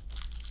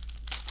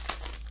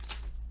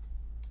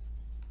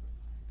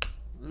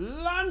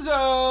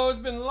 Lonzo! It's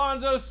been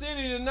Lonzo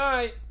City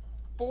tonight.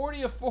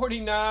 40 of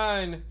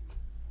 49.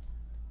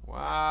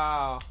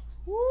 Wow.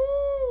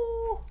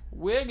 Woo!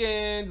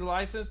 Wiggins,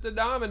 license to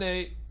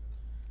dominate.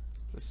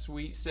 It's a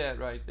sweet set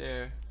right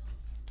there.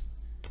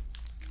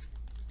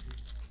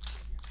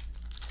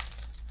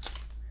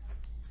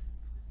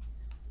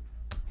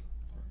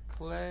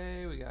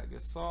 Clay, we got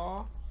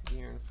Gasol,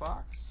 De'Aaron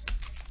Fox.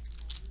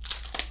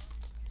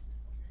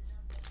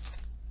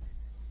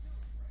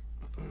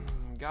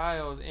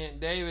 Giles, Ant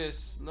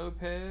Davis,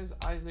 Lopez,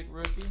 Isaac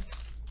rookie.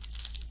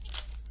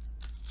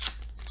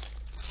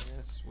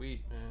 That's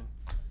sweet, man.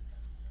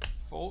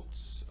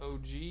 Fultz,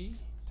 OG,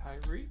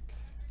 Tyreek.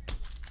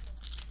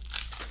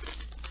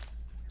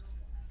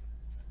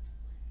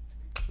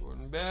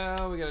 Jordan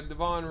Bell, we got a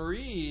Devon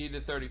Reed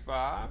at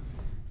 35.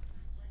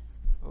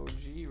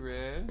 OG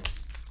red.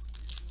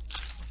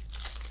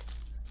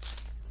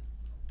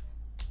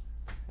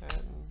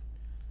 Patton,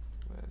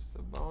 that's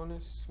the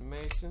bonus.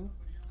 Mason.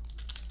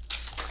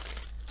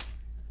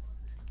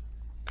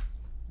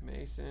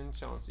 Mason,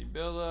 Chauncey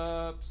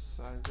Billups,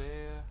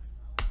 Isaiah.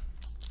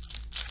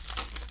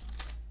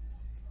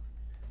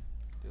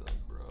 Dylan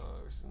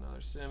Brooks,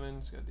 another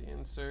Simmons, got the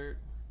insert.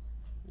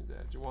 Who's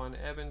that? Jawan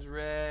Evans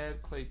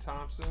red, Klay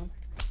Thompson.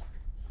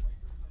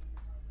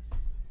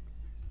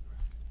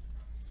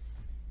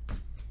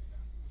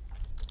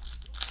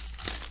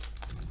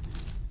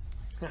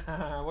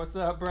 What's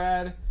up,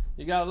 Brad?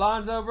 You got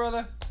Lonzo,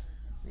 brother?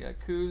 We got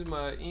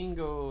Kuzma,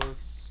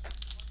 Ingles.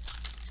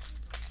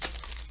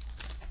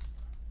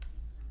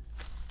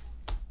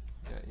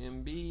 Got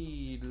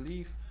Embiid,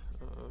 Leaf.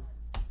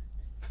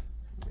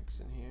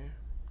 Mixing here.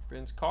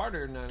 Vince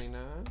Carter,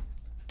 99.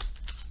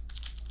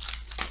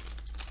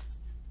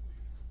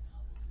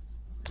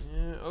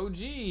 Yeah, OG,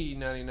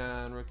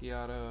 99, rookie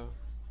auto.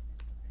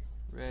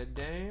 Red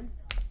Dame.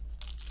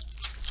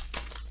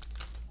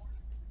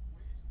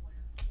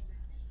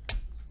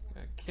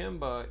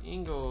 Kemba,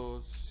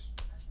 Ingles,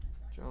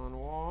 John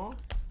Wall,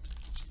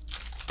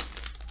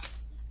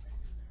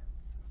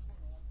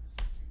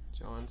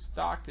 John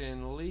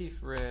Stockton, Leaf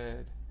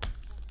red.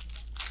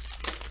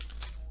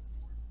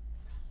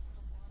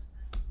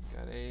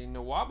 Got a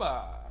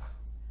Nwaba,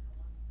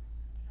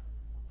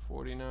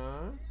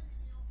 49.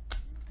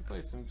 He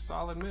played some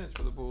solid minutes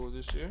for the Bulls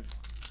this year.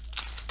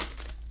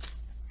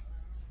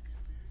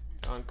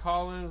 John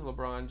Collins,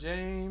 LeBron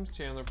James,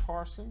 Chandler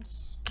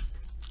Parsons.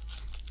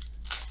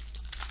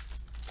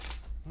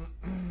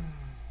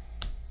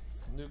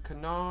 Luke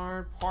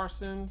Kennard,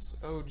 Parsons,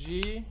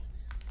 OG.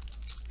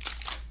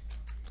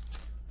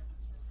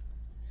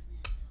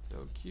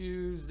 So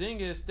Q,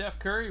 Zingas, Steph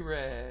Curry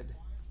red.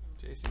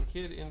 Jason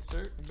Kidd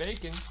insert,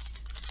 Bacon.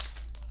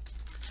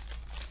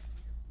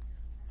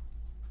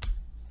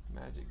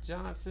 Magic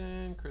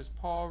Johnson, Chris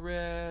Paul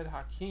red,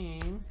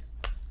 Hakeem.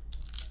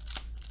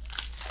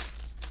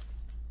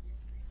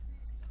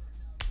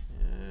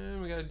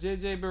 And we got a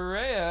JJ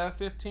Barea,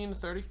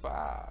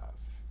 15/35.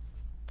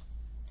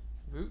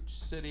 Vooch,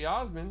 City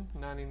Osman,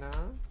 99.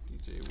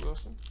 DJ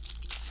Wilson.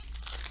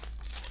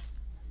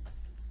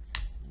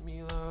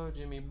 Milo,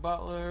 Jimmy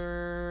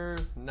Butler.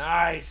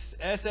 Nice.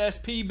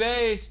 SSP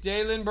base,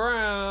 Jaylen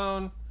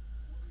Brown.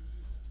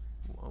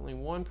 Only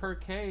one per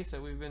case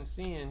that we've been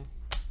seeing.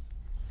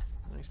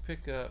 Nice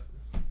pickup.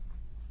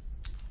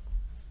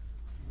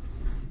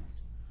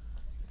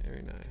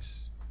 Very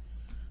nice.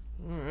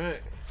 All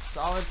right.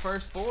 Solid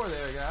first four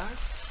there, guys.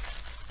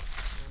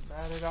 Not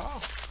bad at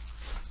all.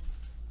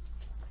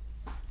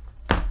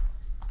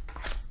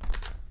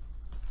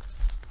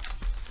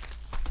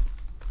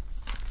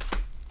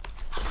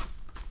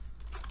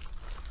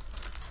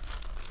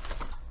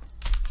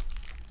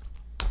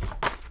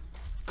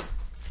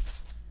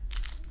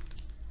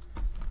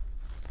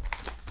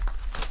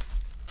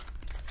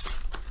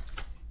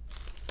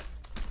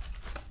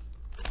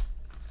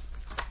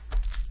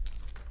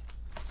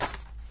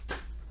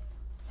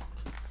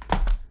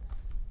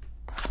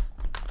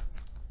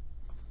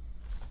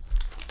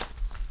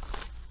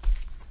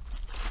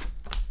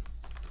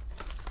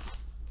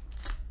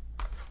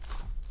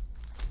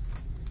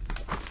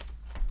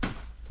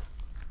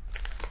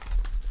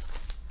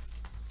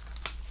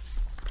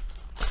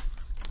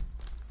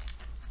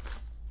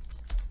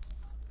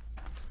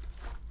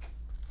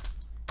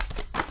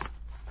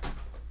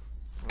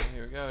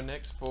 Here we go,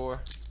 next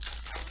four.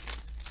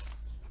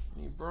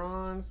 Need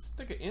bronze. I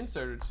think an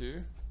insert or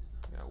two.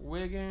 Got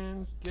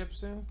Wiggins,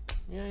 Gibson.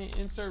 You ain't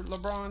insert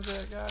LeBron's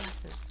yet, guys?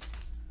 Can't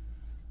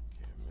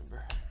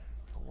remember.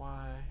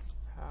 Kawhi,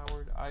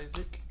 Howard,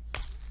 Isaac.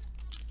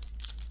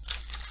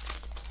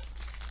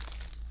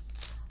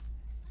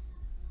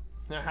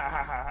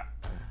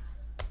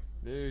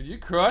 Dude, you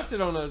crushed it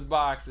on those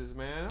boxes,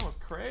 man. That was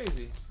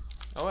crazy.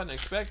 I wasn't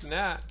expecting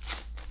that.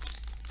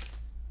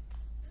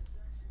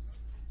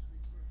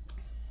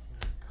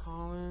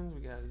 Collins,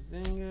 we got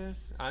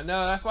Zingas. I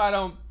know, that's why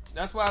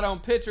I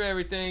don't picture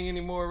everything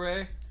anymore,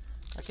 Ray.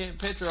 I can't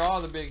picture all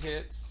the big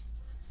hits.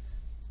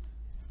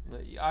 The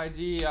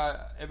IG,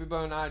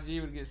 everybody on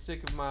IG would get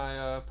sick of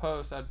my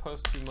posts. I'd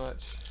post too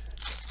much.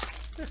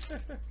 We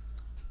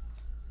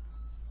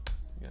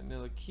got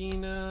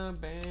Ntilikina,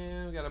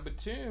 bam. We got a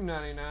Batum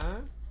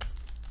 99.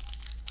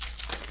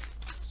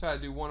 Let's try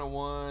to do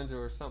 101s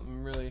or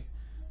something really,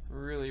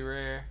 really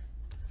rare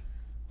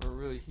or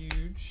really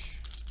huge.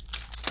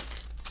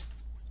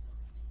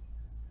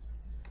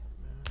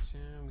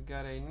 We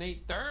got a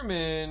Nate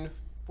Thurman,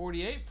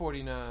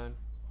 48/49.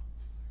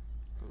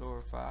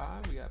 Lower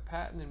 5. We got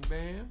Patton and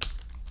Bam.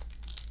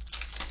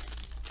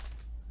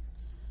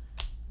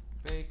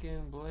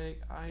 Bacon,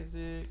 Blake,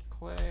 Isaac,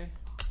 Clay.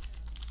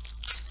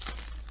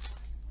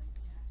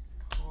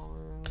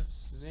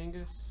 Collins,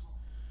 Zingas,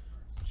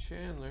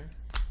 Chandler,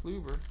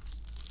 Kluber.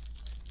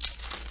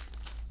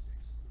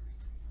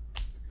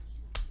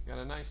 Got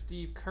a nice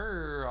Steve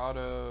Kerr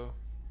auto,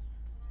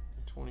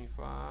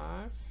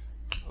 25.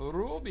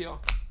 Rubio.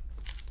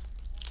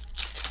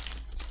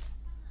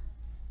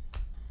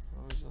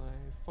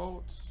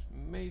 Fultz,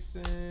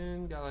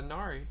 Mason,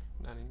 Gallinari,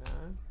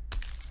 99.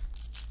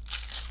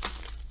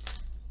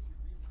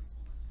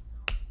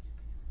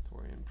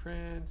 Dorian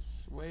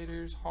Prince,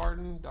 Waiters,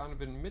 Harden,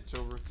 Donovan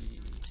Mitchell rookie.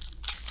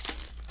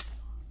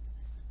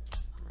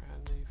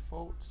 Bradley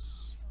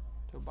Fultz,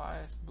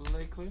 Tobias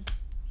Blakely.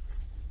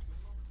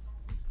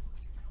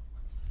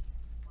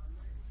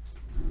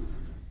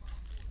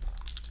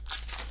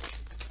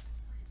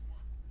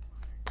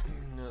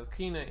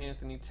 Keena,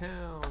 Anthony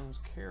Towns,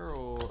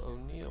 Carroll,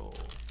 O'Neal.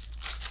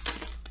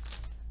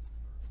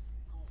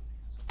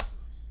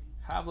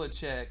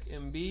 Havlicek,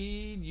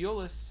 Embiid,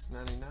 Ulis,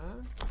 99.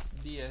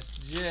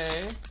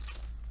 DSJ.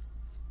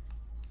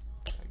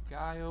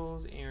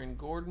 Giles, Aaron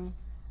Gordon,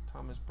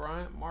 Thomas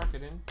Bryant,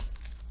 Marketing.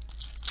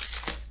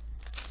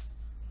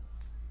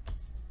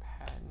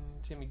 Patton,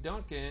 Timmy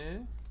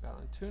Duncan,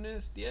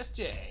 Valanciunas,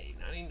 DSJ,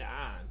 99.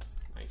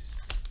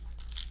 Nice.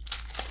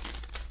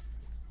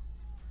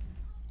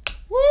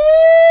 Woo!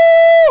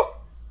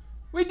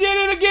 We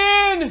did it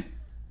again!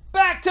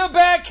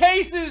 Back-to-back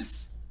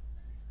cases.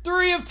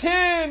 3 of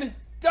 10.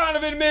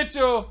 Donovan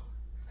Mitchell.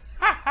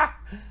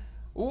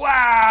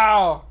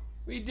 Wow!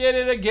 We did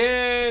it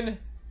again.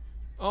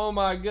 Oh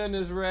my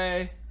goodness,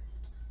 Ray.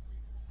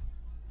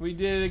 We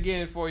did it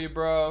again for you,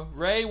 bro.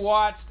 Ray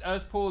watched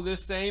us pull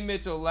this same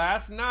Mitchell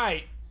last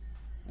night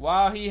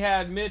while he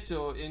had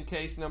Mitchell in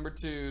case number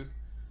 2.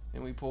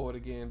 And we pull it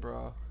again,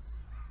 bro.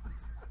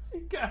 You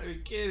gotta be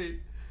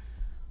kidding.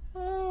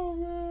 Oh,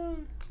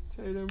 man.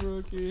 Tatum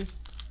rookie.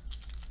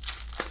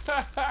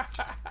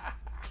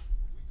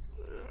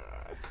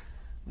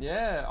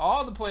 Yeah,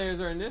 all the players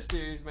are in this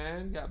series,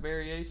 man. Got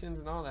variations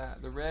and all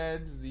that. The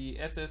Reds, the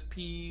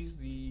SSPs,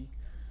 the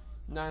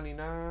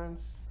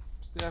 99s.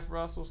 Steph,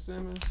 Russell,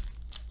 Simmons.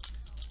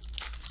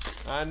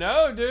 I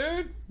know,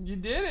 dude. You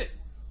did it.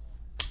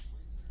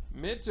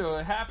 Mitchell,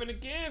 it happened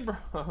again,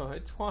 bro.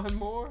 It's one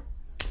more.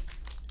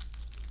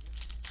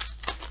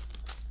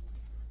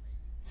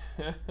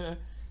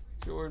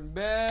 Jordan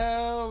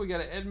Bell. We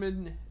got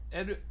an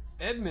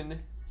Edmund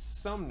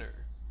Sumner.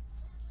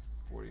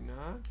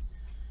 49.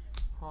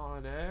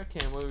 Holiday. I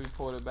can't believe we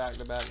pulled it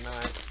back-to-back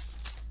nights.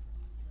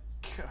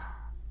 God.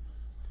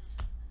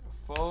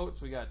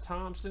 Folks, we got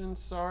Thompson,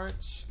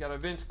 Sarge. Got a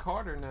Vince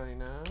Carter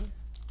 99.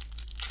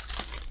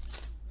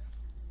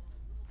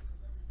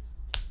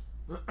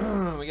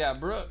 We got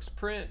Brooks,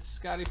 Prince,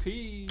 Scotty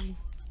P.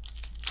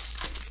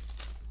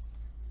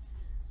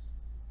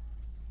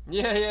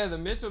 Yeah, the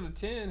Mitchell to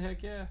 10.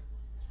 Heck yeah.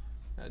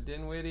 Got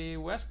Dinwiddie,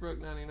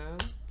 Westbrook 99.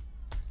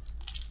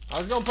 I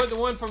was going to put the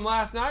one from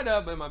last night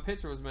up, but my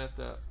picture was messed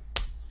up.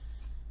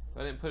 If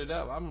I didn't put it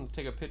up, I'm going to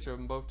take a picture of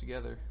them both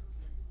together.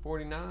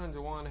 49,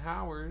 Juwan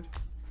Howard.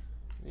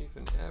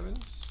 Ethan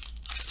Evans.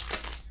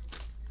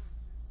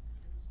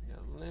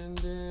 Got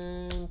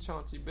Linden,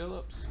 Chauncey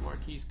Billups,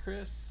 Marquise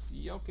Chris,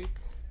 Jokic.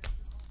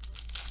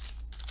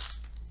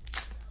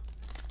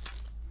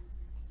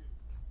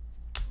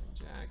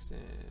 Jackson,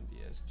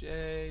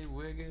 DSJ,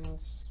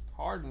 Wiggins,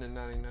 Harden in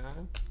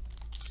 99.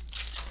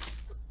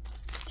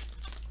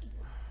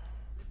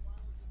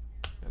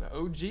 Got an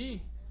OG,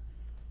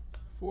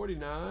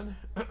 49.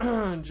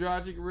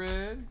 Dragic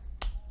red.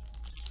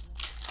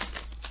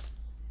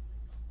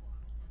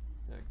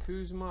 Got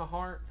Kuzma,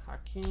 Hart,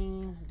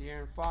 Hakeem,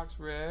 De'Aaron Fox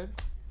red.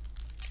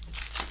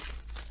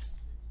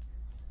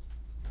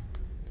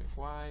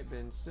 White,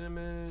 Ben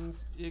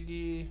Simmons,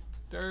 Iggy,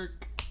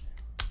 Dirk.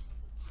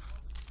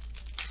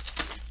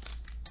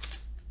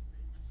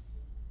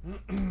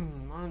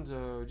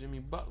 Lonzo, Jimmy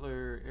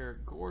Butler,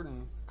 Eric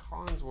Gordon,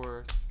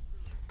 Collinsworth.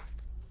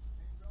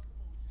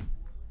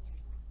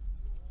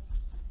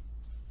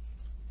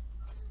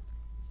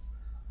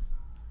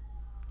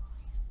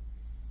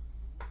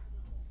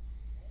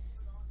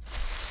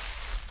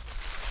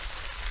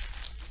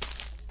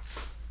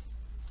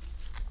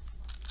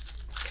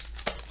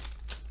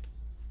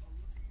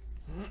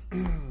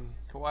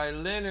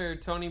 Kawhi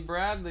Leonard, Tony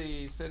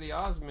Bradley, Cedi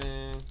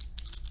Osman.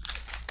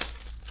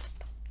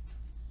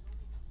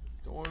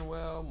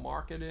 Dornwell,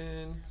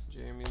 Marketing,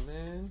 Jeremy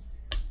Lin.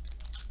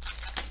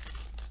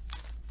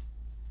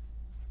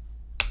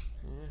 Yeah,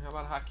 how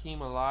about Hakeem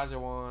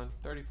Olajuwon,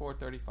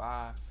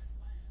 34-35.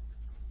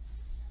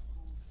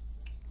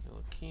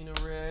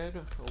 Ntilikina red,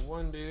 a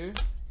one dude.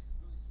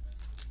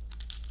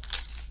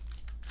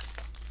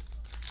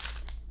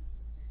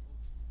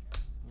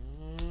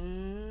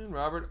 And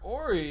Robert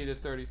Horry to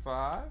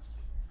 35.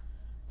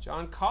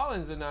 John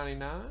Collins to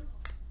 99.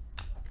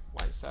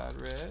 Whiteside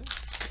red.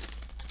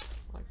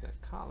 Like that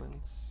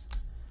Collins.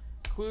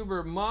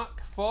 Kluber, Monk,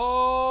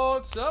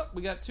 Fultz. Oh,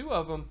 we got 2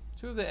 of them.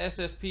 2 of the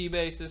SSP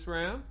base this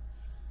round.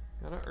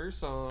 Got an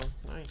Urson.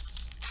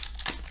 Nice.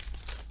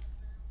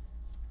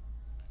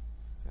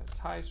 Got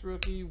Tice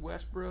rookie,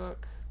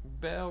 Westbrook,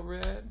 Bell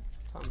red,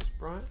 Thomas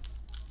Bryant.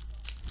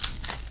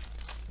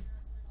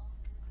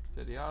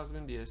 Cedi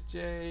Osman,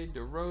 DSJ,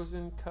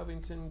 DeRozan,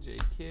 Covington, J.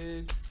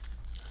 Kidd,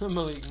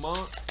 Malik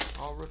Monk.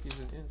 All rookies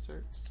and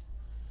inserts.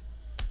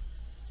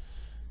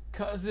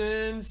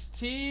 Cousins,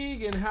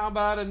 Teague, and how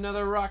about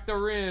another Rock the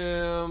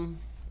Rim?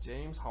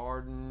 James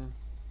Harden.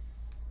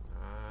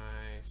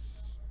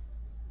 Nice.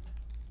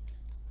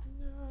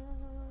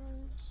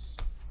 Nice.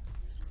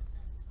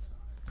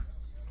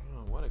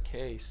 Oh, what a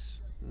case.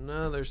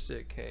 Another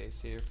sick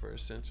case here for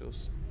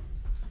Essentials.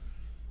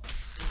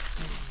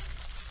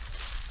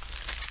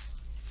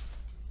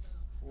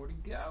 Where'd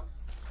he go?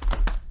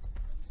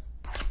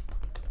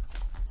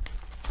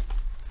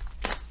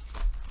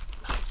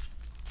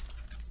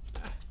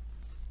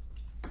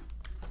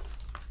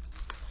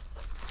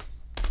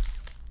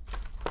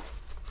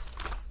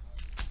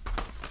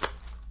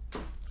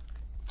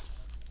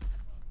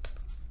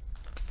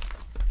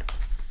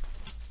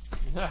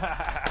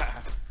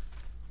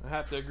 I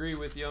have to agree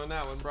with you on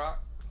that one,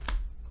 Brock.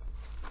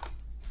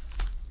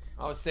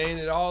 I was saying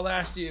it all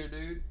last year,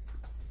 dude.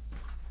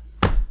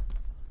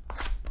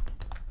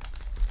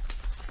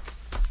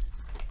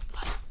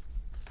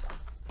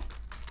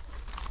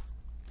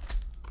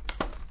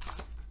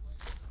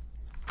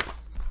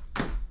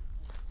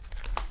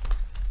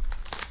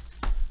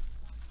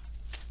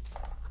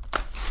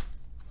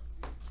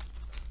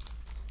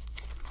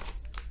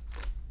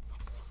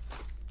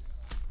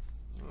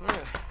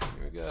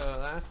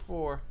 Last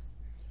four.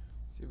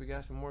 See if we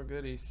got some more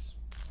goodies.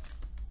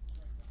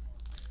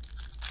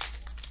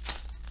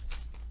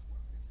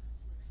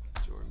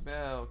 Jordan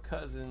Bell,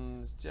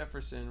 Cousins,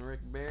 Jefferson, Rick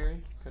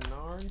Barry,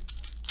 Kennard.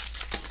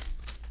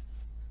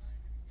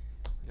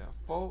 We got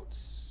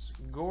Fultz,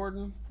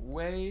 Gordon,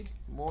 Wade,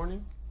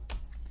 Morning.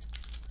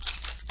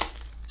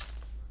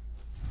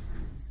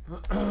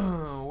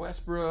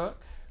 Westbrook,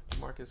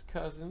 Marcus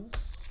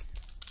Cousins.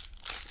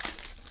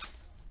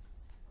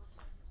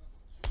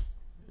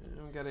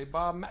 We got a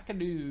Bob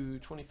McAdoo,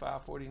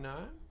 25/49. No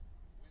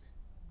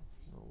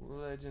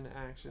legend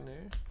action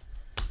there.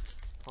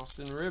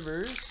 Austin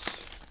Rivers.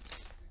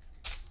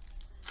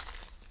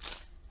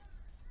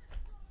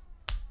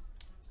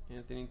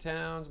 Anthony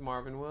Towns,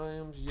 Marvin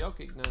Williams,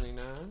 Jokic,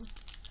 99.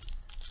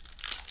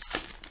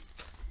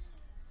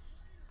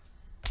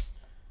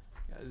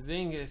 Got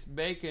Zingis,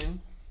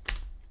 Bacon.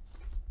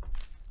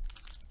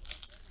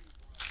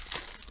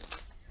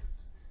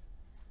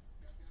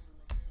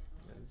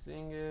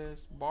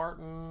 Zingis,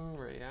 Barton,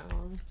 Ray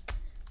Allen,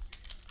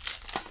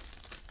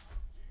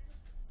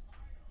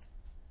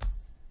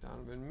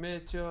 Donovan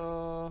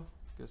Mitchell,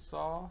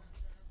 Gasol,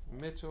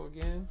 Mitchell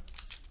again,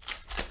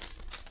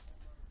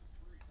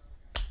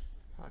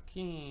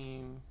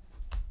 Hakeem,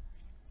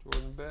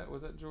 Jordan Bell,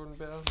 was that Jordan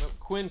Bell? Nope,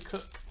 Quinn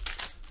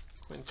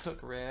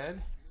Cook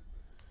red.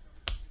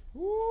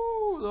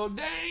 Woo, little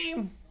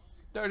Dame,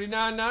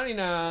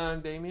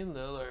 39.99, Damian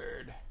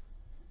Lillard.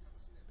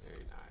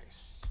 Very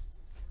nice.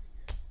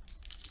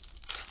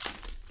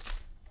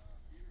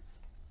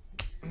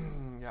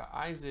 Got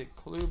Isaac,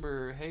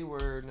 Kluber,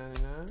 Hayward,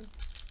 99.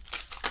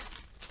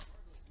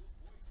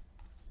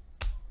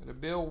 Got a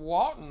Bill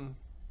Walton,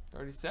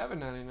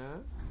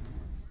 37.99.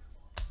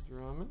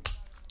 Drummond.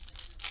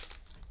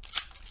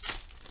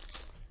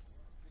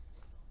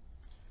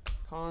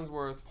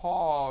 Collinsworth,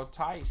 Paul,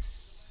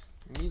 Tice,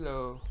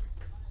 Milo.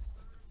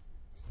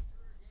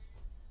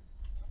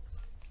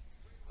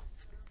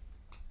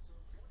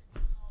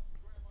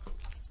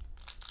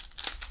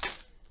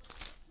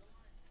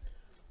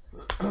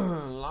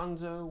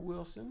 Lonzo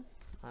Wilson,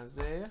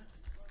 Isaiah.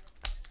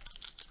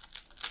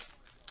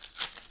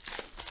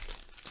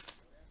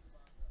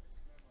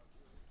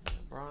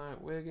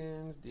 Bryant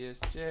Wiggins,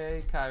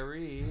 DSJ,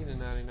 Kyrie, to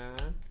 99.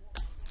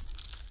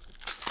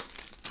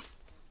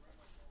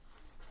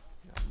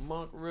 Got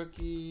Monk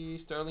rookie,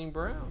 Sterling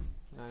Brown,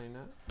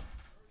 99.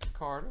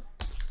 Carter.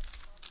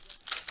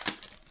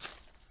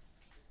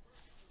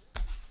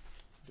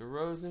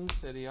 DeRozan,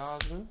 Cedi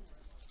Osman.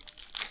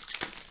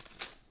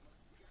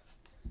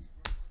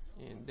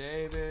 Ian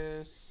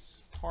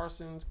Davis,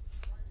 Parsons,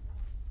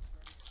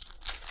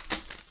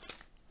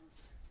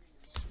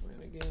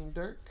 Swanigan,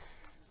 Dirk,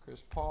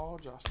 Chris Paul,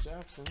 Josh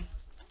Jackson,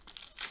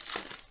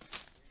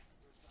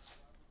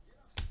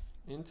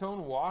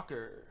 Intone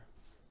Walker,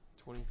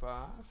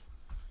 25,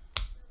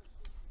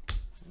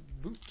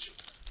 Booch,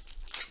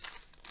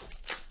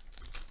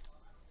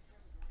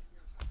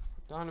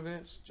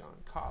 Donovich, John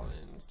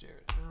Collins,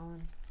 Jarrett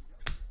Allen.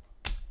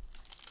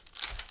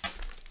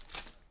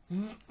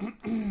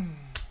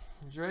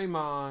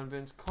 Draymond,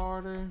 Vince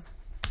Carter,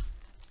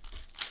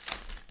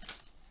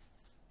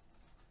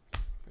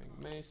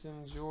 Frank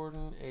Mason,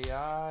 Jordan,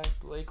 AI,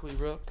 Blakely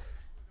Rook,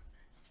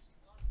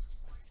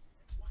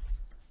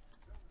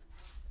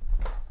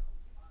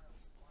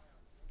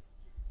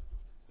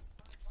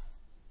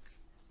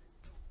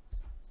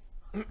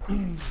 near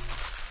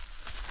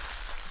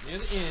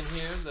the end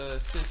here, the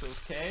Essentials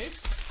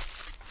case.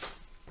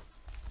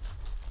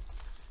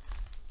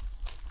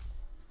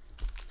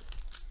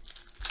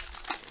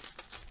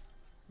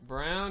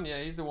 Brown,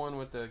 yeah, he's the one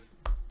with the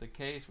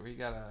case where he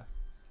got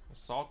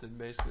assaulted,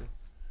 basically.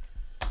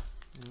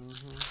 Got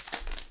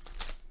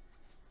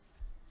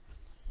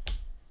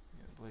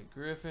Blake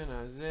Griffin,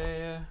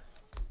 Isaiah,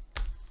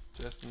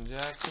 Justin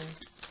Jackson,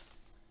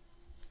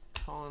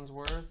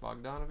 Collinsworth,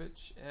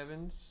 Bogdanovich,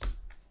 Evans,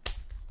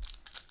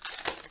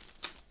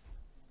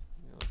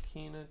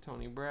 Keena,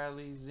 Tony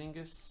Bradley,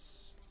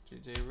 Zingis,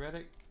 JJ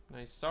Redick,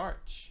 nice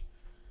Sarch,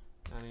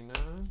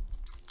 99.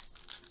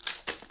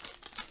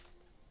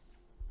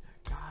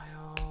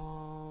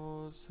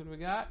 What do we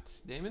got?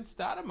 Damon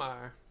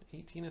Stoudemire,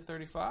 18 of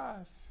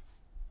 35.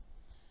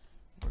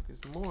 Marcus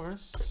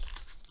Morris.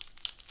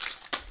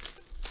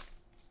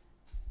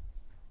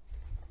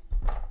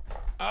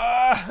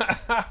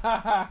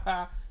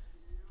 Ah!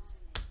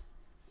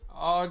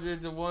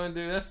 Aldridge to 1,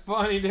 dude. That's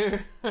funny,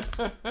 dude.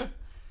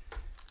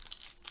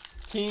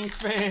 Kings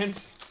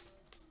fans.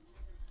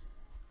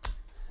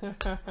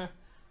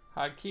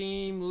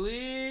 Hakeem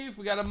Leaf.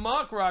 We got a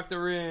Monk rock the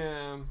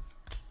rim.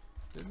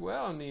 Did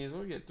well on these.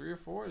 We'll get 3 or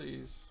 4 of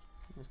these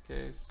in this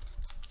case.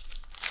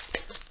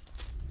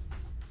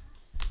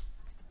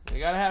 You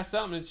gotta have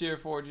something to cheer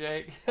for,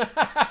 Jake.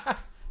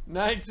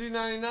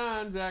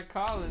 92.99, Zach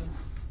Collins.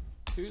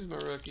 Kuzma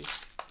rookie.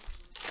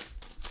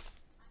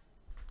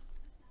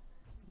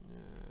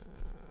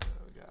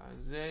 We got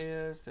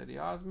Isaiah, Cedi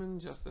Osman,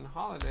 Justin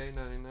Holiday,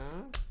 99.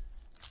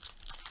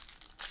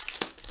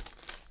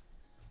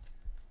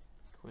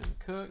 Quinn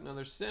Cook,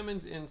 another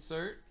Simmons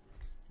insert.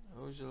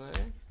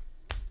 Ogilvy.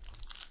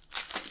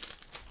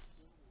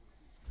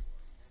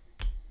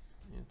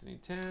 Anthony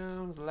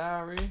Towns,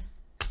 Lowry.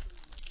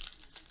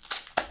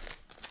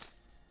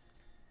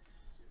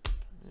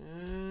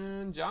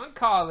 And John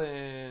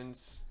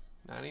Collins,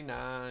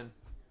 99.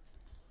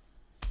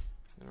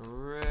 And a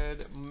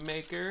red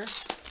maker.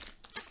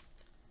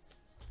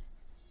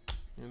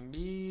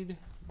 Embiid,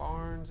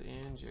 Barnes,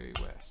 and Jerry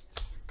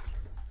West.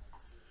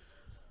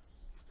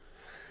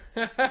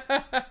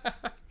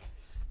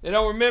 They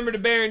don't remember the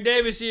Baron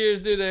Davis years,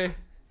 do they?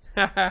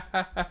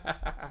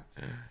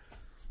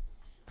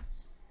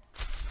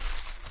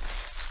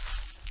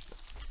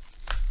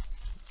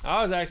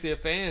 I was actually a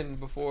fan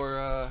before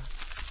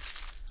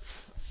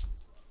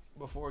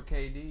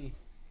KD.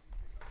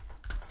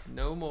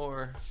 No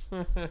more.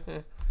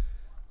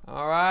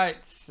 All right,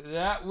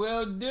 that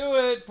will do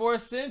it for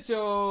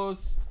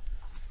Essentials.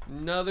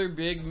 Another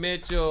Big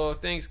Mitchell.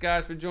 Thanks,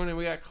 guys, for joining.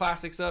 We got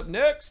Classics up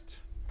next.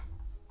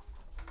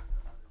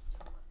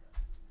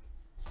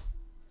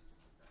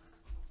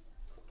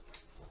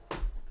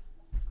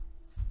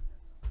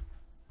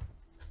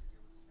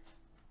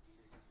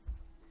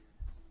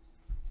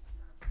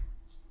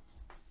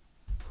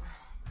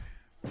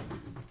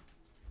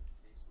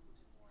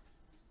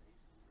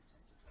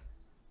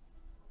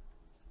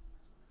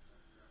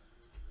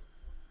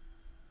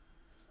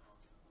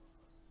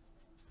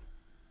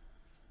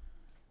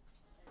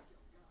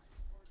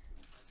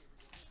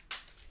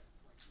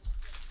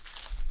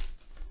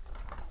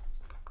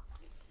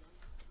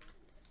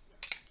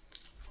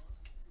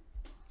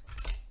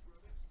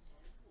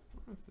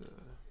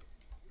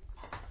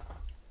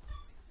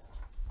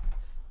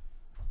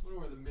 I wonder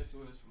where the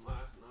Mitchell is from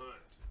last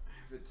night.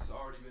 If it's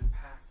already been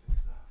packed and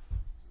stuff.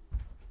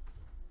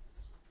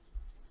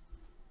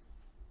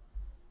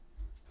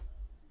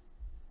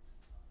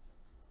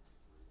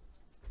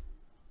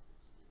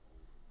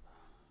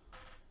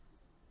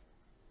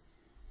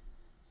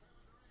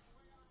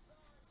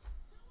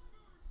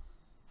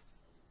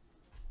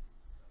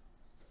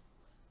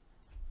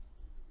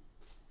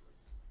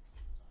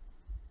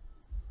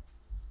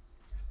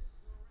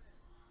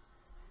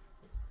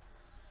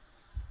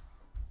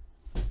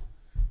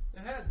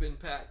 It has been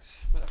packed,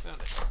 but I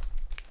found it.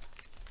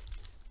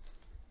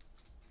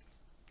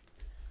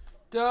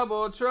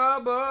 Double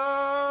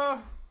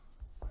trouble.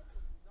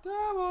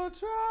 Double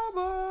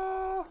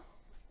trouble.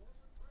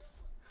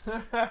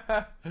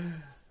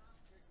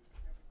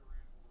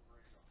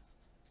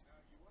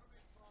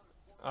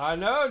 I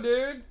know,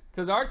 dude.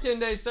 Because our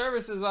 10-day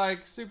service is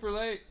like super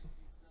late.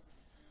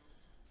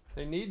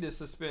 They need to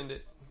suspend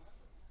it.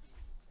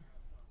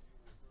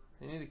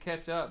 They need to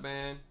catch up,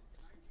 man.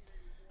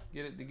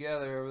 Get it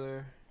together over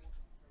there.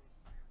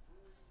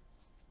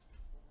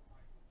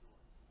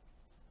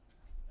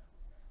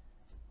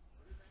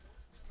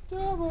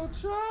 Double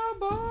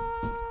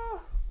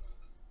trouble.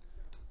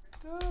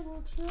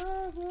 Double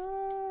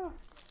trouble.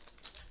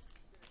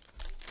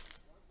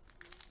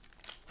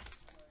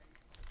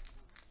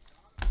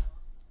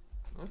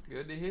 That's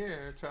good to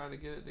hear. Trying to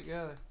get it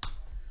together.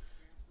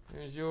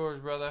 Here's yours,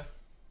 brother.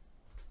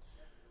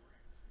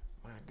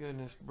 My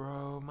goodness,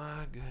 bro.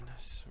 My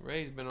goodness.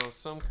 Ray's been on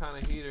some kind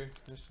of heater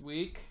this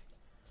week.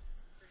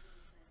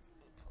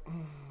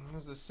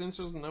 This is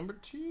Essentials number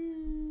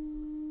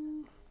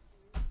 2.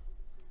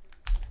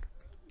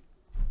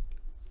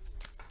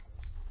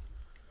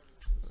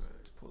 Alright,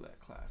 let's pull that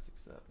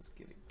Classics up. Let's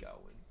get it going.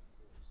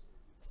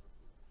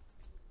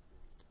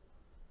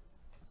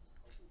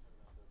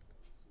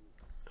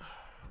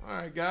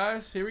 Alright,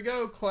 guys. Here we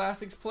go.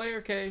 Classics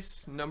player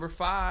case number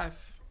 5.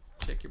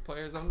 Check your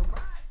players on the right.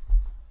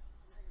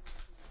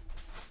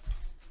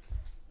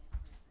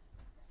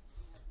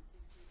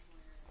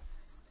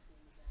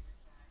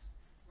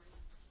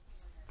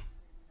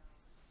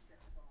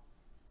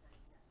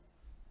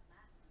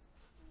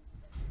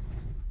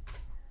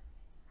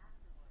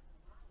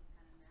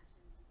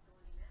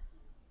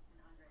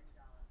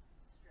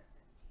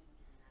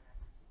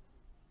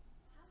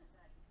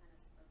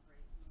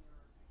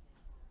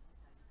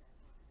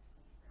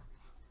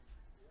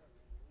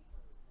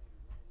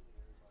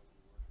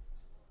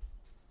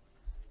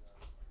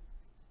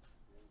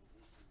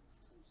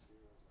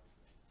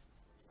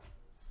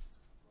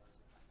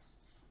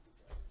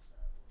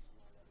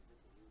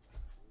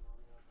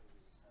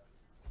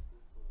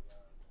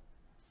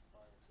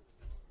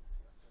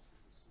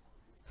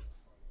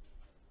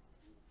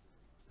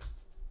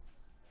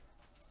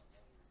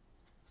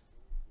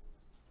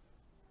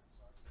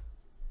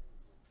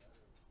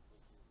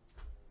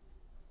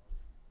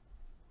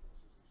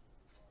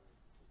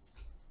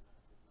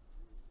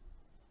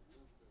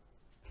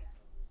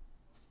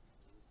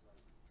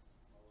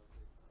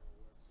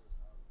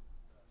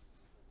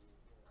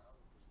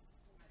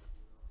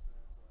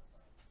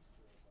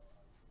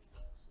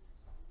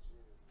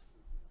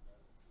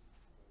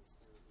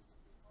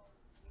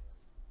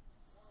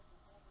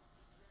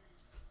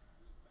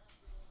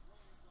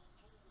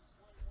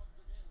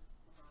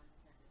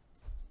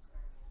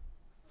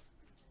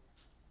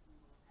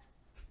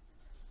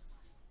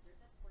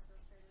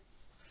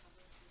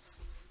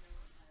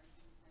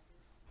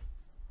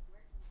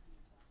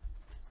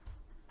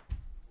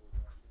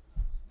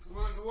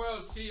 the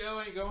world?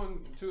 Cheeto ain't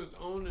going to his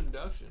own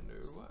induction,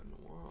 dude. What in the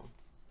world?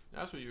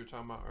 That's what you were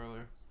talking about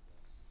earlier.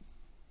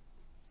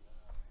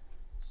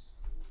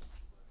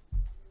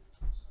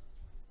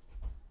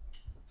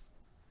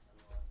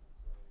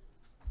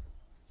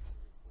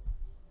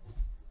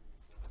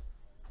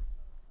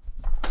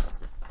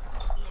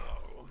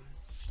 Oh.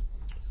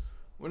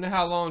 Wonder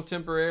how long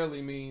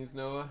temporarily means,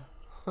 Noah.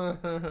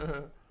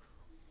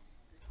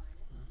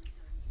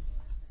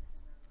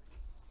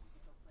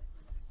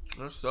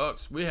 That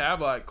sucks. We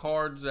have like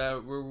cards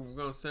that we're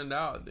gonna send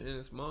out at the end of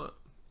this month.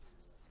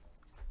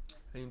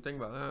 I didn't even think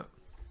about that.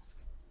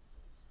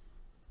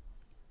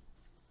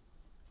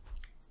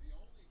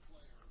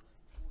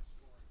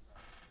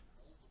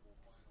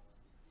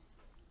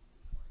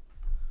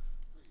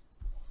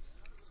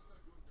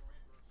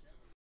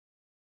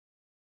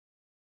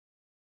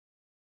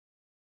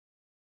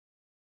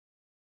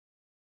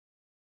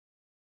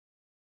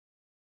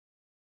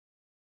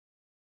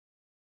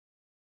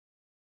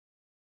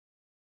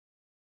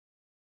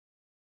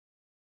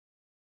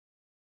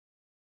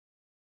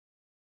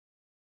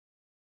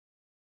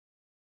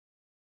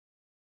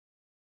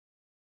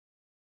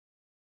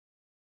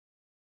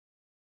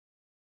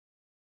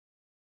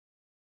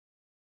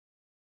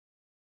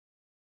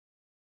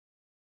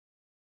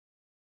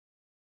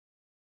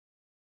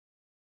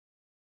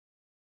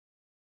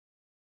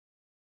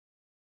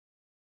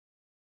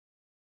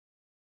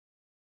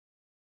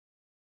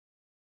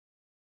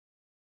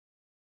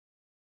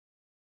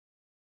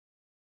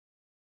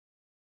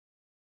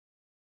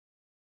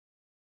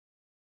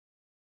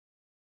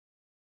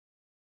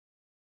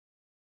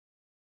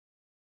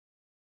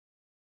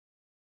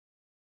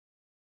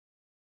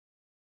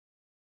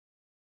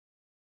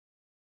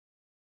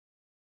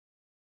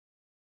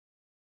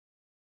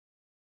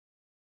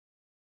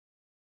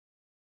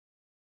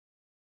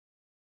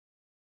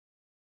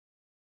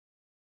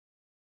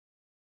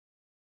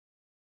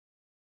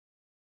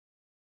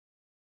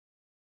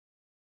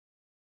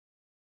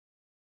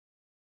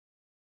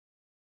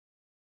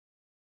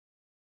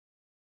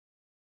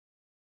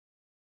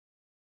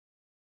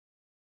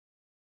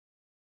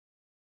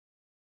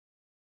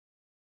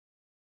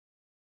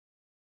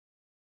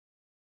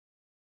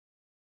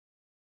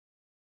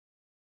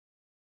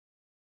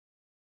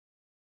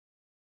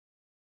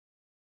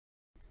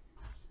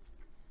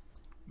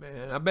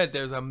 Man, I bet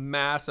there's a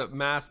massive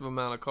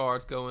amount of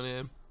cards going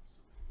in.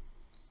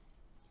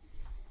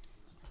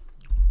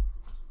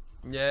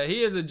 Yeah,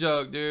 he is a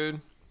joke,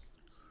 dude.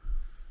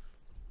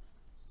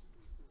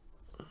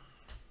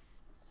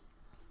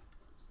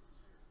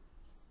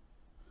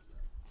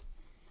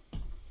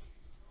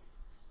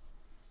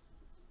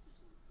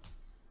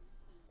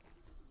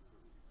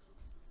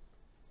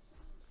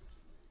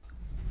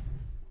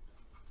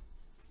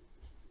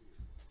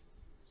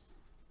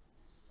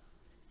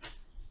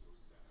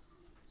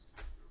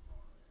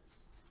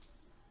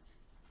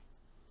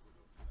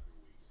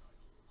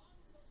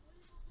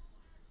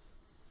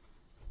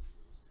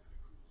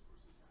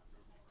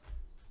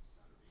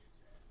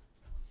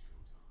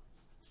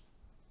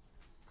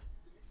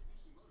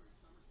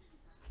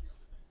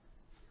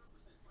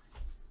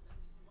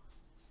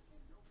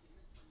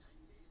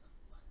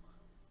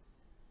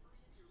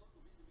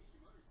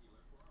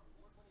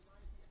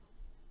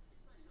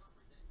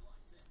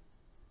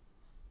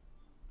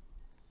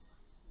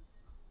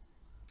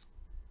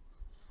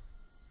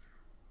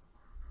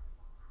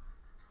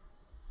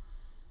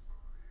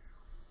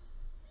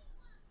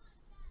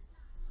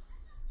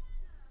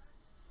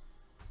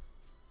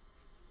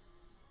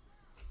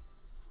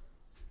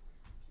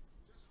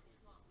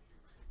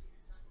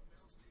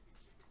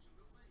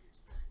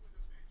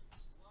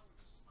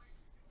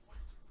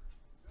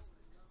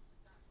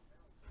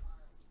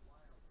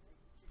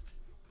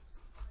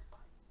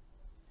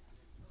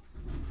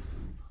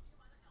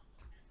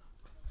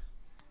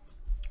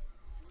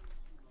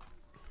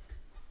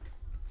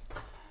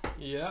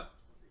 Yep.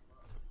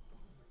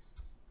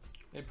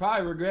 They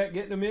probably regret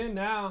getting him in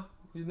now.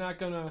 He's not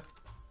gonna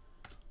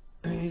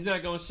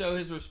show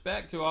his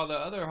respect to all the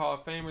other Hall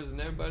of Famers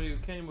and everybody who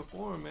came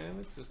before him, man.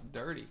 It's just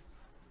dirty.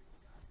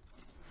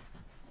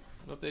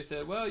 What if they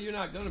said, well, you're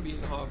not gonna be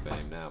in the Hall of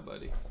Fame now,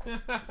 buddy.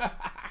 That's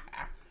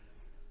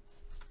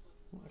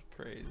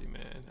crazy,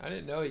 man. I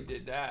didn't know he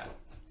did that.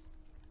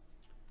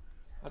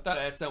 I thought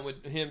it had something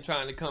with him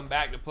trying to come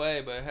back to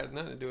play, but it has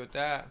nothing to do with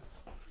that.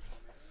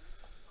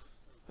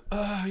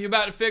 You're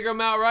about to figure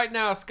them out right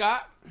now,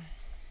 Scott.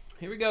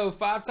 Here we go.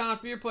 5 times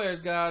for your players,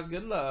 guys.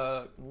 Good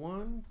luck.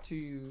 1,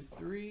 2,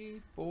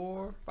 3,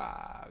 4,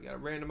 5. We got to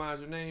randomize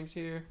your names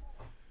here.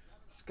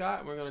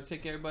 Scott, we're going to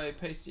take everybody,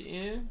 paste you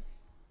in.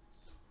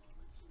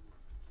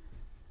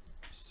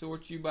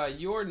 Sort you by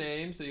your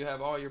name so you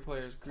have all your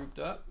players grouped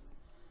up.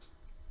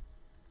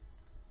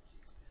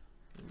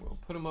 And we'll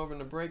put them over in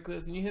the break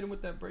list. And you hit them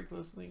with that break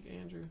list link,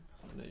 Andrew.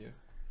 I know you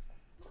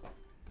got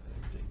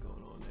everything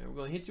going on there. We're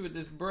going to hit you with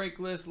this break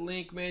list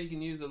link, man. You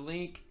can use the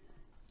link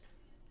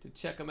to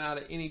check them out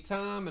at any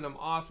time. And I'm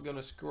also going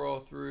to scroll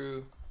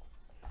through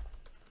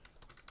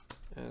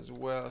as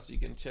well so you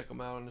can check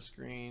them out on the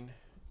screen.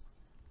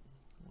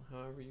 We'll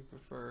However you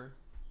prefer.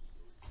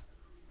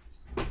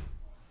 Alright.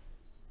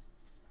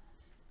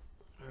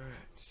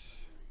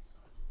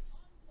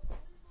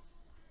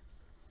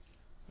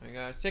 Alright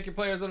guys, check your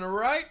players on the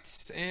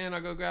right, and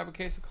I'll go grab a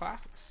case of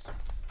classics.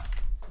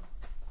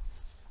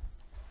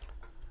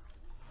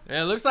 And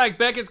it looks like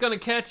Beckett's gonna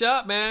catch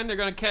up, man. They're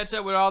gonna catch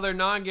up with all their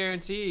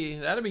non-guarantee.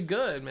 That'll be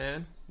good,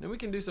 man. Then we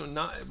can do some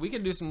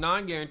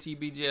non-guarantee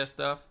BGS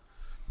stuff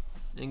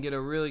and get a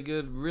really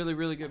good,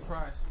 really good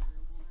price.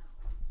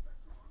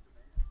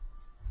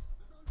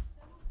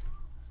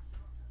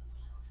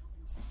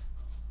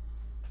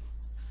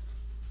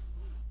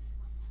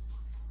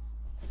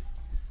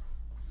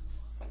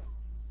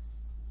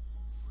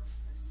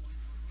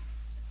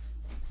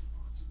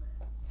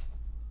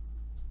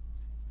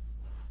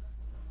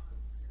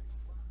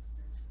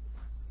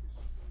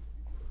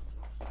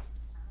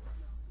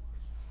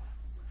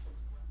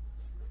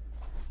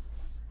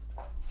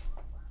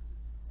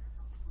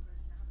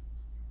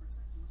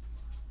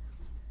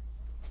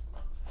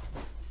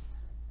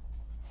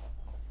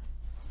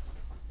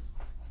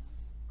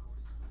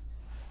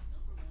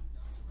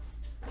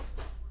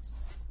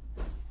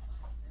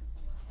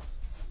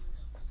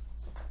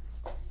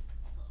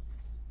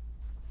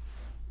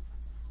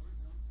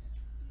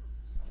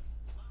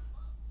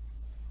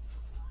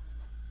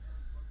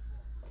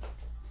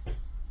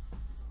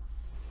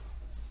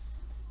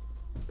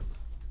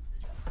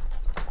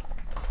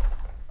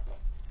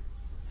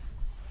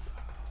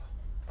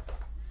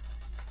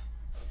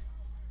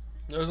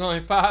 There's only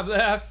 5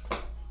 left.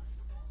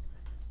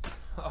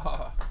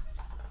 Oh.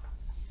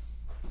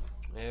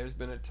 Yeah, there's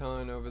been a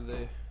ton over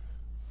the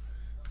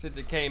since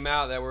it came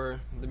out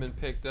they've been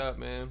picked up,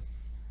 man.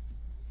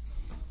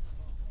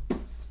 I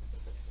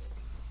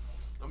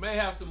may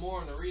have some more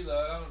on the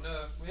reload. I don't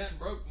know. We hadn't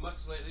broke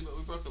much lately, but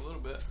we broke a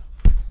little bit.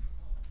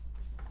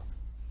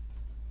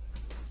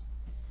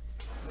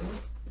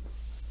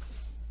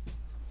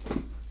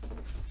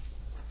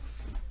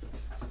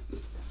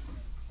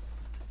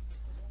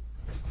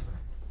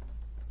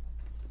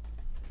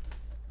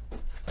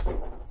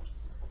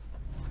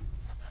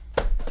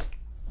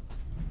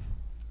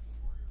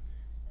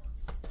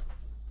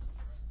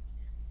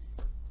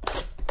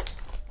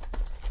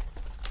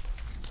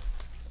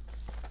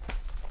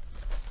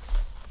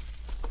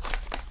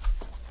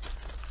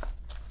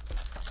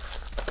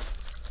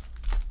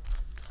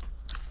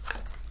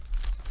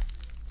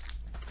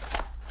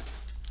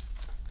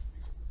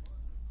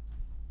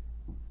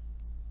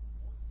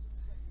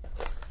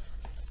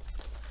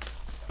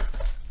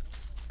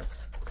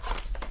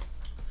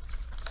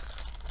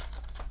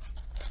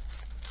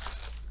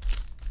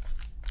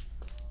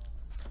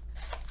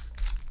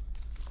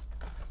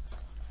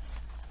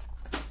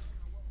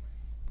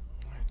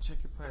 Check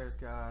your players,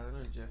 guys. I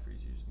know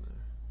Jeffrey's using the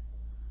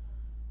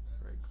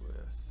break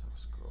list. I'll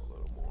scroll a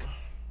little more.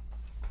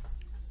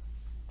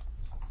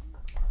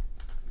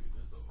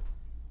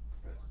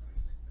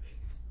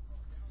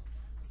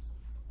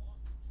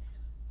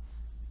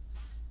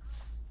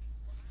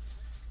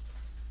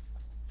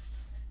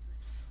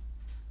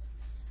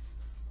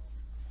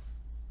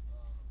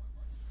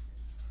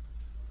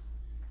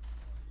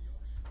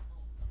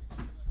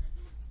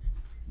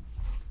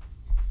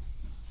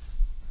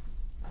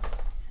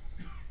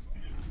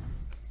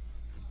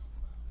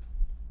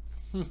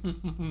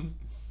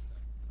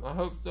 I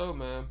hope so,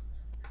 man.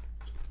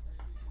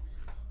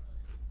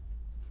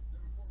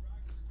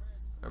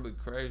 That'd be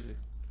crazy.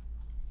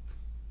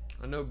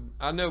 I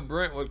know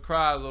Brent would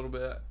cry a little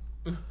bit.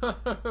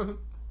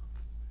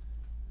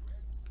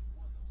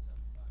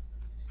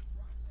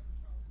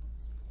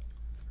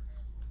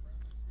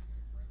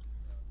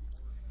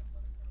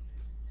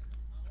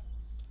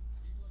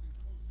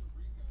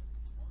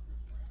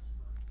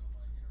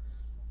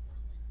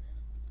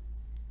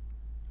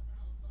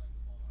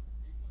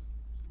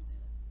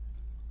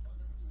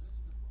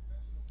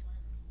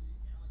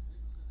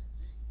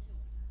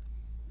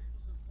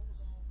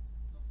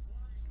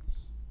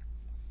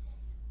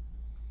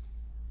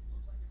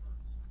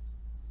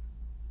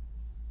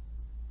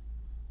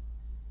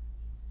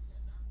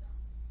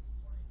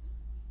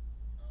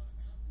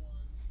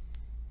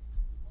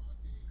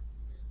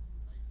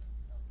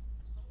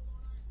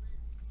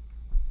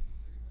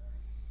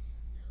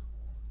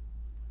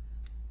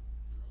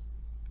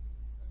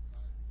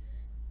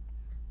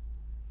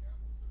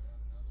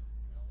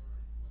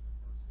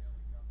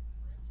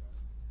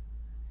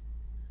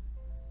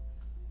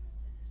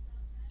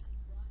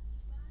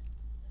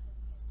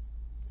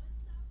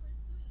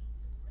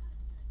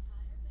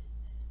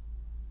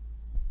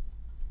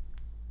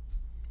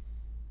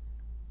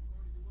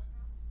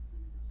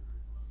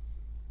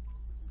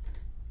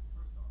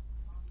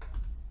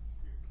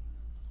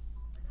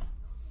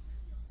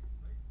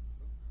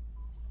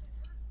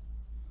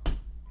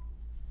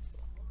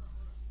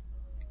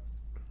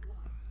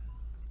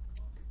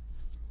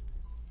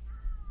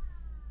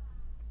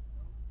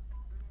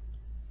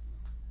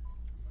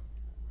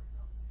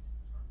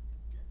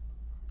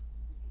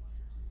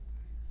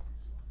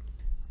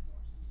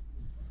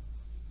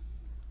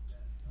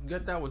 You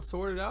got that one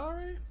sorted out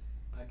already?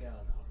 I got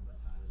it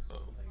alphabetized.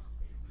 Oh. Like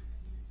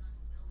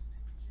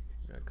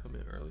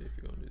in early if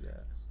you're gonna do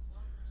that.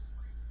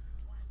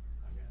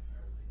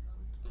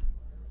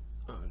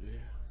 Oh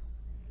dear.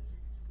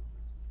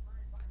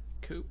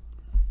 Coop.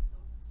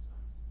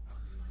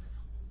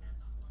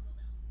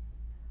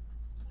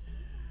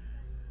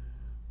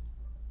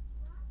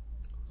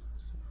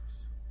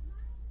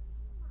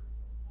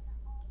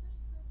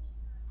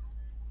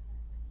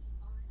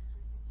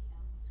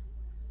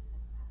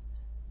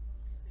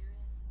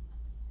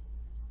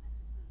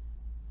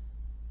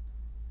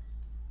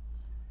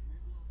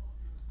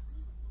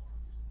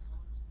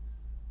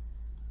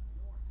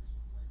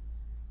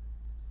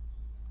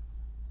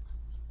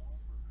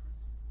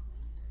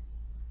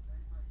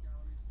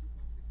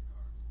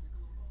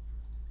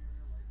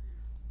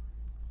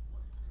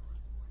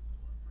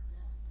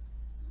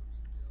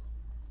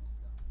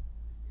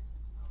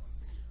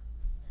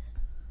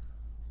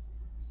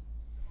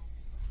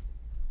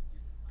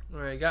 All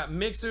right, got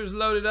mixers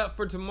loaded up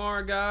for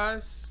tomorrow,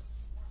 guys.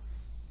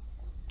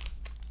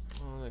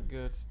 All that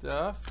good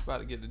stuff. About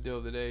to get the deal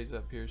of the days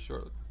up here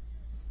shortly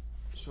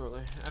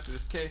after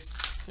this case.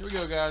 Here we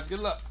go, guys. Good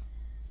luck.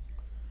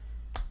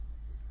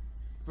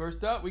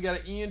 First up, we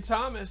got an Ian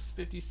Thomas,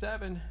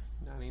 57.99.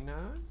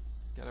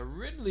 Got a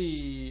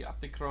Ridley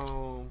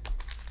Optichrome.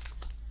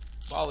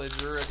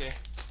 Ballage rookie.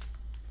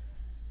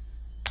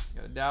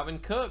 Got a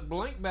Dalvin Cook,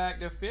 blank back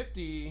to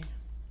 50.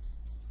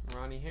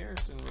 Ronnie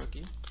Harrison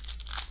rookie.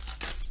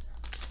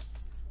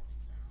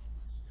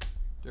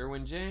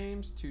 Derwin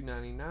James,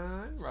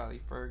 $2.99.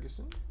 Riley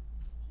Ferguson.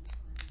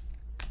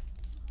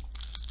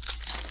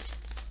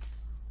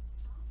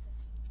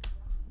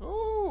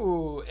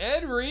 Oh,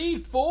 Ed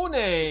Reed, full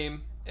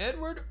name.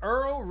 Edward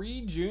Earl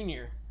Reed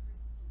Jr.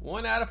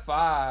 1 out of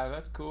 5.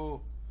 That's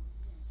cool.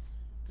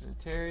 And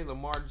Terry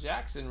Lamar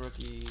Jackson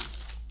rookie.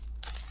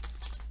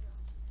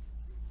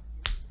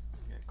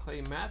 Got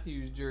Clay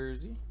Matthews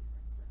jersey.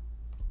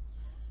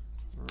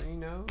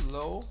 Marino,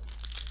 Lowell.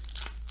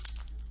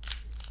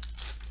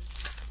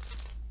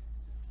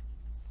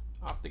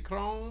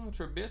 Optichrome,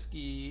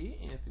 Trubisky,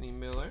 Anthony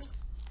Miller.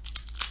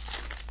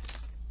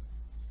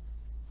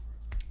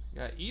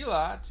 Got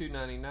Eli,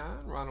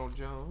 $2.99. Ronald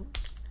Jones.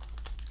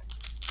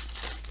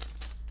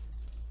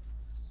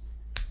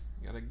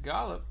 Got a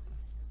Gallup,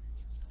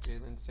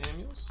 Jalen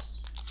Samuels.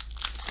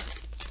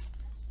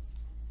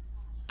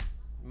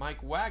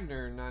 Mike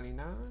Wagner,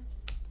 $99.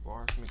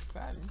 Boris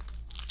McFadden.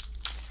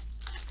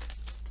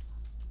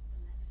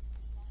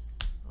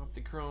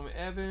 Optichrome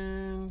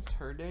Evans,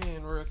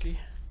 Herdan rookie.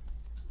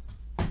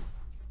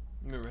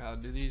 Remember how to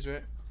do these,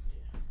 right?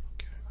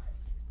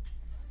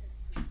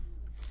 Okay.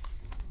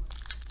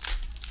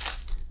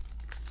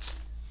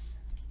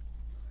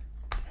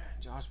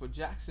 Joshua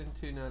Jackson,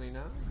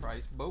 $2.99.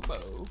 Bryce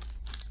Bobo.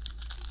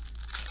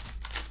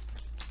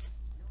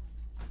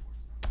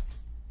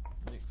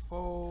 Nick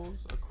Foles,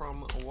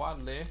 Akram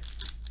Wadley.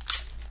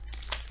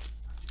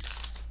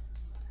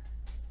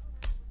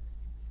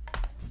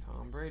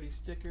 Tom Brady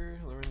sticker,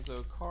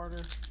 Lorenzo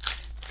Carter.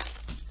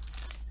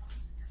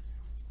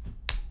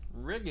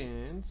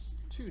 Riggins,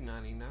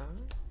 $2.99.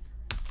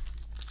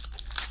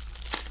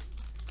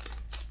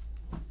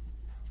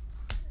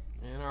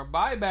 And our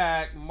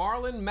buyback,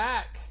 Marlon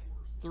Mack,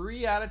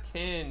 3 out of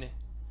 10.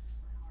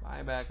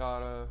 Buyback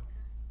auto.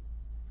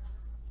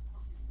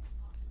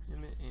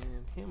 Emmett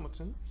and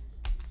Hamilton.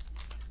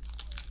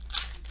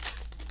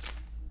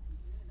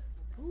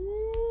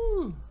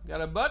 Ooh,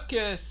 got a butt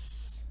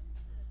kiss.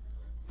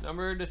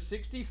 Number to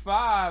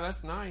 65.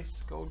 That's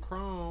nice. Gold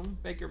chrome.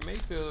 Baker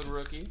Mayfield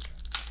rookie.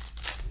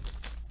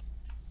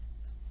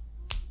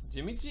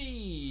 Jimmy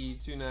G,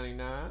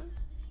 $2.99.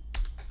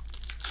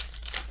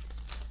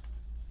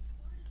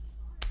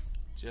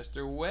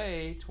 Jester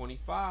Way,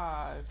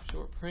 25.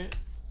 Short print.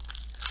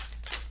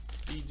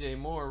 DJ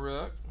Moore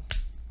rook.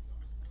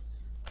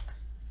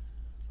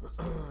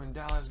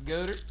 Dallas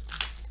Goedert.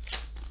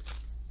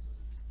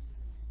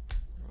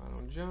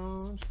 Ronald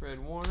Jones, Fred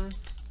Warner.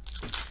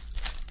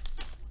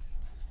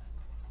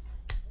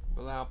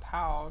 Bilal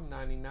Powell,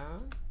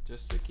 $99.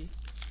 Jasicki.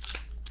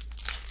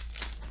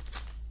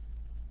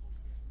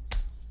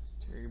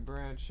 Terry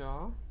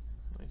Bradshaw,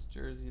 nice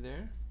jersey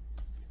there.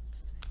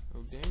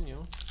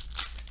 O'Daniel.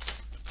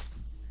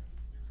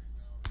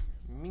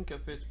 Minka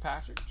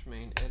Fitzpatrick,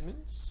 Tremaine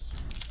Edmonds.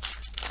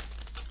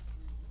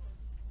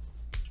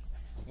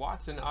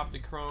 Watson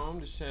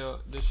Optichrome,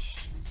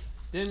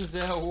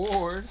 Denzel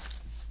Ward.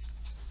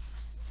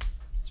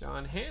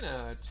 John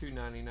Hanna,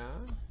 $2.99.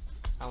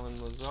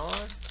 Alan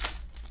Lazard.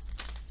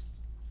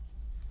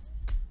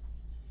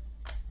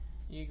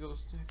 Eagle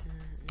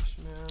sticker,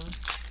 Ishmael.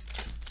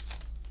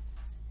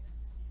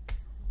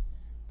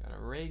 Got a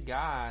Ray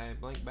Guy,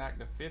 blank back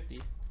to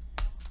 50.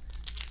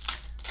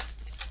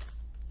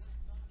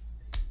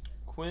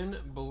 Quinn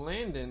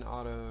Blandon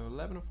auto,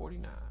 11 of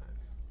 49.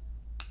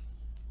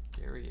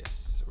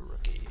 Darius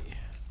rookie.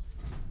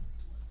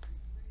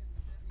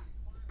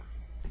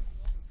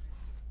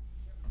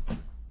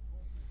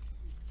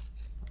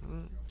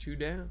 Two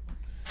down.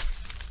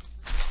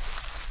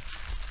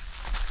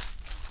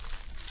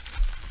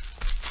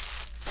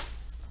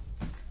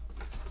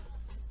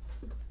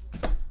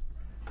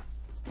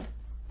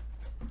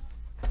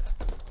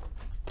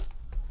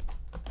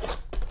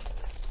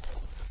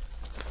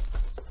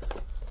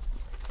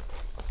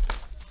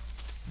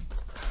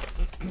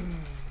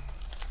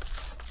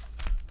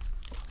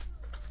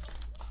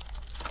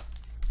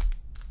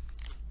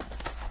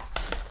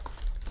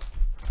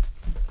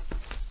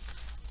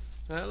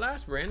 That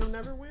last random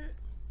never went.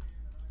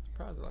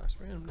 Surprised the last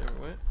random never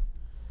went.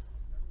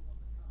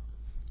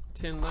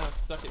 10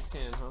 left. Stuck at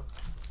 10, huh?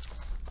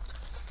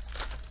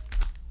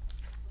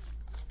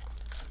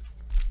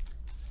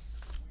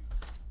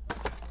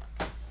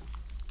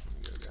 There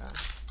you go,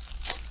 guys.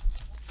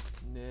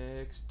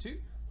 Next two.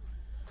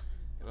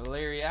 Got a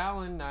Larry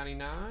Allen,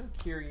 99.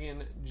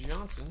 Kerryon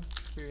Johnson.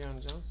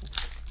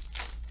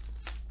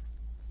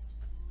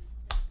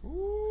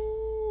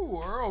 Ooh,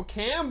 Earl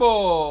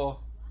Campbell.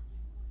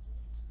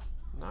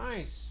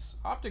 Nice.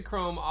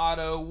 Optichrome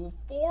auto,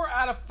 4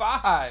 out of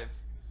 5.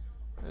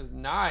 That is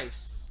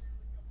nice.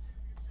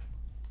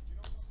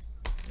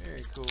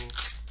 Very cool.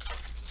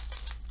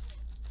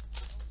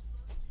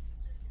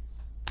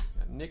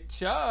 Got Nick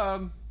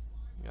Chubb.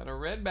 Got a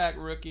redback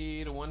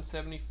rookie to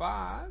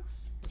 175.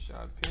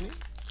 Rashad Penny.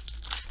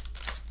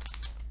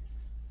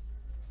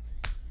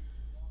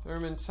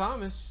 Thurman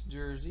Thomas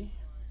jersey.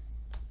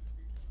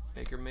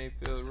 Baker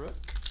Mayfield rook.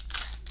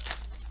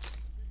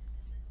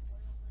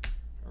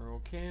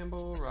 Earl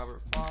Campbell,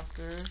 Robert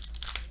Foster.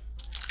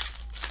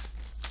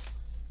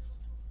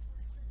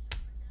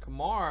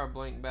 Kamara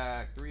blank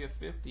back, 3 of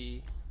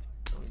 50.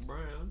 Tony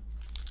Brown.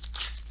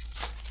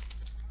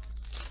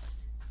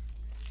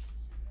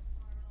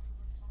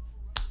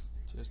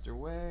 Chester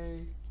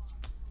Way,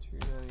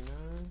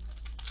 299.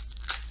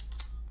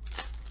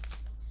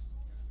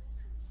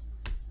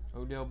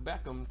 Odell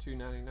Beckham,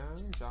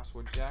 299.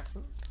 Joshua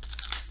Jackson.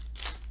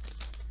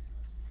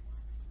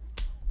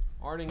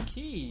 Arden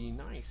Key,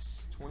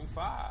 nice,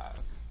 25.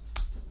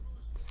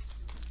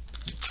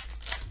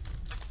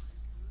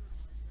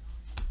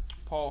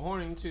 Paul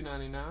Horning,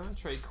 299.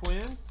 Trey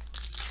Quinn.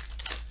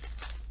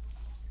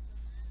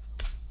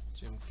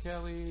 Jim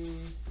Kelly,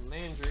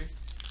 Landry.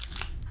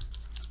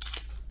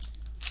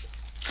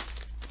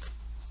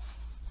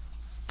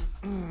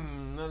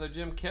 Another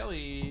Jim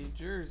Kelly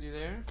jersey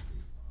there.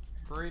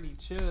 Brady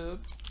Chubb.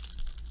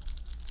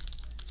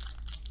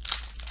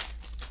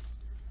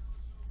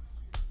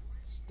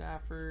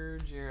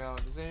 Stafford, Jerry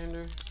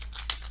Alexander.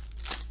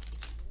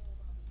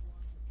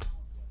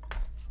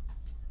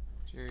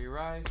 Jerry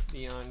Rice,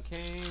 Deion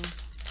Kane.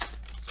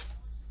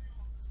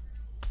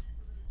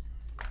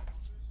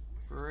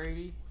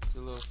 Brady,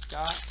 Jalil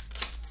Scott.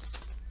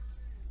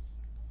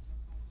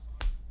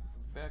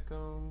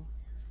 Beckham.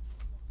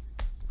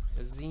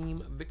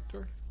 Azim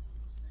Victor.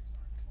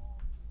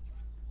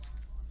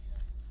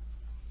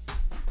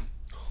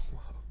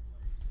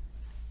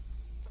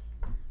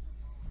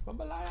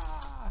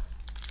 Bambalaya.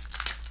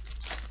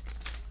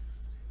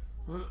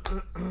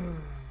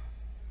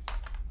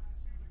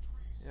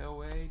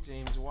 Elway,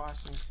 James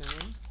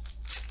Washington.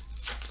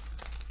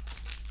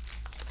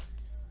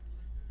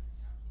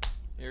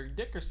 Eric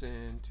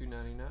Dickerson,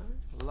 299.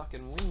 Luck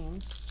and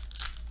Wings.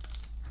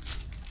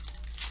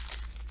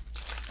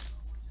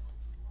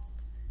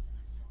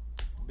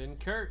 Ben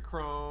Kurt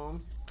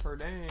Chrome,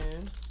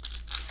 Herdan.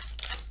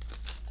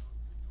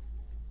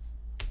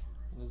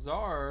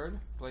 Lazard,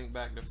 blank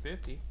back to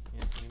 50.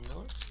 Anthony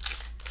Miller.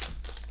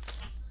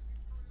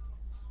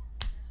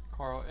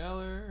 Carl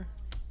Eller,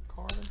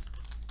 Carter.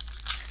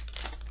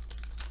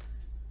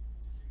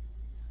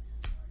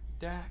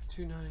 Dak,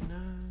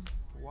 299.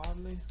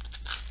 Wadley.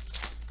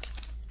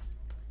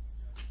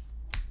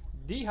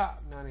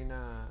 D-Hop, 99.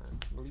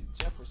 Malik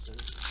Jefferson.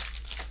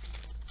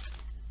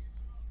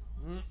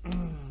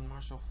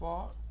 Marshall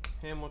Faulk.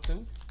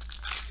 Hamilton.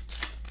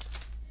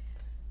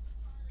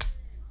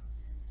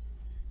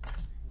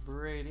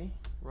 Brady.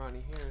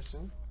 Ronnie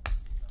Harrison.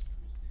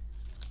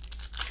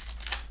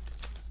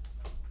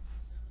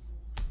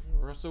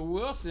 Russell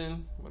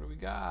Wilson. What do we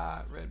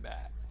got?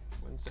 Redback.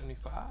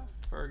 175.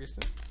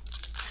 Ferguson.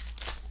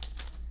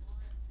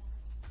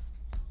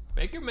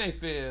 Baker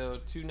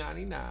Mayfield,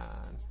 299.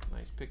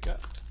 Nice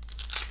pickup.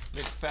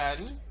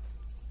 McFadden.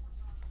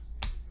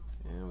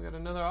 And we got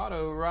another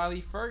auto,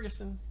 Riley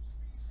Ferguson,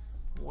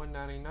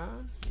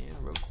 199. And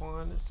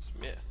Roquan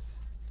Smith.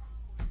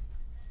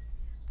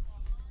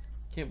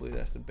 Can't believe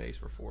that's the base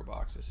for 4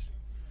 boxes.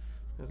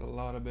 That's a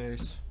lot of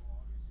base.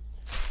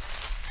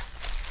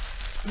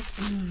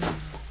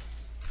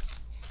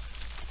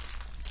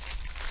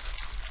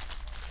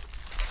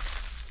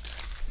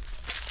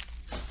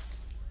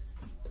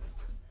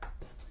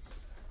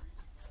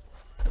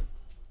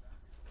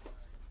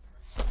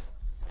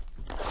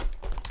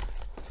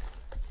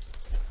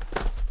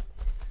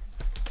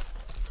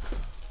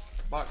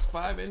 Box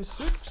 5 and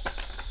 6.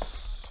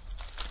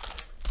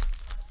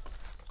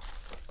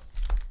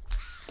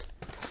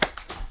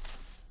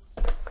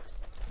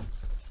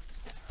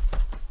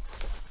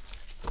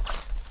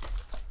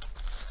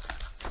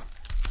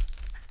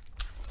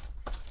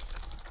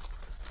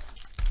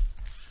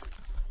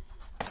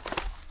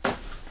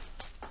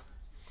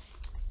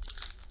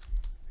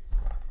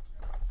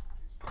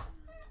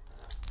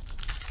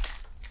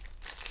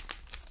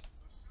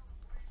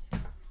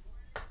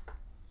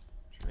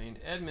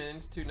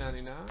 Edmonds,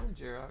 299.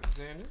 Jerry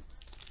Alexander.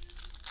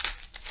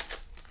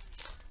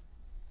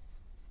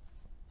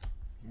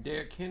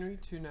 Derrick Henry,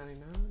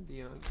 299.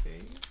 Deion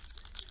Kane.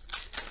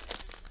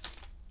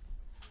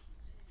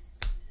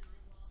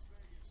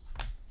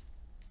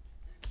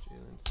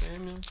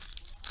 Samuel.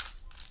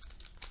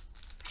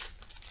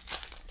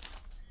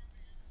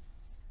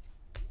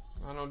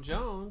 Ronald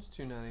Jones,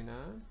 $2.99.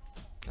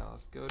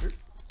 Dallas Goedert.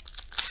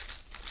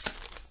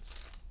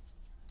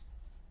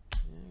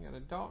 And got a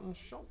Dalton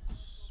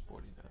Schultz,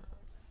 $49.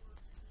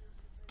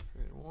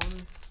 Trade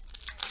Warner.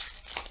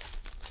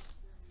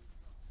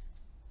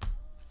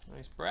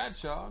 Nice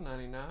Bradshaw,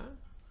 $99.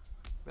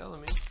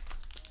 Bellamy.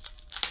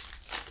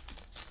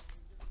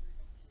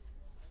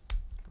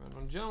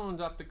 Ronald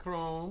Jones up the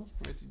chrome.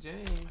 Richie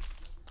James.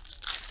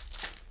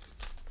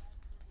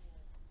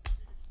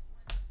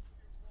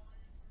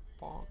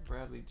 Paul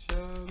Bradley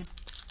Chubb.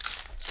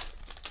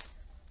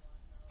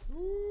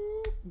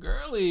 Ooh,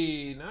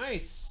 Gurley,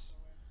 nice.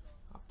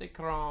 Up the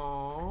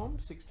chrome,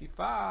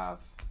 65.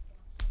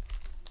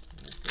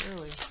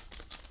 Gurley.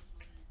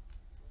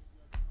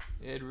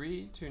 Ed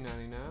Reed,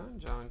 $2.99.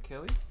 John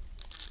Kelly.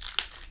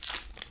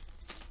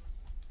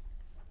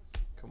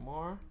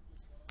 Kamar.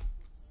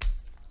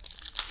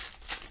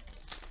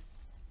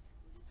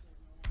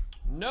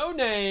 No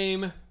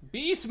name.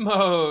 Beast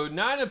mode.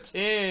 9 of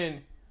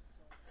 10.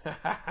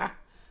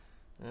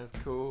 That's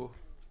cool.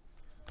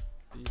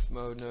 Beast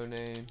mode, no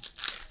name.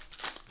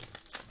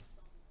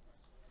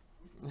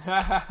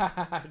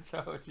 I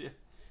told you.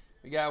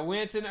 We got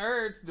Wentz and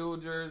Ertz, dual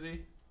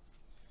jersey.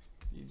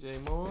 DJ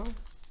Moore.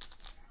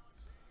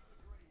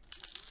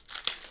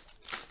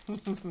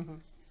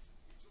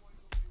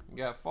 We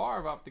got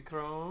Favre up the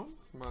chrome.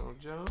 Ronald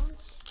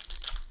Jones.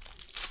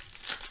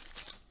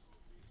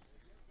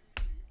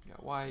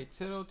 Got Wyatt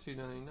Tittle,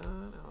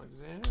 $2.99.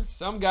 Alexander.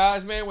 Some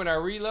guys, man, when I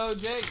reload,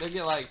 Jake, they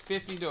get like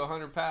 50 to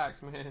 100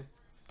 packs, man.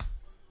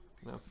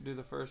 Now do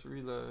the first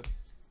reload.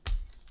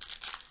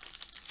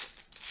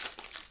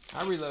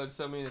 I reloaded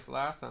so many this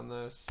last time,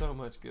 though. So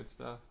much good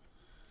stuff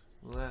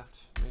left.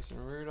 Mason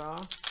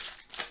Rudolph.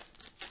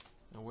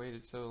 I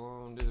waited so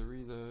long to do the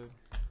reload.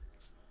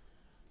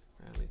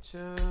 Bradley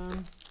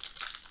Chubb.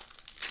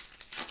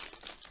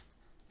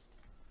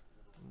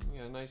 We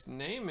got a nice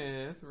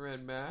Namath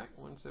redback,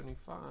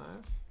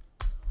 175.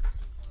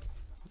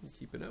 You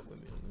keeping up with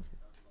me on this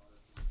one.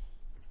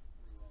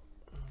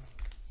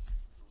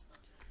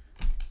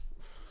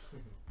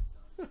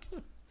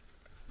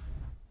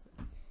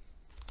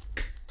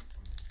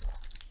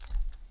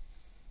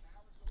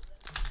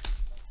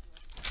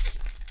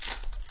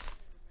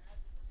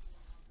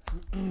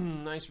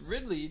 Nice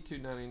Ridley,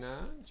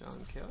 $2.99.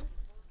 John Kelly.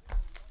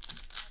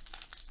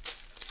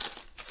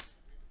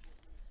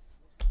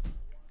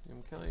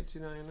 Jim Kelly,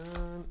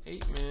 $2.99.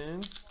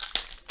 8-man.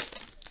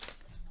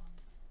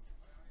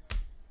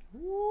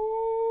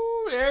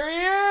 Woo! There he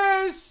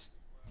is.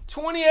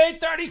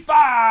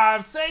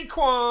 28-35.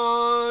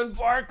 Saquon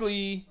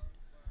Barkley.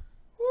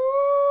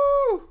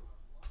 Woo!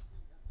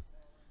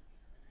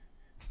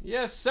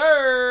 Yes,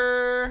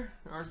 sir.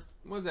 What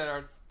was that?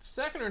 Our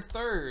second or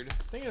third? I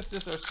think it's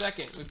just our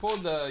second. We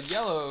pulled the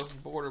yellow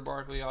border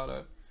Barkley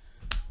auto.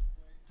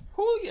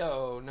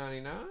 Julio,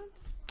 $99.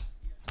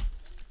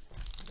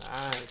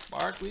 Nice.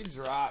 Barkley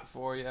dropped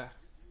for you.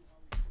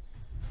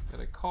 Got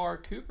a Carr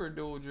Cooper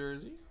dual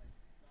jersey.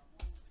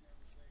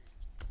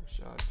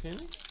 Rashad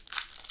Penny.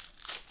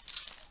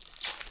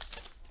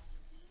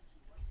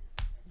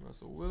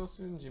 Russell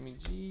Wilson, Jimmy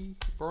G,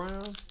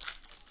 Brown.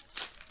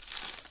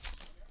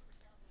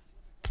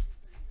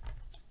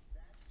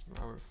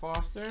 Robert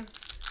Foster.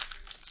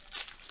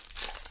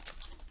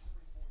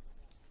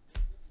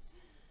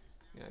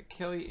 Got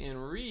Kelly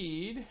and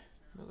Reed.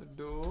 Another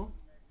duel.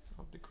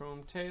 Up to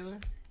Chrome Taylor.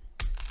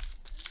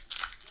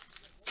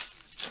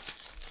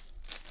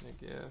 I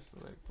guess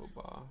select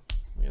football.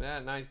 Look at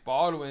that. Nice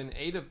Baldwin.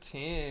 8 of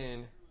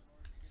 10.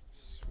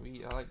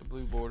 Sweet. I like the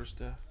blue border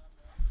stuff.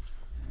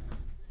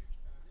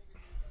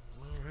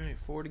 All right.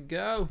 4 to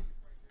go.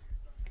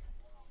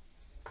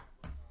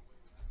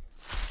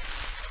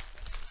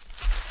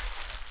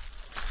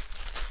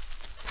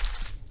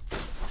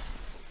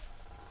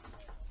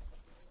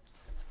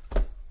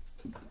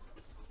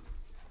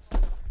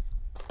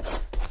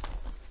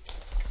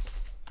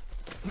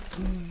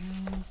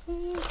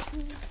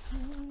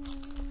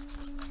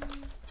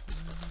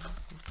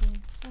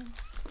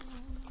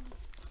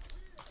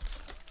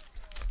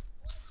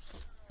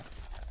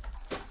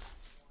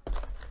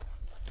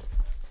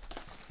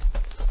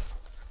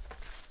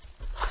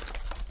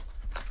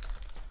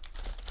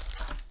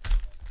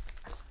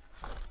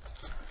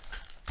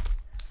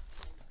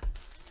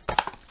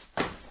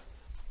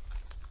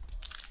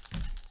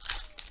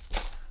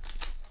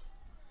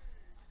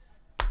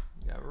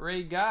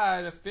 Ray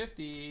Guy to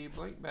 50,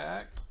 blank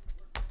back.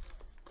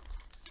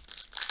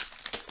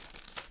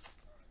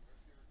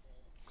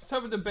 What's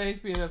up with the base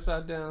being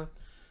upside down?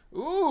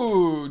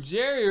 Ooh,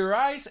 Jerry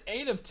Rice,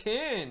 8 of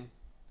 10.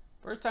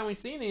 First time we've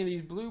seen any of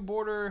these blue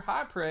border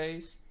high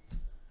praise.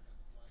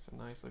 It's a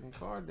nice looking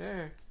card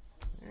there.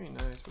 Very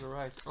nice for the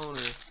Rice owner.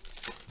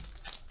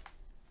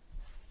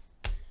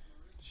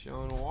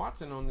 Sean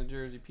Watson on the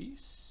jersey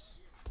piece.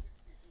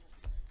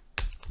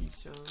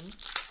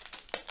 Keyshawn.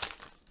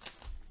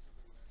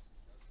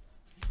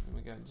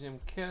 We got Jim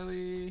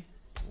Kelly,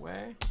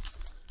 Way.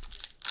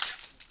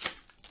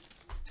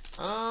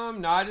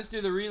 No, I just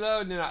do the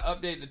reload and then I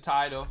update the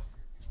title.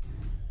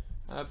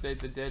 I update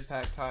the dead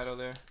pack title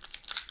there.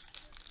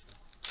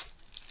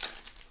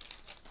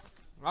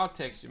 I'll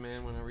text you,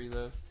 man, when I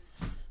reload.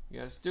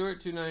 You got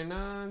Stewart,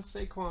 299,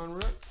 Saquon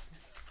Rook.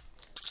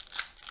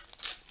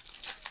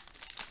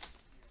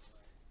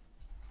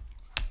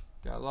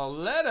 Got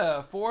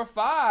Loletta,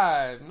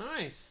 4/5.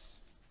 Nice.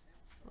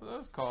 What are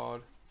those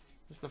called?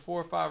 Just the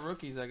 4/5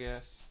 rookies, I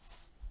guess.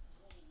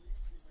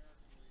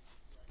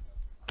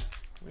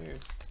 Weird.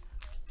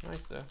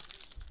 Nice, though.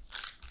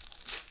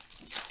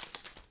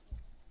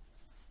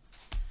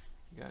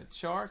 Got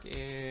Chark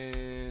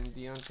and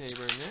Deontay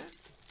Burnett.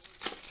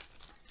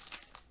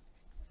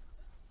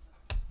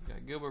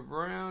 Got Gilbert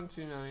Brown,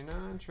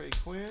 299. Trey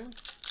Quinn.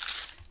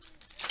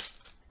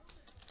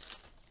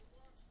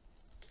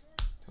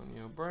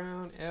 Antonio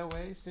Brown,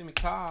 Elway, Simi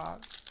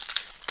Cobbs.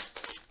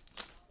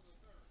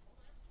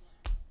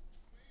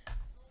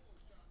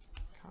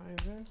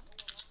 Kaiser.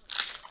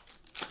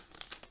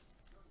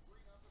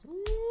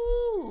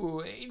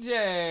 Ooh,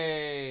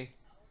 AJ.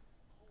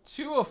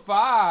 2 of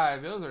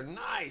 5. Those are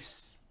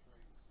nice.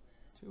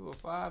 2 of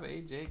 5,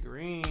 AJ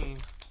Green.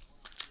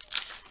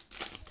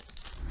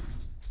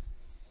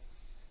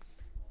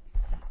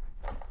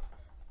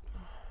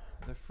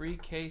 The free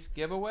case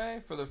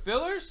giveaway for the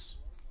fillers.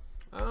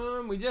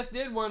 We just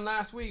did one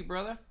last week,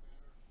 brother.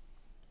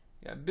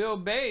 Got Bill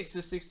Bates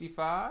to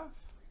 65.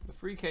 The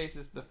free case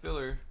is the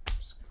filler.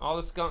 All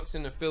the skunks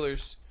in the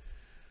fillers.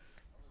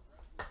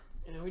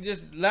 And we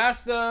just the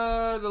last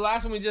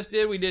one we just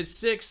did, we did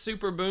 6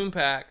 super boom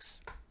packs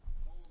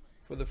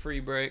for the free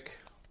break.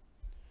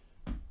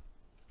 But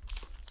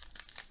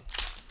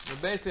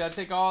basically, I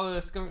take all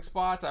the skunk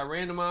spots, I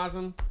randomize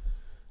them.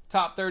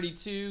 Top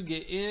 32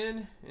 get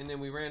in, and then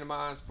we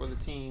randomize for the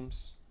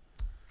teams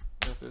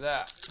after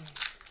that.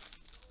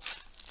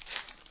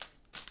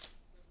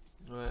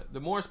 The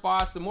more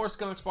spots, the more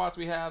skunk spots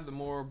we have, the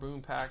more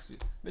boom packs.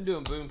 Been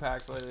doing boom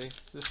packs lately.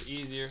 It's just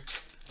easier.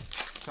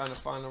 Trying to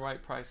find the right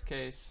price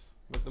case.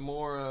 But the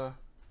more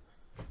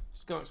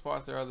skunk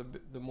spots there are,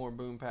 the more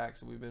boom packs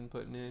that we've been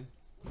putting in.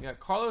 We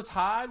got Carlos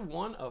Hyde,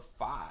 1 of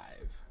 5.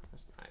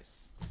 That's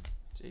nice.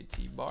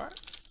 JT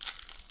Bart.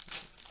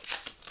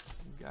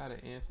 You got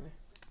it, Anthony.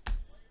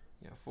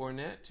 You got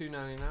Fournette,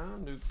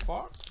 299. Luke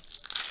Falk.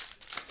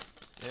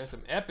 There's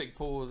some epic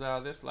pulls out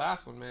of this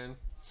last one, man.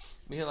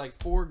 We had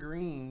like 4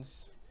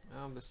 greens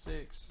out of the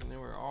 6, and they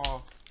were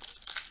all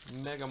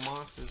mega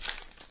monsters.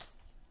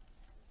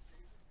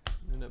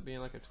 Ended up being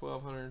like a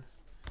 $1,200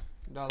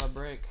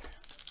 break.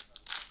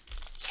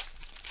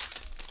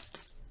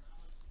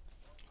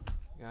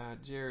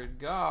 Got Jared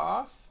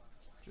Goff,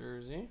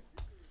 jersey.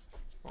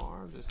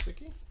 Farm,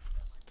 Jasicki.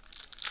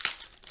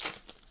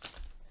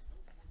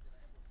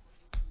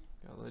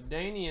 Got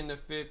Ladanian to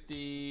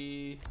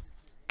 50.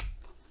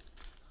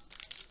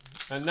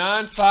 A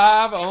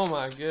 9/5. Oh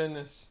my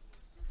goodness.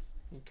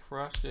 He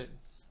crushed it.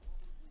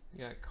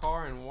 You got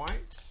Carr and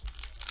White.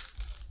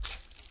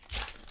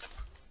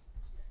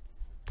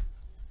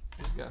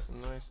 He's got some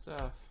nice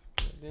stuff.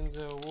 Got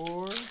Denzel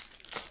Ward.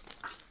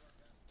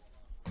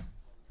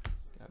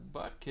 Got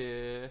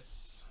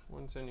Butkus.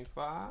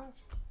 175.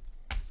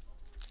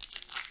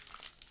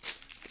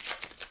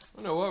 I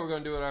don't know what we're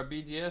going to do with our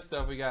BGS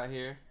stuff we got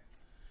here.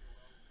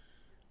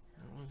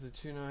 That was the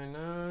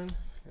 299.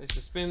 They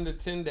suspended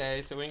 10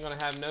 days, so we ain't going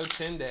to have no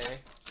 10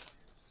 day.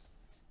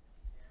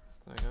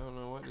 Like, I don't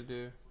know what to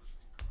do.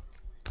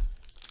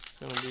 It's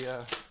going to be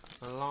a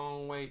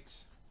long wait.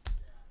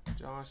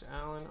 Josh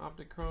Allen,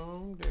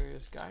 Optichrome,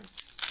 Darius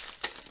Geis.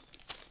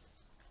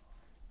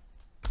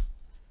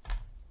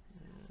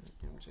 And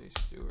MJ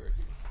Stewart.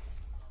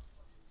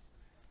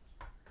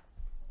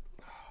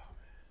 Oh,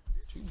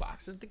 man. 2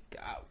 boxes to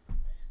go.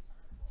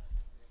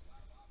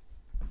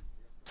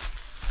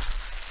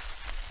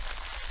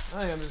 I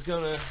think I'm just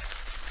gonna.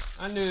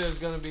 I knew there was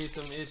gonna be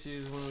some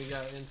issues when we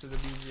got into the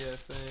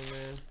BGS thing,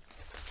 man.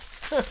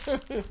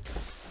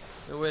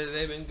 The way that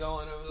they've been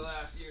going over the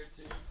last year or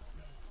 2.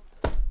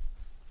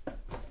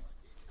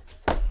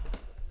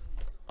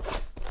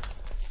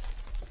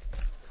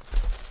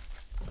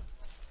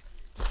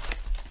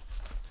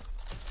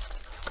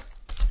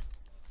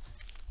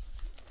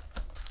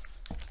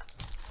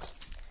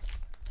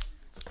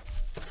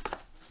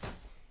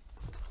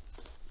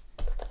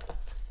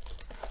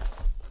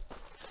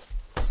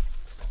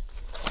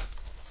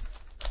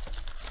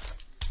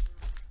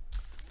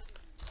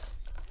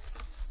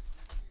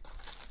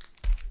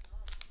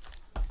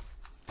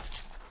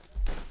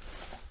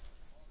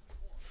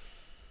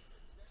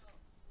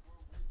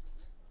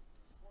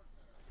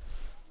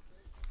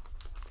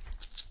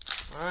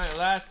 Alright,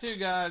 last 2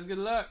 guys, good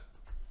luck.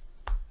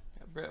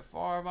 Got Brett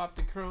Favre,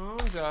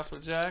 Optichrome, Joshua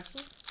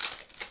Jackson.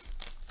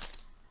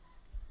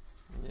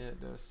 Yeah,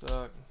 it does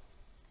suck.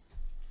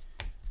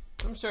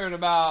 I'm sure in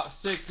about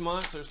 6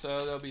 months or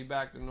so they'll be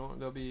back to normal.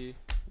 They'll be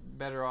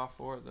better off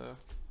for it though.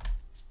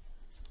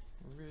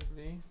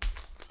 Ridley.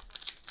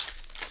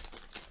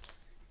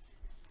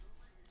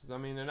 I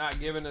mean, they're not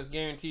giving us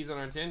guarantees on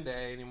our 10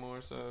 day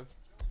anymore, so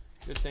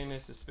good thing they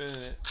suspended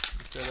it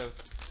instead of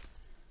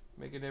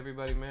Making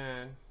everybody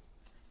mad.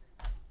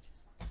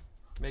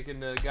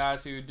 Making the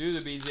guys who do the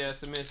BGS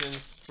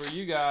submissions for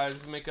you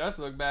guys make us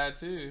look bad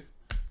too.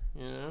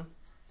 You know?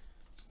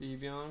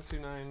 Steve Young,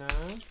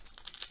 $2.99.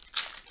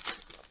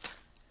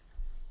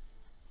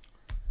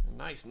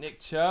 Nice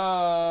Nick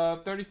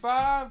Chubb,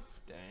 35.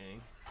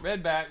 Dang.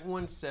 Redback,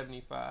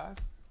 175.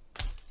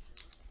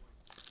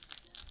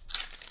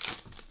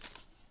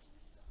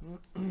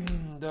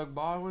 Doug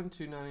Baldwin,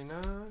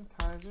 $2.99.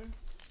 Kaiser.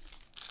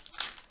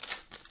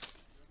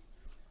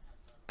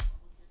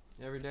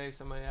 Every day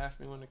somebody asks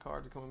me when the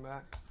cards are coming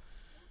back.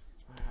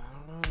 I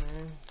don't know,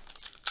 man.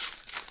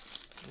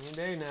 Any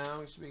day now,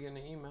 we should be getting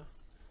an email.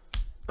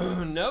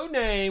 No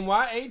name,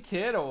 Y.A.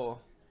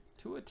 Tittle.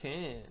 2 of 10.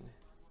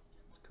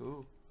 It's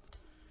cool.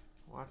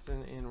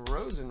 Watson and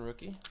Rosen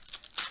rookie.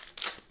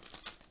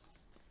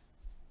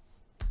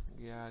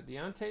 Yeah,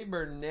 Deontay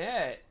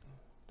Burnett.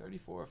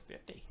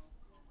 34.50.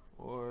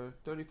 Or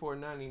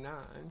 34.99. My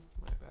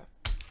bad.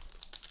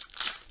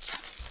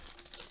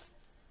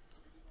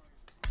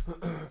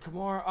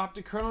 Kamara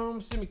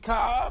Optichrome, Simi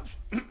Cobbs.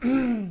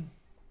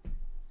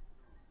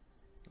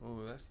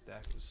 Oh, that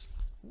stack is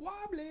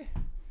wobbly.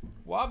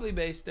 Wobbly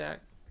base stack.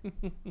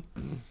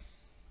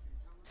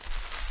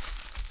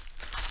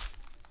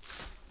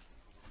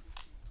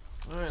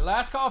 Alright,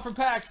 last call for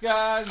packs,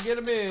 guys. Get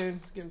them in.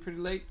 It's getting pretty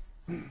late.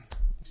 Make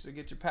sure to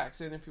get your packs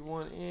in if you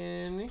want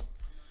any.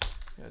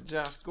 Got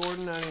Josh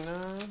Gordon,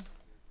 99.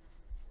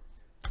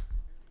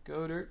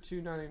 Godert,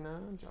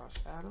 2.99. Josh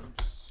Adams.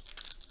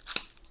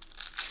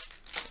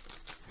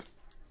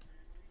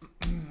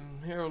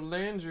 Harold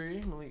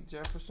Landry, Malik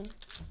Jefferson.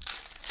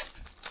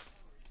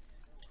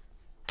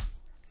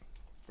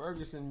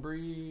 Ferguson,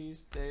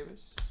 Breeze,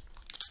 Davis.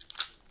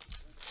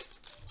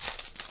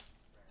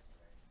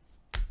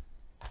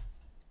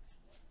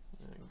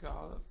 And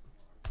Gallup.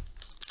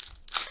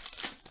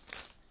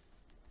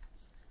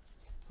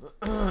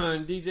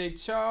 DJ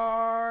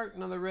Chark,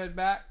 another red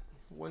back,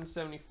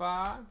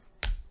 175.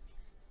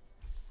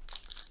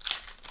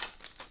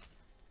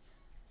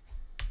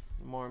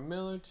 Lamar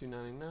Miller,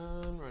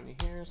 2.99. Ronnie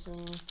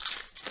Harrison.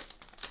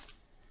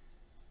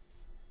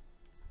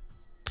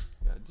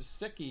 Got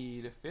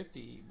Jasicki to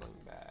 50, bring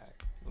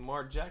back.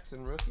 Lamar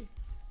Jackson, rookie.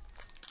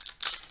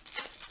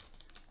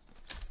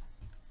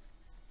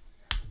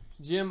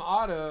 Jim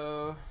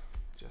Otto,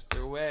 just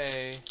their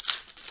way.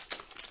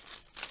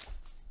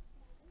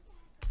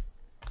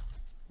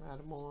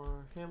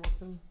 Lattimore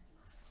Hamilton.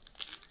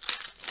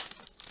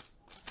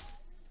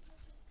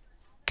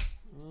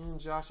 And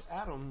Josh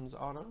Adams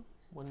auto,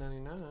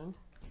 199.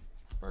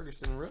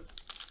 Ferguson Rook.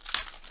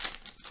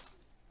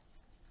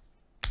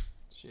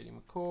 Shady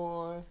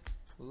McCoy.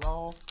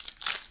 Law.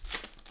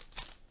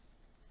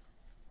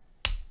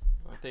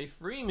 Devontae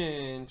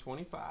Freeman,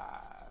 25.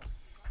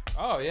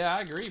 Oh yeah,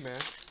 I agree, man.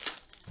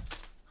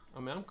 I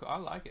mean, I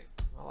like it.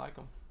 I like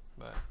them,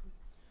 but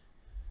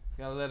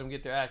gotta let them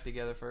get their act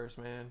together first,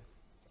 man.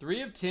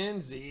 3 of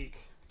 10 Zeke.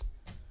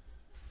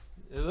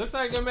 It looks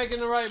like they're making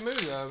the right move,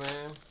 though,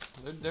 man.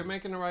 They're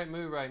making the right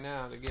move right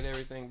now to get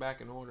everything back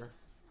in order.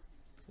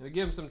 And to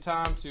give them some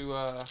time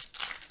to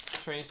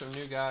train some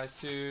new guys,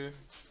 too.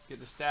 Get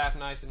the staff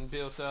nice and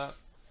built up.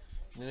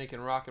 And then they can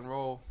rock and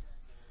roll.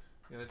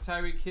 Got a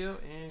Tyreek Hill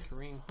and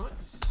Kareem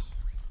Hunt.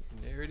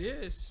 And there it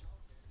is.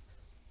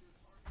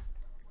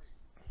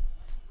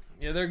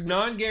 Yeah, their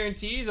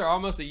non-guarantees are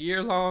almost a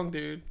year long,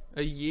 dude.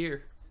 A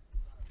year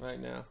right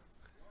now.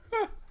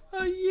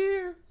 A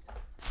year.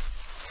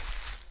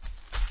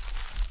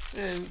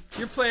 And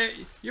your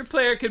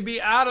player could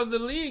be out of the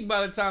league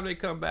by the time they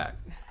come back.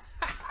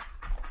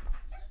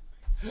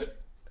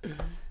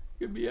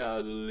 Could be out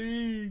of the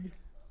league.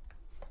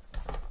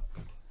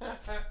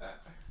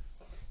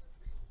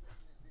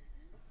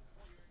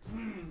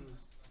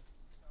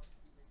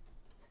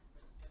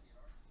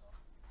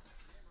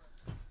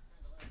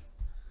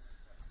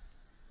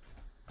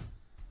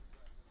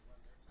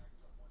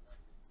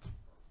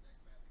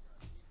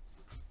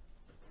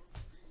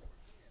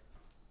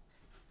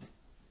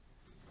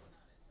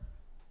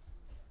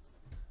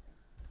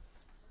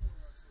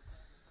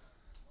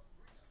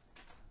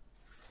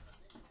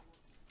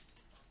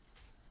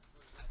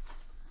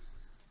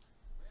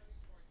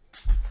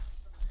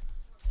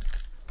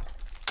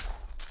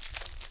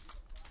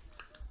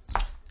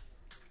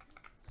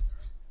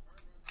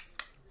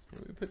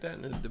 Put that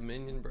in the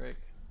Dominion break.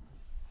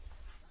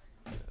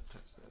 Yeah,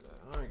 touch that up.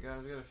 All right,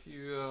 guys, we got a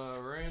few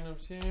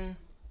randoms here.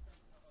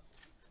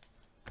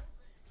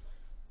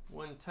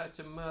 One touch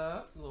them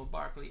up, a little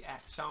Barkley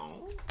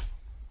action.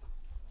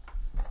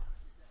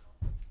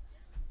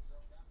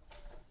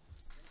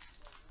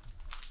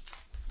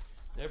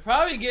 They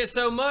probably get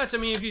so much. I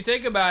mean, if you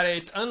think about it,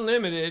 it's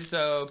unlimited,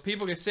 so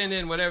people can send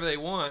in whatever they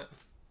want.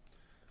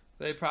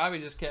 They probably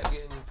just kept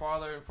getting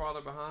farther and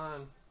farther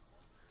behind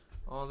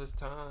all this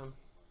time.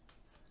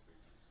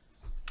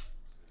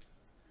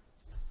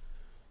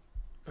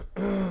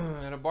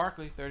 And a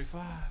Barkley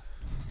 35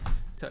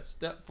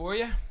 touched up for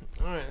you.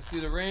 All right, let's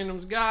do the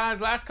randoms, guys.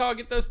 Last call,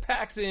 get those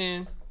packs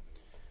in.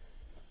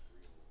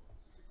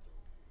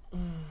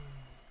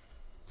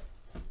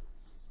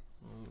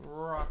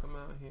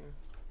 here.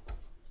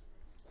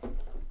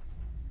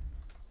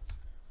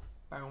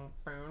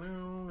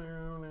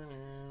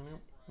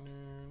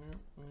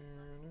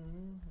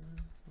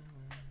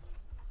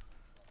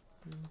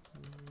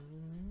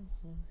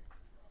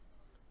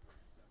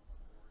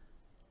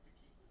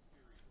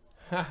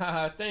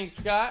 Thanks,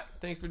 Scott.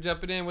 Thanks for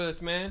jumping in with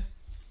us, man.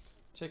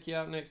 Check you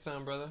out next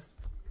time, brother.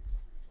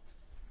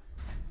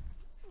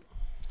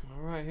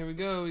 All right, here we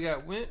go. We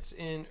got Wentz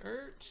and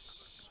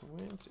Ertz.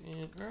 Wentz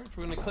and Ertz.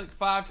 We're going to click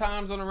 5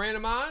 times on the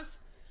randomize.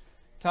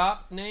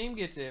 Top name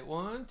gets it.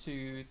 1,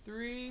 2,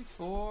 3,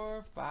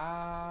 4,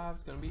 5.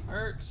 It's going to be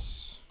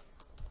Ertz.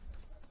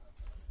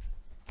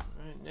 All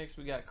right, next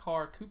we got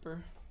Carr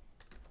Cooper.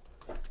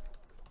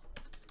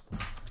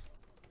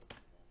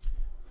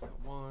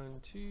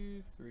 1,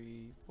 2,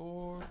 3,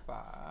 4, 5.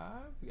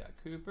 We got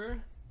Cooper.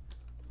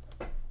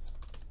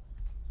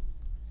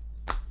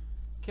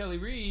 Kelly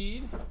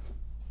Reed.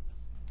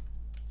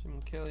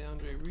 Jim Kelly,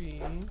 Andre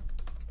Reed.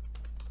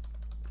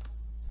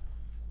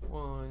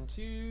 1,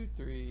 2,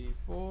 3,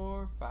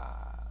 4, 5.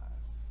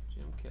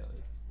 Jim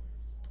Kelly.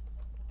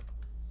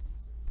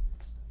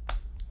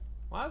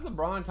 Why is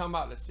LeBron talking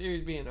about the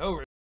series being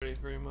over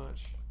pretty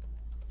much?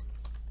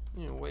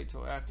 You know, wait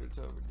till after it's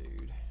over,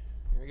 dude.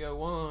 Here we go.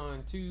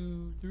 1,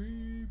 2,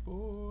 3,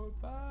 4,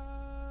 5.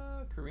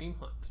 Kareem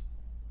Hunt.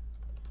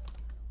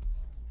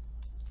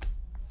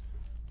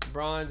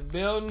 LeBron's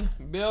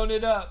building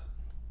it up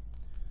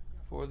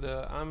for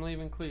the I'm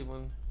leaving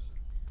Cleveland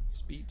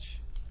speech.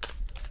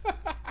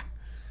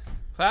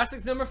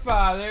 Classics number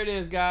 5. There it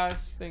is,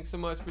 guys. Thanks so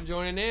much for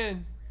joining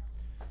in.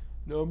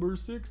 Number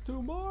 6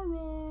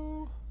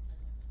 tomorrow.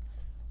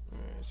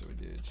 Alright, so we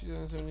did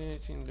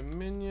 2017-18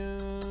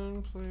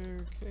 Dominion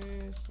player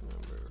case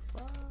number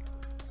 5.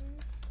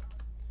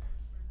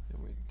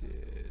 Then we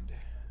did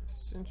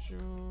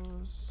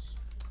Essentials.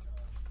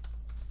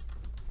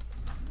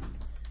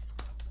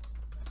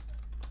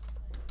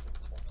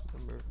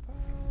 Number 5.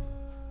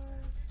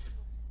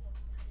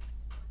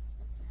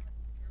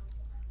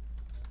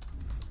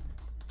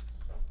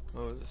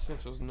 Oh, it's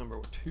Essentials number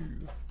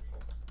 2.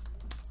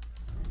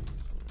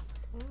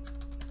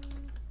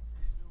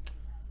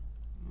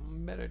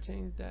 Better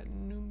change that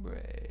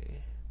number.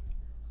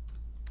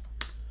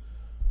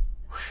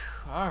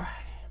 All right.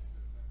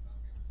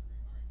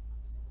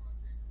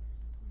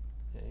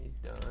 Yeah, he's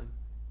done.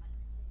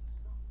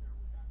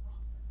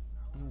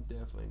 He's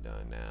definitely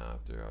done now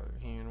after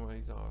hearing what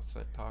he's all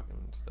set talking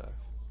and stuff.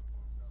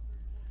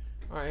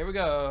 All right, here we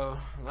go.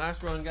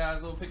 Last run,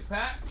 guys. Little pick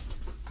pack.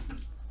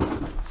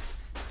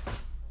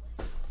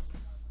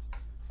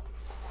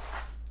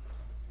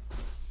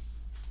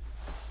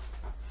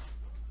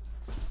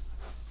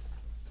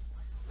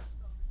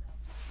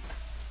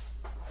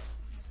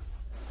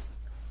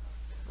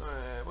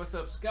 What's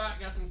up, Scott?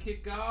 Got some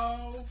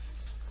kickoff.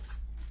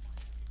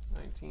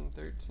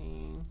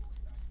 1913.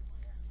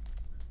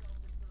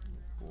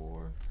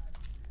 4.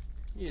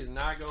 He is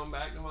not going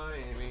back to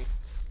Miami. I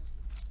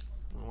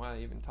don't know why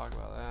they even talk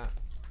about that.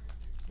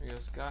 There you go,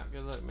 Scott.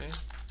 Good luck, man.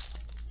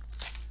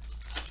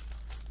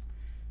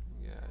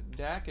 We got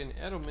Dak and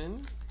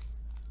Edelman.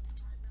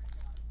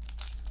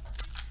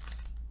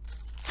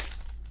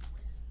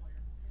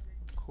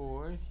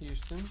 McCoy,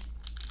 Houston.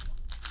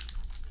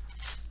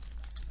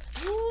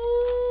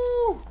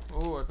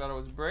 Oh, I thought it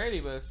was Brady,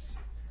 but it's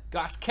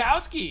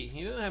Gostkowski.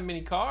 He doesn't have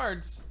many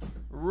cards.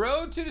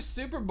 Road to the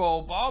Super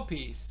Bowl ball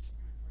piece.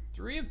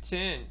 3 of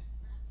 10.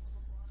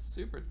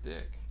 Super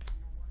thick.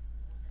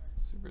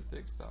 Super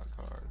thick stock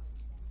card.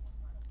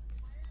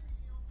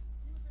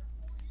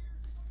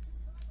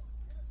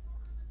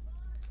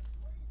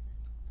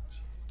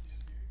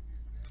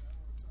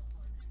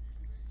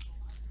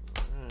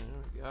 All right,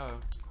 there we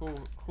go.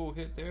 Cool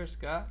hit there,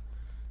 Scott.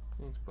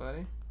 Thanks,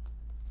 buddy.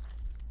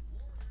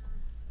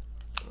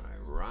 All right,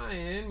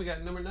 Ryan, we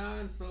got number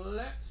 9,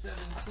 select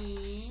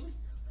 17.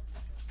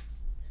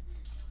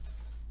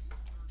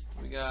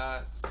 We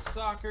got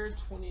soccer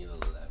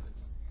 2011.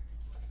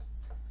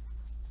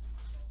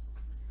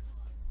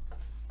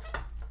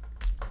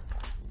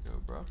 Go,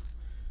 bro.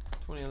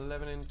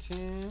 2011 and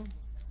 10.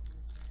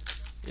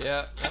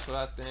 Yeah, that's what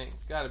I think.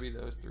 It's got to be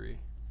those 3.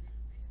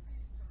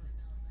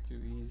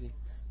 Too easy.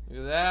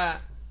 Look at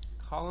that.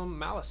 Colin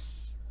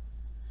Malice.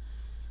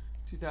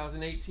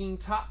 2018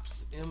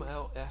 Topps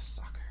MLS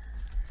Soccer.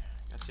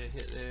 Got you a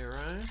hit there,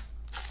 Ryan.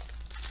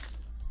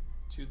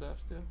 2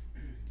 left still.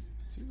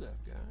 2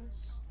 left, guys.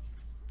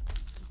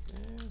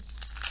 Okay.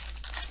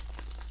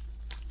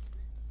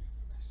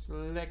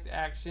 Select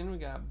action. We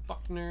got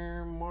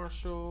Buckner,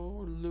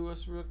 Marshall,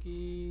 Lewis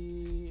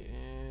rookie,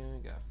 and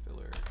we got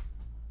Filler,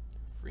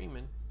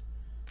 Freeman,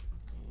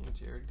 and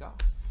Jared Goff.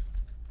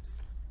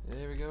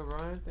 There we go,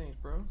 Ryan. Thanks,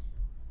 bro.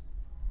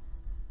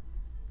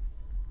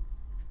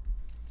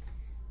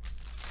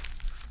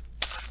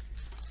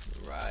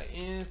 Right,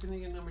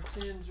 Anthony at number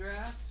 10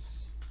 draft.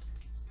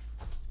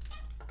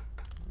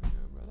 There we go,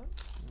 brother.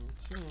 Number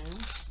 10.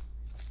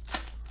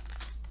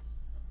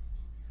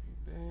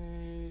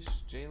 Base.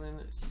 Jalen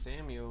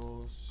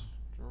Samuels.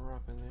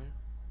 Drop in there.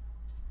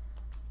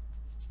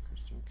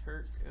 Christian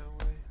Kurt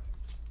Elway.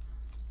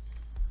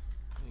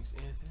 Thanks,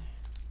 Anthony.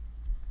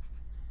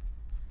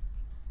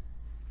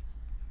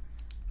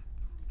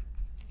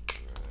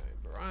 Alright,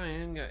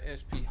 Brian got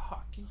SP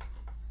Hockey.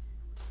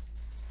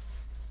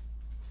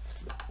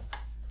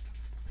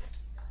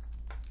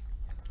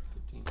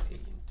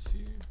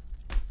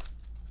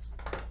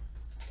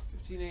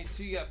 15-8-2.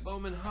 You got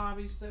Bowman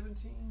Hobby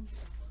 17.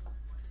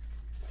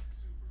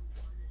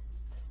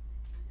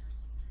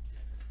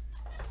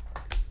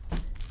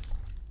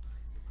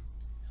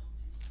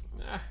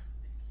 Ah,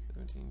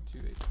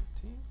 17-2-8-15.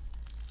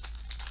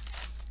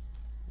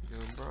 Go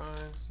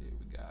Brian. See what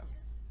we got.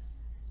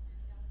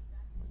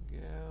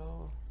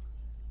 Miguel,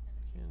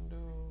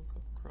 Kendall,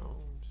 couple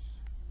chromes.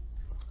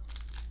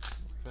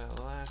 That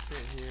last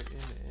hit here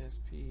in the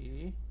SP.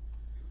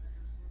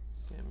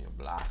 Samuel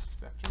Bloss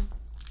Spectrum.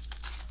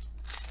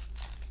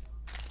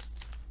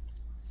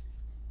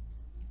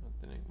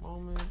 Authentic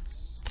Moments.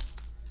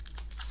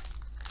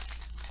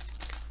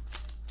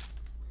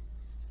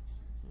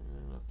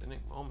 And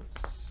Authentic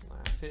Moments.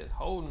 Last hit,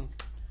 Holden.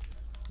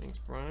 Thanks,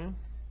 Brian.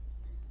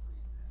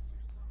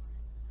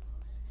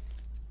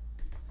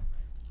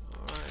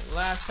 Alright,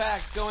 last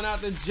pack's going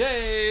out to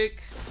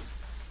Jake.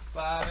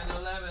 5 and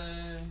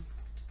 11.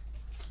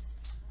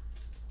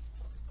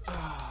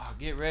 Oh,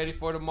 get ready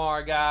for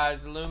tomorrow,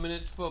 guys.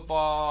 Luminance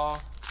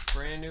football.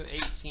 Brand new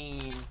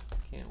 18.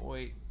 Can't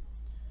wait.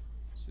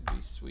 Should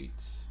be sweet.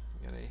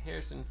 We got a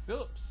Harrison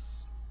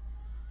Phillips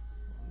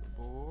on the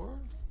board.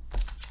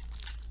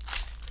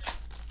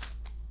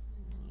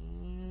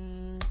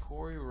 And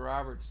Corey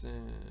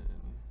Robertson.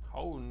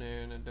 Holding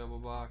there in a double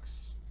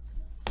box.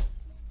 Alright,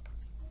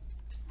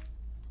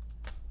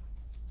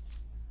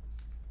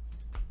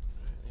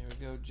 there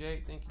we go,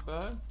 Jake. Thank you,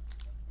 bud.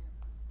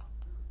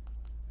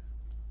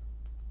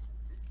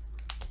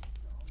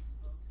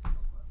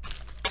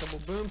 Couple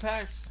boom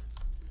packs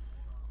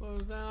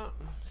closed out.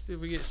 Let's see if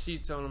we get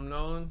sheets on them,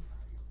 Nolan.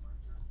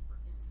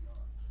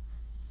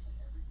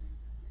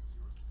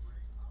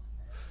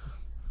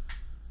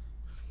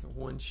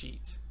 One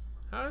sheet.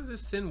 How does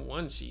this send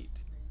one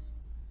sheet?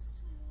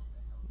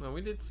 No, we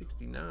did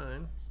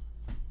 69.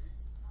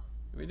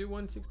 Did we do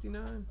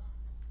 169?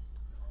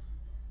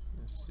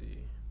 Let's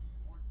see.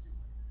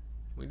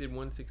 We did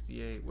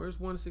 168. Where's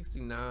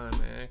 169,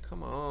 man?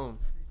 Come on.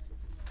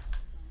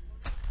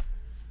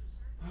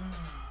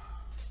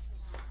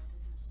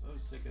 So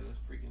sick of this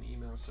freaking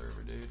email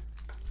server, dude.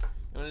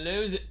 Gonna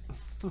lose it.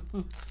 There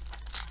we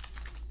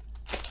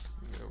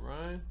go,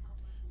 Ryan.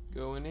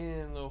 Going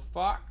in, little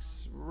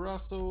Fox,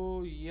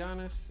 Russell,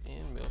 Giannis,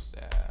 and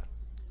Millsap.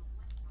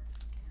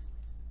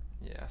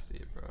 Yeah, I see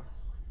it, bro.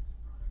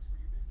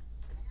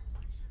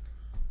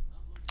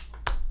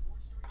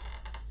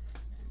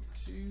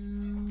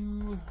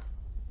 To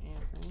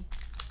Anthony.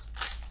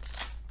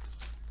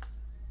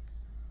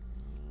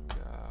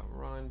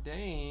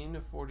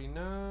 Dane 49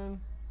 and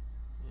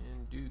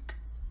Duke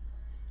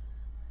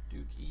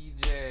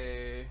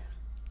EJ.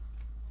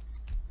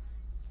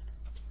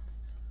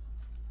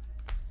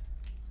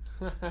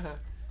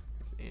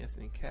 It's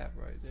Anthony Cap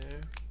right there.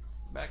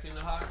 Back in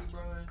the hockey,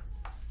 Brian.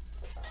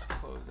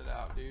 Close it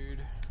out, dude.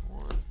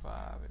 1,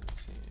 5, and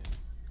 10.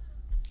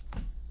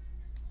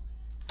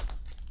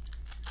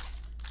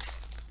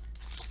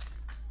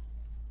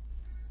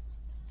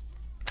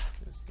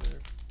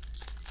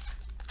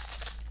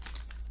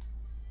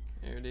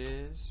 There it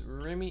is.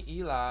 Remy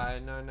Eli,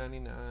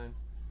 $9.99.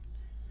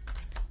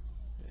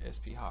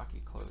 SP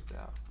Hockey closed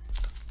out.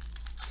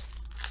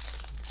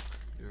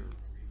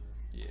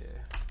 Yeah,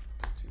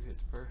 2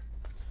 hits per.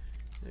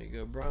 There you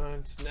go,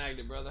 Brian. Snagged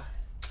it, brother.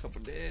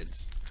 Couple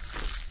deads.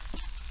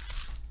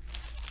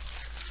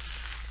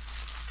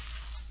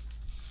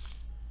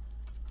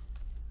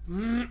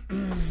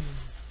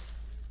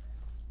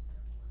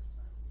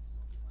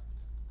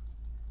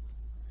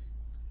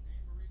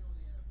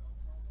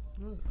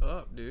 What's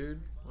up,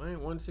 dude? Why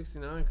ain't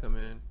 169 come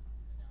in?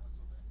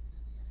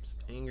 Just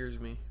angers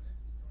me.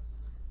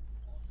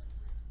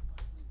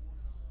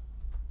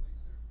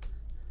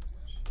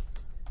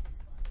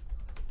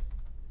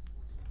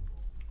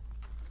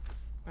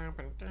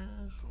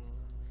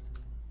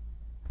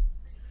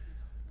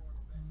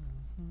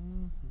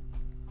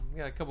 We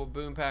got a couple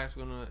boom packs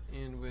we're gonna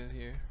end with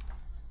here.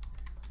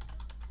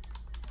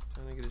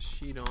 Trying to get a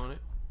sheet on it.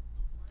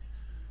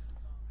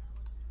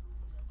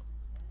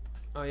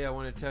 Oh yeah, I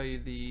want to tell you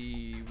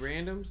the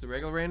randoms, the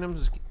regular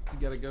randoms. You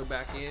got to go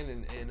back in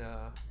and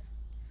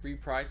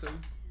reprice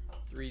them,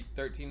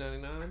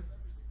 $13.99,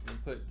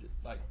 and put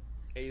like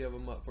 8 of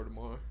them up for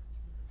tomorrow.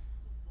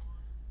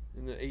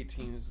 And the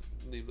 18s,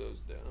 leave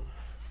those down.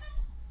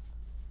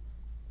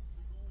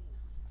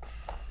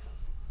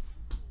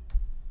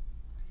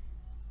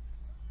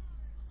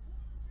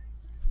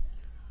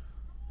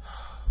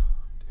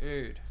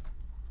 Dude.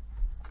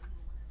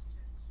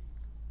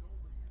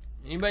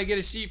 Anybody get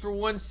a sheet for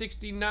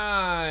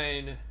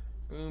 169?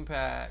 Boom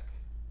pack.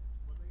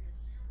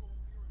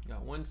 Got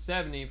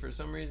 170 for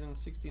some reason.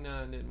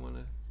 69 didn't want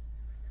to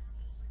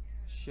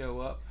show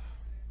up.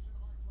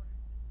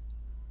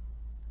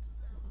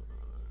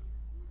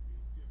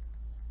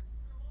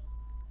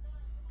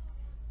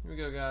 Here we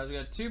go, guys. We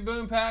got 2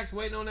 boom packs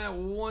waiting on that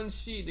one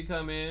sheet to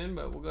come in,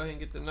 but we'll go ahead and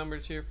get the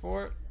numbers here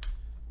for it.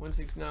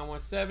 169,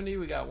 170.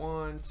 We got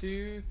 1,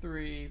 2,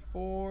 3,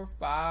 4,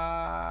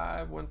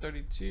 5,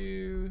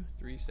 132,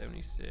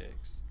 376.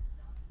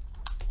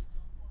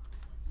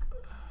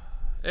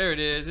 There it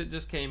is. It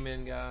just came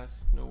in, guys.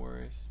 No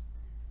worries.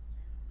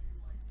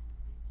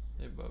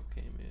 They both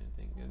came in.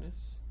 Thank goodness.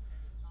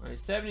 All right,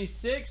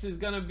 76 is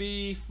going to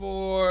be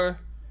for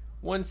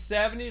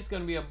 170. It's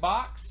going to be a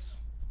box.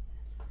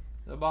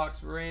 The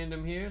box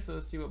random here. So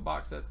let's see what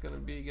box that's going to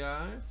be,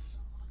 guys.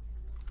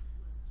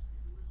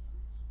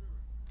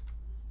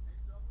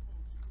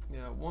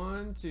 Yeah,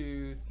 1,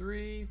 2,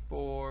 3,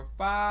 4,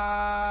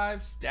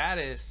 5.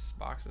 Status.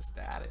 Box of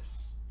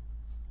status.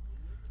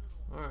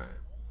 All right.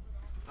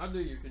 I'll do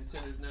your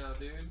contenders now,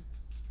 dude.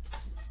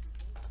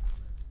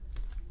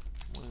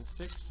 1,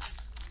 6.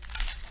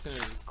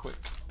 Contenders is quick.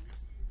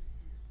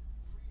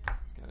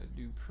 Got a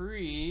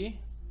Dupree.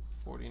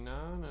 49.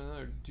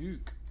 Another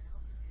Duke.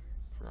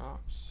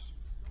 Drops.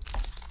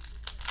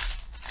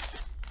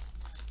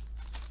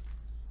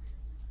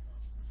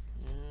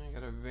 Yeah, I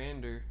got a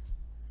Vander.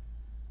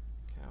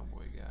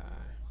 Cowboy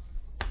guy.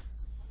 There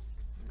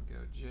we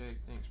go, Jake.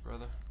 Thanks,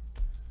 brother.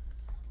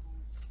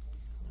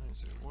 Alright,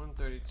 so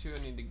 132 I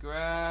need to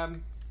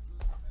grab.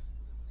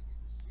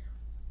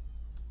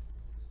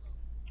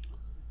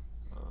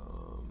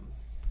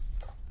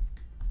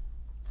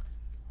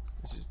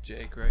 This is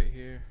Jake right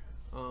here.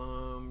 What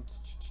am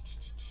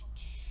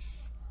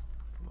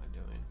I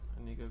doing?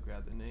 I need to go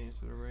grab the names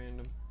for the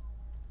random.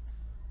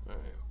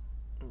 Alright.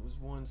 It was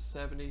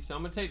 170. So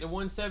I'm going to take the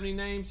 170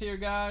 names here,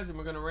 guys, and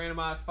we're going to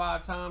randomize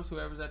 5 times.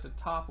 Whoever's at the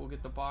top will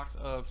get the box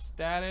of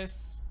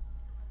status.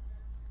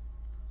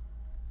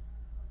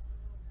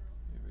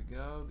 Here we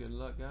go. Good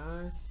luck,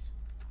 guys.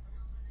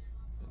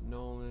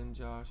 Nolan,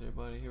 Josh,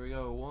 everybody. Here we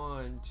go.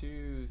 1,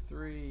 2,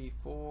 3,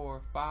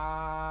 4,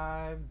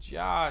 5.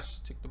 Josh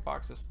took the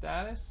box of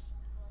status.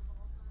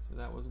 So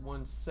that was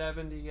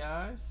 170,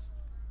 guys.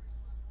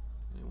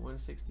 And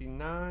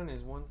 169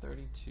 is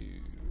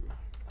 132.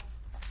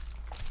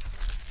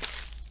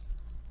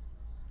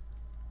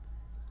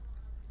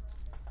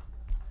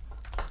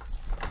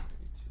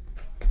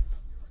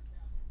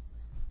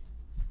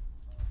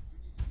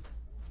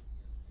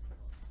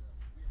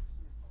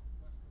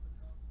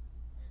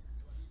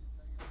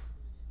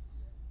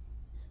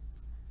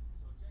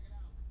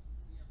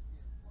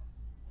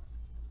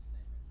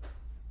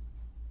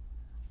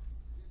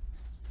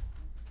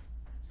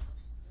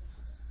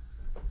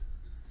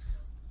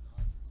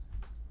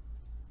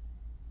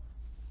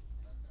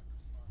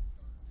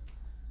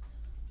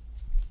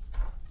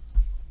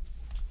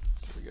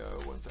 Go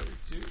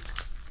 132.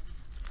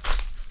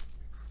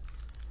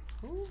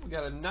 Ooh, we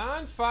got a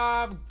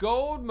 9.5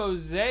 gold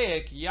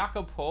mosaic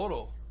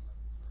Yakapodal.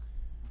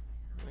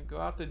 Gonna go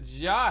out to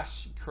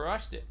Josh. He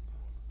crushed it.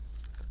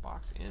 The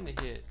box and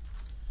the hit.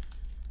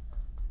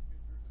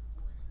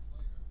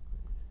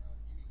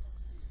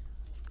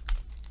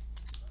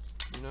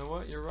 You know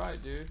what? You're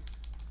right, dude.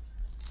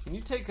 Can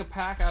you take a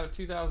pack out of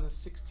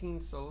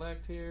 2016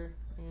 Select here,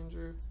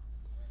 Andrew?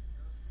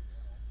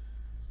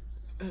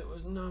 It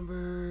was number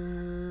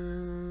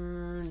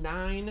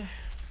 9.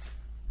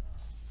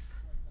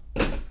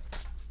 Here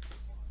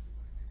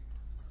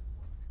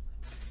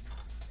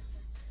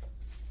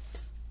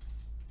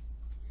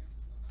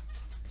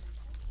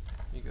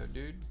you go,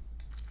 dude.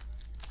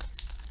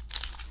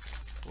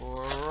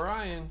 For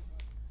Ryan.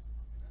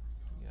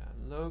 We got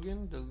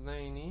Logan,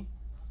 Delaney,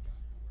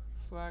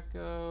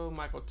 Flacco,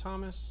 Michael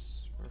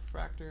Thomas,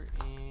 Refractor,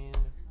 and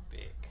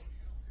Vic.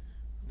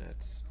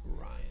 That's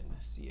Ryan,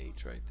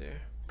 CH right there.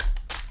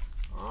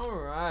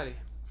 Alrighty.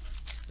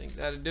 I think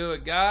that'll do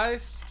it,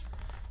 guys.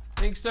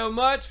 Thanks so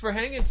much for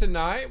hanging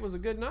tonight. It was a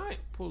good night.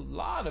 Pulled a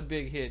lot of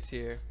big hits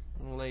here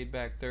on a laid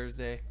back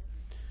Thursday.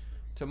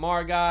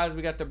 Tomorrow, guys,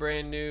 we got the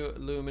brand new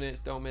Luminance.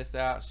 Don't miss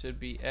out.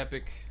 Should be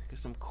epic. Got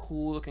some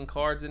cool looking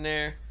cards in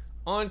there.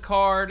 On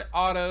card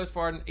autos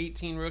for our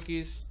 18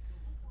 rookies.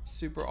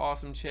 Super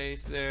awesome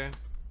chase there. And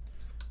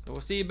we'll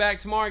see you back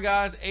tomorrow,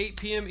 guys. 8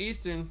 p.m.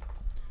 Eastern.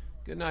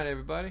 Good night,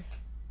 everybody.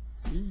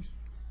 Peace.